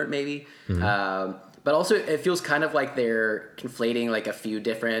something different, maybe. But also, it feels kind of like they're conflating, like, a few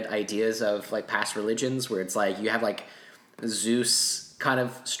different ideas of, like, past religions, where it's like you have, like, Zeus kind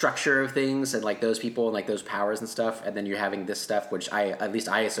of structure of things, and like those people and like those powers and stuff, and then you're having this stuff which I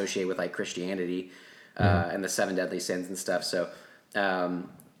associate with like Christianity and the 7 deadly sins and stuff. So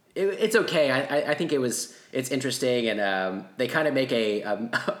it's okay. I think it's interesting, and they kind of make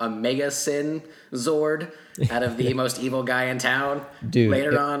a mega sin Zord out of the most evil guy in town. Dude,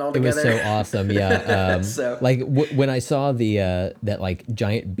 later on altogether. It was so awesome. Yeah. So like when I saw the that like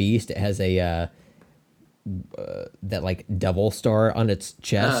giant beast, it has a that like devil star on its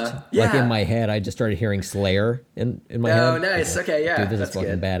chest. Like in my head, I just started hearing Slayer in my head. Oh, nice. Okay, yeah, dude, this is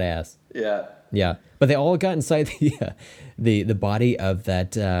fucking badass. Yeah. But they all got inside the body of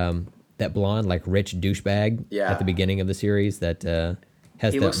that blonde like rich douchebag at the beginning of the series that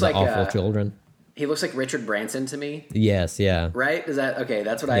has the awful children. He looks like Richard Branson to me. Yes. Yeah. Right? Is that okay?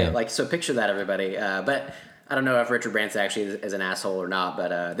 That's what I like. So picture that, everybody. But I don't know if Richard Branson actually is an asshole or not,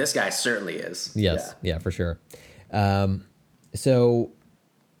 but this guy certainly is. Yes, yeah for sure. So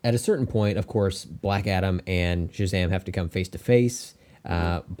at a certain point, of course, Black Adam and Shazam have to come face to face.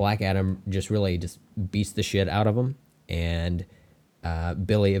 Black Adam just beats the shit out of him, and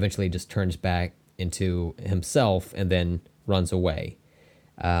Billy eventually just turns back into himself and then runs away.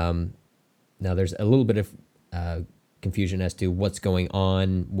 Now there's a little bit of confusion as to what's going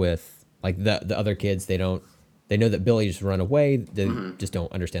on with like the other kids. They know that Billy just run away. They just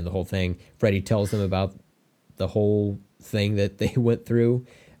don't understand the whole thing. Freddy tells them about the whole thing that they went through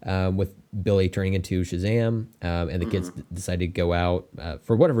with Billy turning into Shazam, and the kids decide to go out.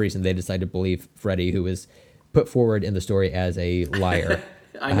 For whatever reason, they decide to believe Freddy, who is put forward in the story as a liar.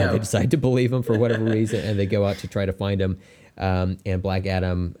 I know. They decide to believe him for whatever reason, and they go out to try to find him. And Black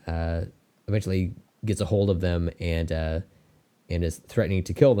Adam eventually gets a hold of them and is threatening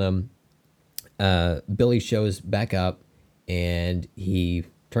to kill them. Billy shows back up, and he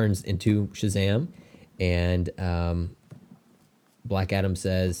turns into Shazam, and Black Adam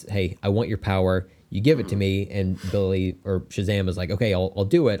says, "Hey, I want your power. You give it to me." And Billy or Shazam is like, "Okay, I'll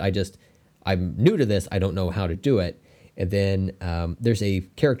do it. I'm new to this. I don't know how to do it." And then there's a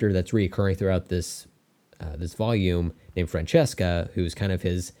character that's reoccurring throughout this volume named Francesca, who's kind of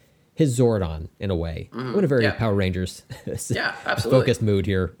his Zordon in a way. I'm in a very Power Rangers focused mood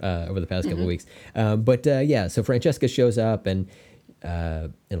here over the past couple of weeks. So Francesca shows up and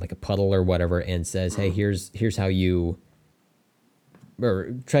in like a puddle or whatever and says, "Hey, here's how you,"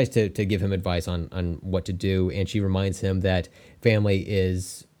 or tries to give him advice on what to do. And she reminds him that family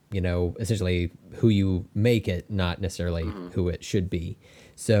is, essentially who you make it, not necessarily who it should be.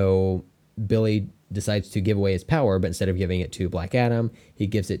 So Billy decides to give away his power, but instead of giving it to Black Adam, he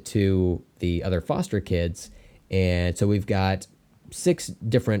gives it to the other foster kids. And so we've got 6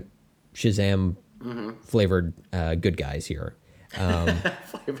 different Shazam flavored good guys here.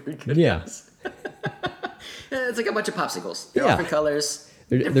 Flavored good guys. It's like a bunch of popsicles. They're all different colors.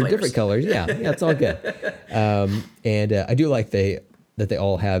 They're different colors. Yeah, it's all good. And I do like that they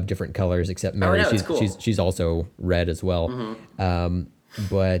all have different colors except Mary. She's also red as well.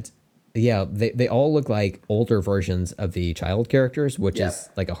 But yeah, they all look like older versions of the child characters, which is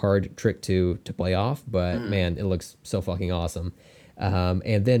like a hard trick to play off. But man, it looks so fucking awesome.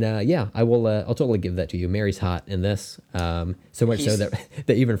 And then I'll totally give that to you. Mary's hot in this, so much so that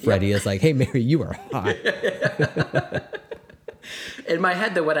even Freddy is like, "Hey, Mary, you are hot." In my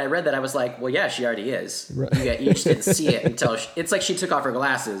head, though, when I read that, I was like, well, yeah, she already is. Right. You just didn't see it until it's like she took off her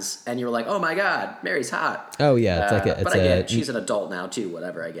glasses, and you were like, oh my god, Mary's hot. Oh yeah, it's but I get it. She's an adult now too.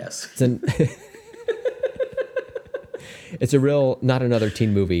 Whatever, I guess. It's a real not another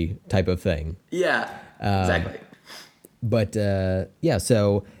teen movie type of thing. Yeah, exactly. But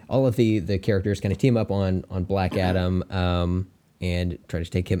so all of the characters kind of team up on Black Adam and try to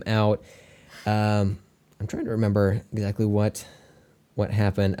take him out. I'm trying to remember exactly what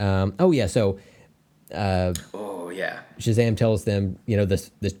happened. So Shazam tells them,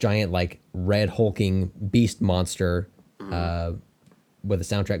 this giant like red hulking beast monster with a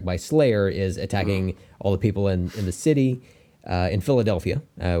soundtrack by Slayer is attacking all the people in the city in Philadelphia,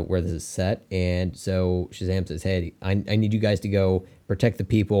 where this is set. And so Shazam says, "Hey, I need you guys to go protect the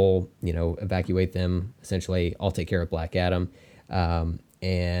people, evacuate them. Essentially, I'll take care of Black Adam."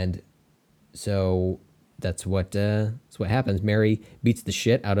 And so that's what happens. Mary beats the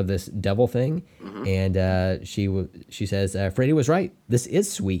shit out of this devil thing, and she says, "Freddy was right. This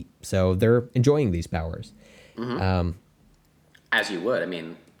is sweet." So they're enjoying these powers. As you would. I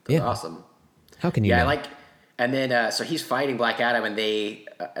mean, that's awesome. How can you? Yeah, not? and then so he's fighting Black Adam, and they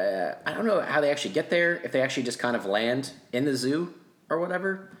I don't know how they actually get there. If they actually just kind of land in the zoo or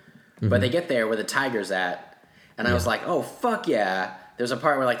whatever, but they get there where the tiger's at, and I was like, oh fuck yeah. There's a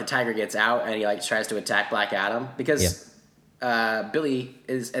part where like the tiger gets out and he like tries to attack Black Adam because Billy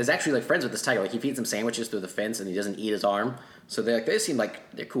is actually like friends with this tiger. Like he feeds him sandwiches through the fence and he doesn't eat his arm. So they seem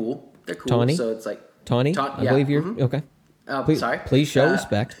like they're cool. They're cool. Tawny? So it's like Tawny. I believe you're okay. Please show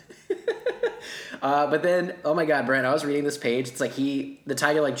respect. But then, oh my God, Brent, I was reading this page. It's like the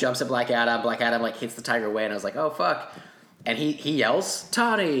tiger like jumps at Black Adam. Black Adam like hits the tiger away, and I was like, oh fuck. And he yells,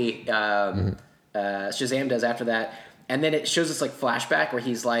 Tawny. Shazam does after that. And then it shows this like flashback where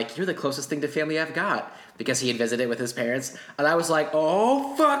he's like, "You're the closest thing to family I've got," because he had visited with his parents. And I was like,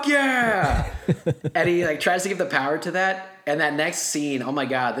 "Oh fuck yeah!" And he like tries to give the power to that. And that next scene, oh my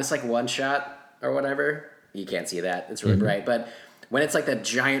God, this like one shot or whatever. You can't see that; it's really bright. But when it's like that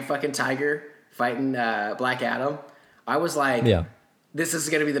giant fucking tiger fighting Black Adam, I was like, "This is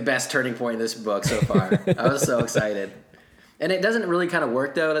gonna be the best turning point in this book so far." I was so excited. And it doesn't really kind of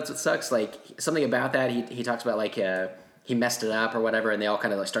work though. That's what sucks. Like something about that, he talks about like he messed it up or whatever, and they all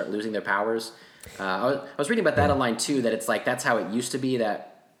kind of like start losing their powers. I was reading about that online too. That it's like that's how it used to be.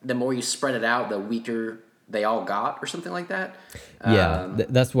 That the more you spread it out, the weaker they all got, or something like that. Yeah,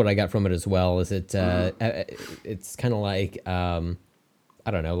 that's what I got from it as well. Is it? It's kind of like I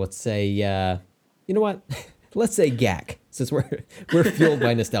don't know. Let's say you know what? Let's say GAC, since we're fueled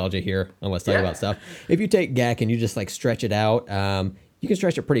by nostalgia here on Let's Talk About Stuff. If you take GAC and you just like stretch it out, you can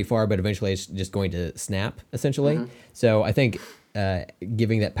stretch it pretty far, but eventually it's just going to snap, essentially. So I think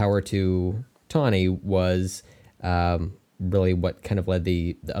giving that power to Tawny was really what kind of led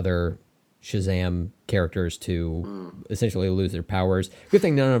the other Shazam characters to essentially lose their powers. Good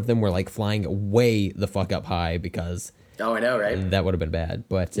thing none of them were like flying way the fuck up high, because I know, right? That would have been bad.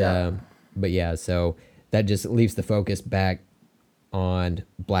 But yeah, so that just leaves the focus back on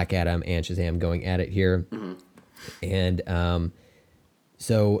Black Adam and Shazam going at it here. And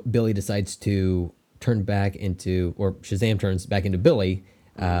so Billy decides to turn back into, or Shazam turns back into Billy.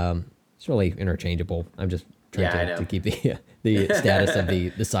 It's really interchangeable. I'm just trying to keep the status of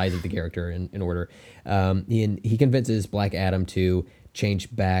the size of the character in order. He convinces Black Adam to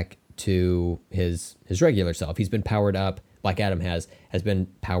change back to his regular self. He's been powered up. Black Adam has been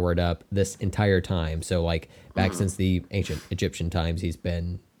powered up this entire time. So like back since the ancient Egyptian times, he's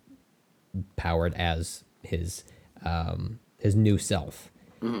been powered as his new self.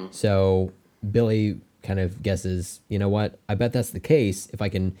 So Billy kind of guesses, you know what? I bet that's the case. If I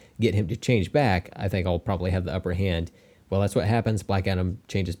can get him to change back, I think I'll probably have the upper hand. Well, that's what happens. Black Adam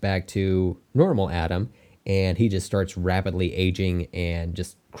changes back to normal Adam, and he just starts rapidly aging and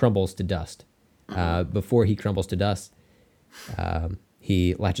just crumbles to dust. Before he crumbles to dust,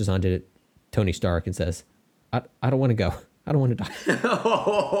 he latches onto Tony Stark and says, I don't want to go. I don't want to die.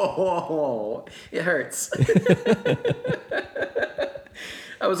 Oh, it hurts.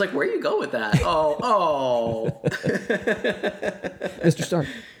 I was like, where you go with that? Oh. Mr. Stark.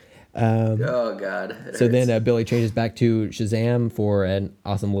 Oh, God. So then Billy changes back to Shazam for an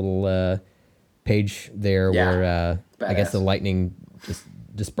awesome little page there where I guess the lightning just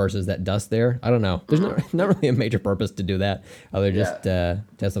disperses that dust there. I don't know. There's not really a major purpose to do that, other just to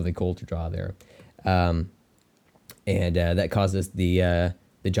have something cool to draw there. And that causes the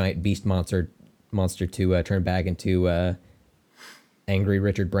giant beast monster to turn back into angry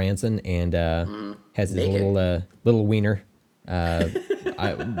Richard Branson and has his little wiener.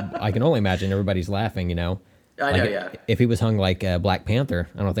 I can only imagine everybody's laughing, you know. I know, yeah. If he was hung like Black Panther,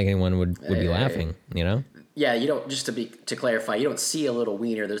 I don't think anyone would be laughing, you know. Yeah, you don't. Just to clarify, you don't see a little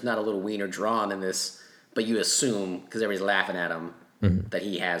wiener. There's not a little wiener drawn in this, but you assume because everybody's laughing at him that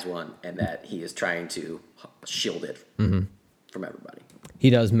he has one and that he is trying to shield it from everybody. He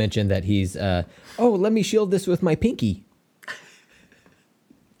does mention that he's, let me shield this with my pinky.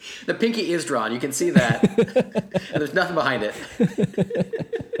 The pinky is drawn. You can see that. And there's nothing behind it.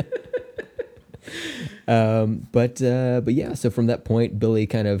 But yeah, so from that point, Billy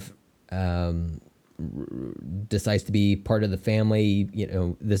kind of decides to be part of the family. You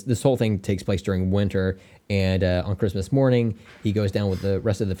know, this whole thing takes place during winter, and on Christmas morning, he goes down with the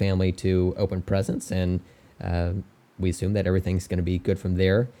rest of the family to open presents, and we assume that everything's going to be good from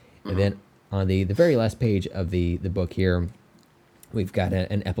there. And then on the very last page of the book here, we've got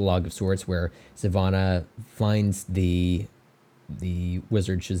an epilogue of sorts where Sivana finds the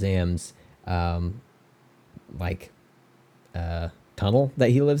wizard Shazam's tunnel that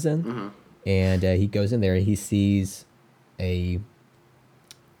he lives in, and he goes in there and he sees a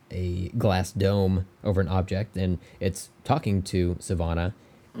glass dome over an object, and it's talking to Sivana.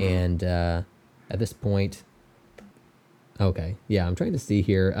 And at this point, okay, yeah, I'm trying to see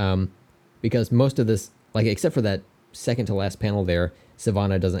here, because most of this, like except for that second to last panel there,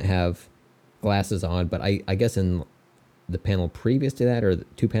 Sivana doesn't have glasses on, but I guess in the panel previous to that, or the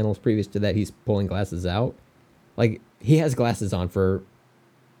two panels previous to that, he's pulling glasses out. Like, he has glasses on for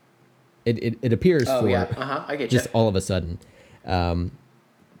it appears for I get just you. all of a sudden.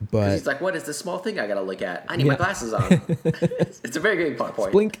 But he's like, what is this small thing I gotta look at? I need my glasses on. It's a very good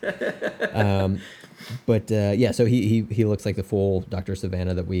point. Blink. But yeah, so he looks like the full Dr.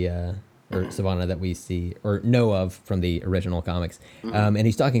 Savannah that we or Sivana that we see or know of from the original comics. And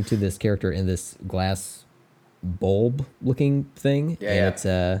he's talking to this character in this glass bulb looking thing. It's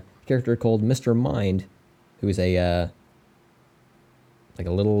a character called Mr. Mind, who is a like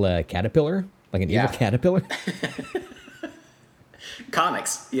a little caterpillar, like an evil caterpillar.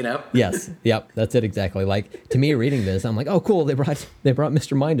 Comics, you know? Yes. Yep. That's it exactly. Like, to me reading this, I'm like, oh, cool. They brought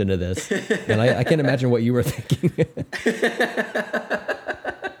Mr. Mind into this. And I can't imagine what you were thinking.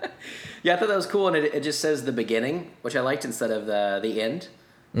 Yeah, I thought that was cool. And it just says the beginning, which I liked instead of the end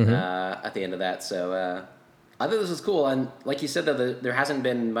at the end of that. So I thought this was cool, and like you said, though, there hasn't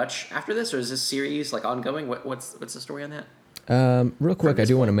been much after this, or is this series like ongoing? What's the story on that? Real quick, I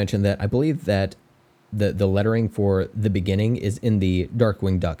do want to mention that I believe that the lettering for the beginning is in the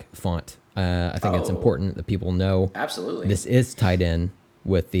Darkwing Duck font. I think it's important that people know. Absolutely. This is tied in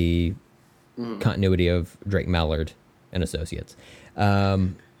with the continuity of Drake Mallard and Associates.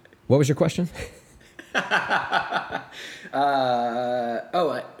 What was your question?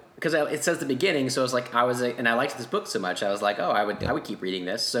 Because it says the beginning, so it's like and I liked this book so much, I was like, I would keep reading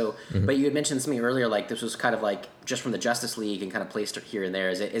this. So, but you had mentioned something earlier, like this was kind of like just from the Justice League and kind of placed here and there.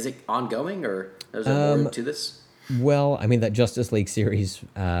 Is it ongoing, or is there more to this? Well, I mean, that Justice League series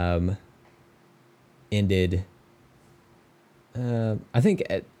ended. I think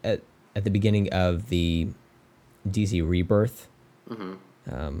at the beginning of the DC Rebirth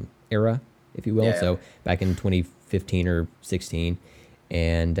era, if you will. Yeah. So back in 2015 or 16.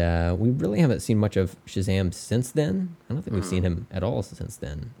 And we really haven't seen much of Shazam since then. I don't think we've seen him at all since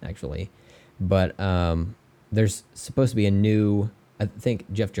then, actually. But there's supposed to be a new, I think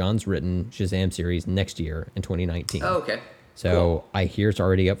Jeff Johns written Shazam series next year in 2019. Oh, okay. So cool. I hear it's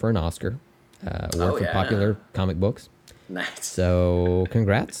already up for an Oscar award for popular comic books. Nice. So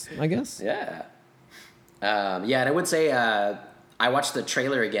congrats, I guess. Yeah. And I would say I watched the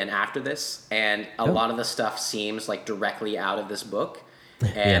trailer again after this, and a lot of the stuff seems like directly out of this book.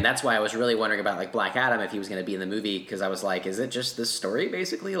 And that's why I was really wondering about like Black Adam, if he was going to be in the movie, because I was like, is it just this story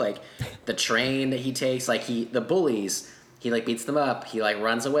basically? Like the train that he takes, like the bullies, he like beats them up, he like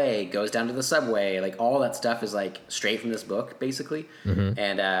runs away, goes down to the subway, like all that stuff is like straight from this book basically.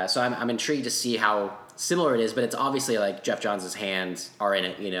 And so I'm intrigued to see how similar it is, but it's obviously like Jeff Johns' hands are in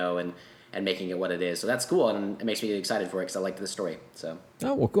it, and making it what it is. So that's cool, and it makes me excited for it because I liked this story. So.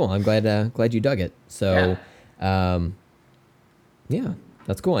 Oh, well, cool. I'm glad you dug it. So, yeah,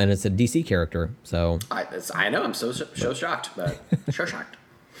 that's cool. And it's a DC character, so. I know, I'm so shocked, but so shocked.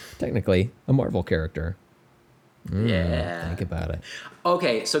 Technically, a Marvel character. Yeah. Think about it.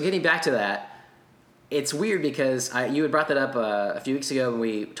 Okay, so getting back to that, it's weird because you had brought that up a few weeks ago when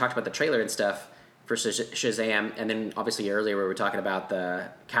we talked about the trailer and stuff for Shazam, and then obviously earlier we were talking about the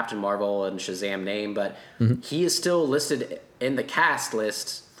Captain Marvel and Shazam name, but he is still listed in the cast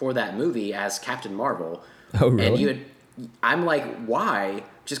list for that movie as Captain Marvel. Oh, really? And I'm like, why?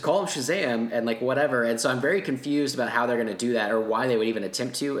 Just call him Shazam and like whatever. And so I'm very confused about how they're going to do that, or why they would even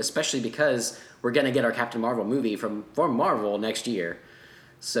attempt to, especially because we're going to get our Captain Marvel movie from Marvel next year.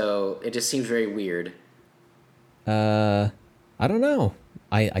 So it just seems very weird. I don't know.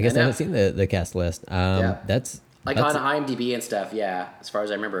 I guess I haven't seen the cast list. That's on IMDb and stuff. Yeah, as far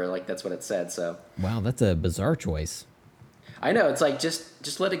as I remember, like that's what it said. So wow, that's a bizarre choice. I know, it's like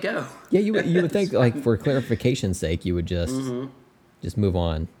just let it go. Yeah, you would think like for clarification's sake, you would just move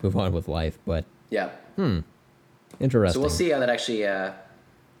on with life. But yeah, interesting. So we'll see how that actually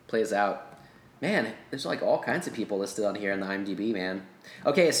plays out. Man, there's like all kinds of people listed on here in the IMDb, man.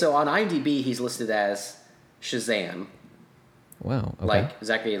 Okay, so on IMDb, he's listed as Shazam. Wow. Okay. Like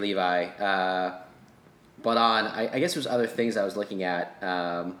Zachary Levi. But on, I guess there's other things I was looking at.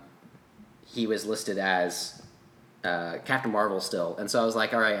 He was listed as Captain Marvel still. And so I was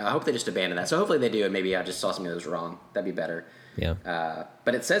like, all right, I hope they just abandon that. So hopefully they do, and maybe I just saw something that was wrong. That'd be better. Yeah.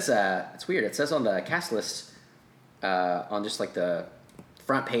 But it says, it's weird. It says on the cast list, on just like the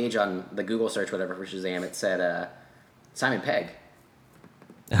front page on the Google search, whatever, for Shazam, it said Simon Pegg.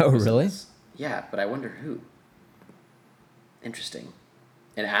 Oh, really? Yeah, but I wonder who. Interesting.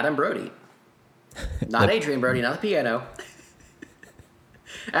 And Adam Brody. Not Adrian Brody, not the piano.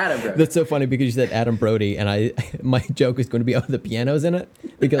 Adam Brody. That's so funny because you said Adam Brody, and my joke is going to be, the piano's in it,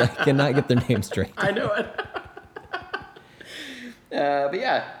 because I cannot get their names straight. I know it. But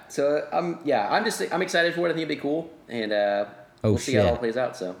yeah, so I'm excited for it. I think it'll be cool, and we'll see how it all plays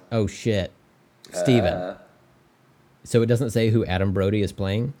out. So. Oh shit, Steven. So it doesn't say who Adam Brody is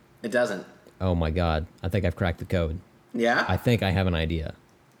playing? It doesn't. Oh my god, I think I've cracked the code. Yeah? I think I have an idea.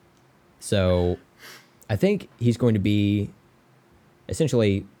 So I think he's going to be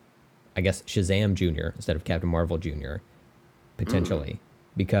essentially, I guess, Shazam Jr. instead of Captain Marvel Jr. potentially,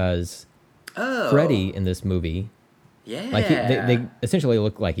 because Freddy in this movie, like they essentially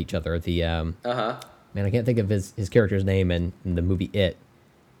look like each other. The man, I can't think of his character's name in the movie It,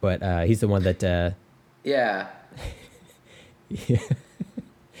 but he's the one that yeah.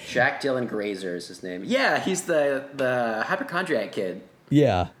 Jack Dylan Grazer is his name. Yeah, he's the hypochondriac kid.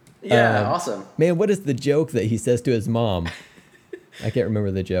 Yeah. Yeah, awesome. Man, what is the joke that he says to his mom? I can't remember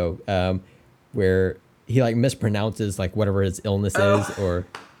the joke. Where he like mispronounces like whatever his illness is, or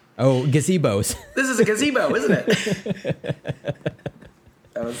gazebos. This is a gazebo, isn't it?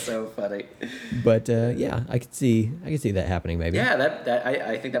 That was so funny. But yeah, I could see that happening maybe. Yeah,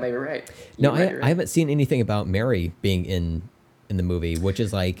 I think that may be right. No, I haven't seen anything about Mary being in the movie, which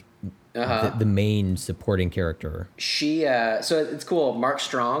is like the main supporting character. She so it's cool. Mark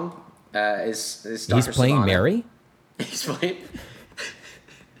Strong is Dr. He's playing Sivana. Mary? He's playing.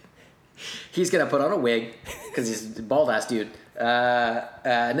 He's gonna put on a wig because he's a bald ass dude.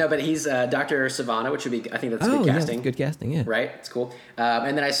 No, but he's Dr. Sivana, which would be, I think that's good casting. Yeah, good casting, yeah. Right, it's cool.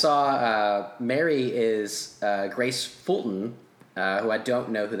 And then I saw Mary is Grace Fulton, who I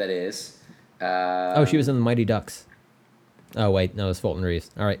don't know who that is. She was in the Mighty Ducks. Oh wait, no, it's Fulton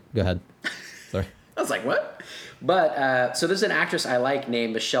Reeves. All right, go ahead. Sorry. I was like, what? But so there's an actress I like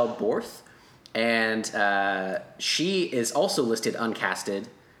named Michelle Borth, and she is also listed uncasted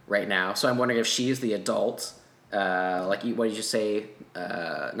right now. So I'm wondering if she is the adult. Like, what did you say?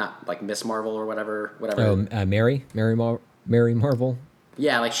 Not like Miss Marvel or whatever. Oh, Mary Marvel.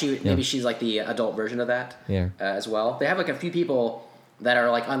 Yeah, like maybe she's like the adult version of that. Yeah. As well. They have like a few people that are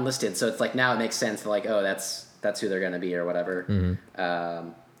like unlisted, so it's like now it makes sense. Like, oh, that's who they're gonna be or whatever. Mm-hmm.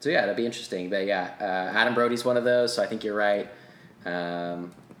 So yeah, that'd be interesting. But yeah, Adam Brody's one of those, so I think you're right.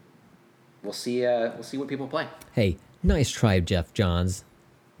 We'll see. We'll see what people play. Hey, nice try, Jeff Johns.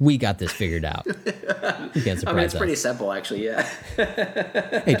 We got this figured out. You can't surprise us. I mean, it's pretty simple, actually. Yeah.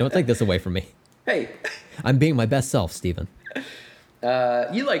 Hey, don't take this away from me. Hey, I'm being my best self, Steven.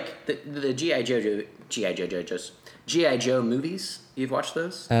 You like the G.I. Joe movies? You've watched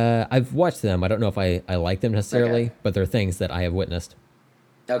those? I've watched them. I don't know if I like them necessarily, but they're things that I have witnessed.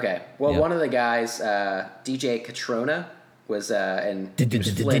 Okay. Well, one of the guys, DJ Catrona, was in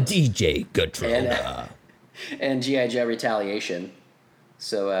DJ Catrona and G.I. Joe Retaliation.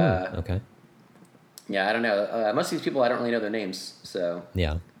 So, okay. Yeah, I don't know. Most of these people, I don't really know their names. So,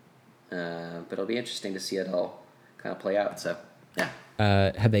 yeah. But it'll be interesting to see it all kind of play out. So, yeah.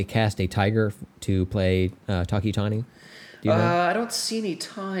 Have they cast a tiger to play Taki Tani? Do you know? I don't see any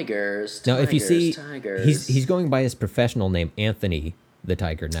tigers. No, if you see, tigers. he's going by his professional name, Anthony the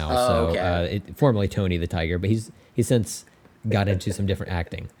Tiger now. Formerly Tony the Tiger, but he's since got into some different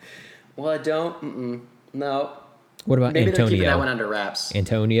acting. Well, I don't. No. What about Maybe Antonio? They're keeping that one under wraps.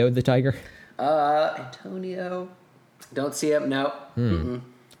 Antonio the Tiger? Antonio. Don't see him. No.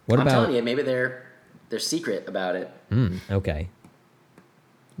 What I'm about? telling you, maybe they're secret about it. Okay.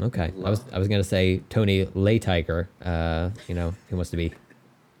 Okay. I was gonna say Tony Lay Tiger. He wants to be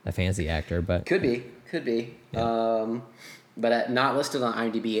a fancy actor, but could be. Yeah. But not listed on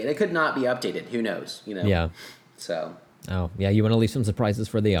IMDb, and it could not be updated. Who knows? Yeah. So. Oh yeah, you want to leave some surprises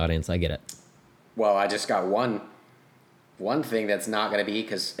for the audience? I get it. Well, I just got one thing that's not going to be,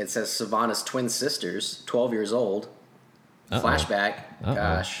 because it says Savannah's twin sisters, 12 years old. Flashback.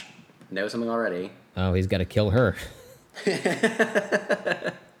 Gosh, know something already. Oh, he's got to kill her.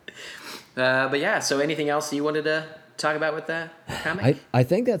 But yeah, so anything else you wanted to talk about with that comic? I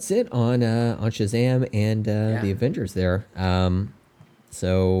think that's it on Shazam and the Avengers there.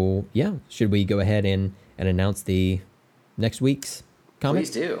 So yeah, should we go ahead and announce the next week's comic?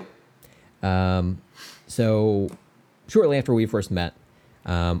 Please do. So shortly after we first met,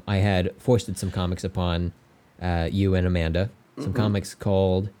 I had foisted some comics upon you and Amanda. Some comics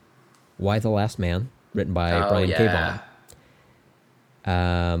called Why the Last Man, written by Brian K.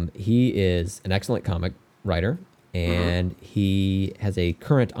 Vaughan. He is an excellent comic writer, and he has a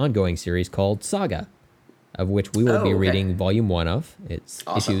current ongoing series called Saga, of which we will be reading volume 1 of. It's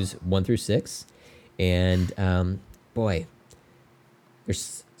awesome. issues 1 through 6. And boy,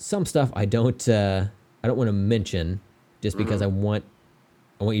 there's some stuff I don't want to mention just because I want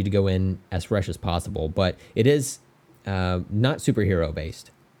you to go in as fresh as possible. But it is not superhero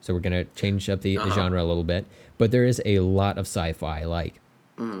based, so we're gonna change up the genre a little bit. But there is a lot of sci-fi. Like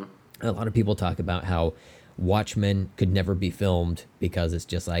a lot of people talk about how Watchmen could never be filmed because it's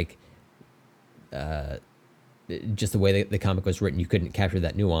just like just the way the comic was written. You couldn't capture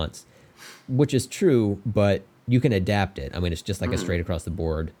that nuance, which is true, but you can adapt it. I mean, it's just like a straight across the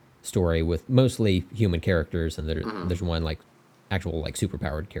board story with mostly human characters, and there's one like actual like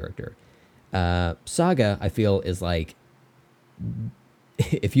superpowered character. Saga, I feel, is like,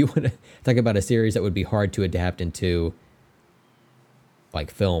 if you want to talk about a series that would be hard to adapt into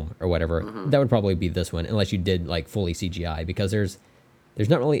like film or whatever, that would probably be this one, unless you did like fully CGI, because there's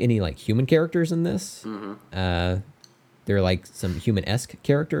not really any like human characters in this. There are like some human-esque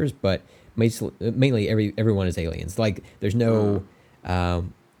characters, but mainly everyone is aliens. Like there's no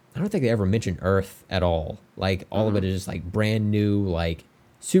I don't think they ever mention Earth at all. Like all of it is just like brand new, like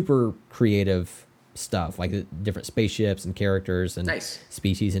super creative stuff, like different spaceships and characters and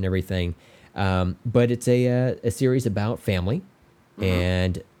species and everything. But it's a series about family,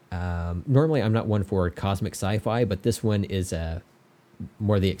 And normally I'm not one for cosmic sci-fi, but this one is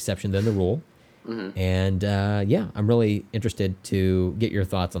more the exception than the rule. And yeah, I'm really interested to get your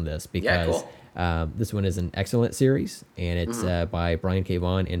thoughts on this because this one is an excellent series, and it's by Brian K.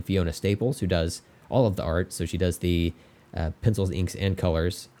 Vaughan and Fiona Staples, who does all of the art. So she does the pencils, inks, and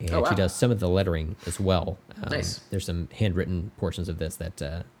colors, and she does some of the lettering as well. Nice. There's some handwritten portions of this that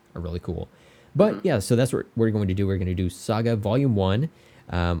are really cool. But yeah, so that's what we're going to do. We're going to do Saga Volume 1. You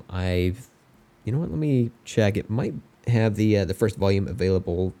know what? Let me check. It might have the first volume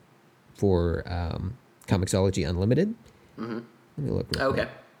available for Comixology Unlimited. Let me look. Real quick.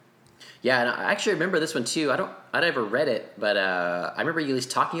 Yeah, and I actually remember this one too. I never read it, but I remember you at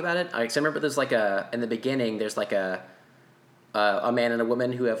least talking about it. I remember there's like in the beginning, there's like a man and a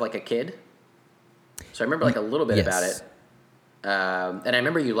woman who have like a kid. So I remember like a little bit about it. And I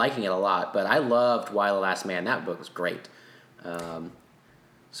remember you liking it a lot, but I loved Why the Last Man. That book was great.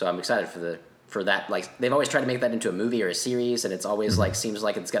 So I'm excited for that. Like, they've always tried to make that into a movie or a series, and it's always like seems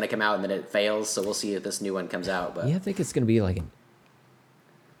like it's going to come out and then it fails. So we'll see if this new one comes out. But yeah, I think it's going to be like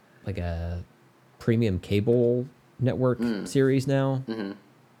a premium cable network series now.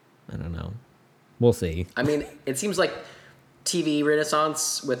 I don't know. We'll see. I mean, it seems like TV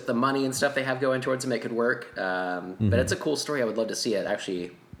renaissance with the money and stuff they have going towards them, it could work. But it's a cool story. I would love to see it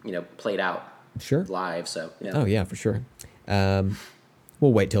actually, played out live. So yeah. Oh yeah, for sure.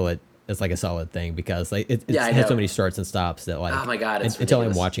 We'll wait till it's like a solid thing because like it has so many starts and stops that like, oh my God, it's until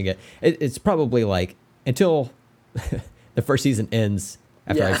I'm watching it, it's probably like until the first season ends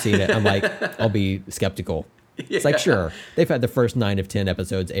after I've seen it, I'm like, I'll be skeptical. It's like, sure, they've had the first 9 of 10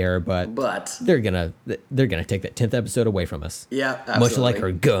 episodes air, but they're gonna take that 10th episode away from us. Yeah, absolutely. Much like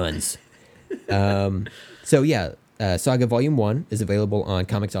our guns. So yeah, Saga Volume 1 is available on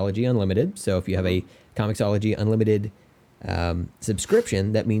Comixology Unlimited. So if you have a Comixology Unlimited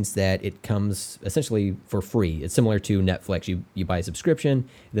subscription, that means that it comes essentially for free. It's similar to Netflix. You buy a subscription,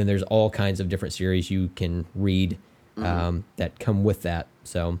 then there's all kinds of different series you can read that come with that.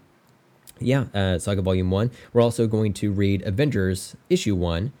 So yeah, Saga Volume 1. We're also going to read Avengers Issue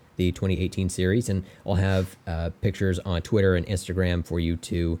 1, the 2018 series, and I'll have pictures on Twitter and Instagram for you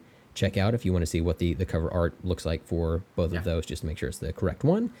to check out if you want to see what the cover art looks like for both of those, just to make sure it's the correct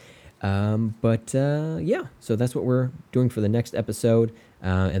one. But yeah, so that's what we're doing for the next episode,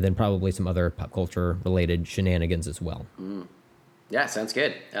 and then probably some other pop culture related shenanigans as well. Yeah, sounds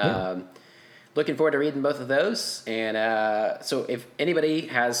good. Looking forward to reading both of those. And so if anybody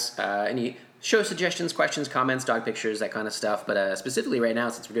has any show suggestions, questions, comments, dog pictures, that kind of stuff, but specifically right now,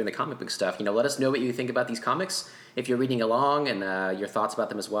 since we're doing the comic book stuff, let us know what you think about these comics, if you're reading along, and your thoughts about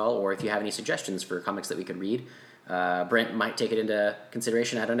them as well, or if you have any suggestions for comics that we could read. Brent might take it into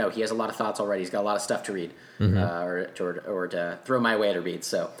consideration. I don't know. He has a lot of thoughts already. He's got a lot of stuff to read or to throw my way to read.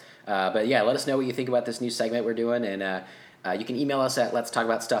 So, but yeah, let us know what you think about this new segment we're doing. And you can email us at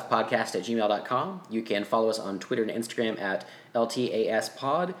letstalkaboutstuffpodcast@gmail.com. You can follow us on Twitter and Instagram at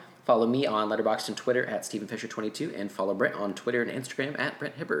LTASpod. Follow me on Letterboxd and Twitter at StephenFisher22. And follow Brent on Twitter and Instagram at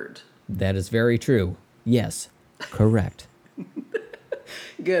Brent Hibbard. That is very true. Yes, correct.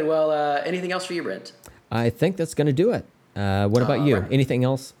 Good. Well, anything else for you, Brent? I think that's going to do it. What about you? Right. Anything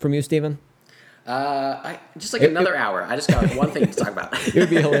else from you, Stephen? Another hour. I just got one thing to talk about. It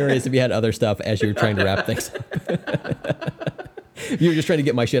would be hilarious if you had other stuff as you were trying to wrap things up. You were just trying to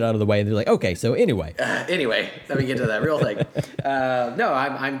get my shit out of the way, and they're like, okay, so anyway. Let me get to that real thing. No,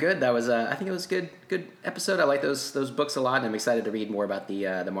 I'm good. That was, I think it was a good episode. I like those books a lot, and I'm excited to read more about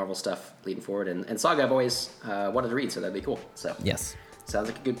the Marvel stuff leading forward. And Saga I've always wanted to read, so that'd be cool. So yes, sounds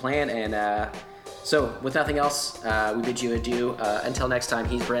like a good plan. And so with nothing else, we bid you adieu. Until next time,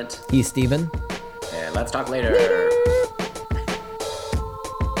 he's Brent. He's Stephen. And let's talk later.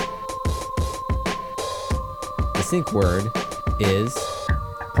 The sync word is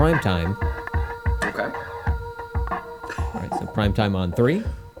primetime. Okay. All right, so primetime on 3.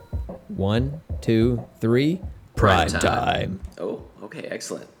 1, 2, 3. Primetime. Oh, okay,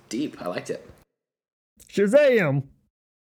 excellent. Deep. I liked it. Shazam!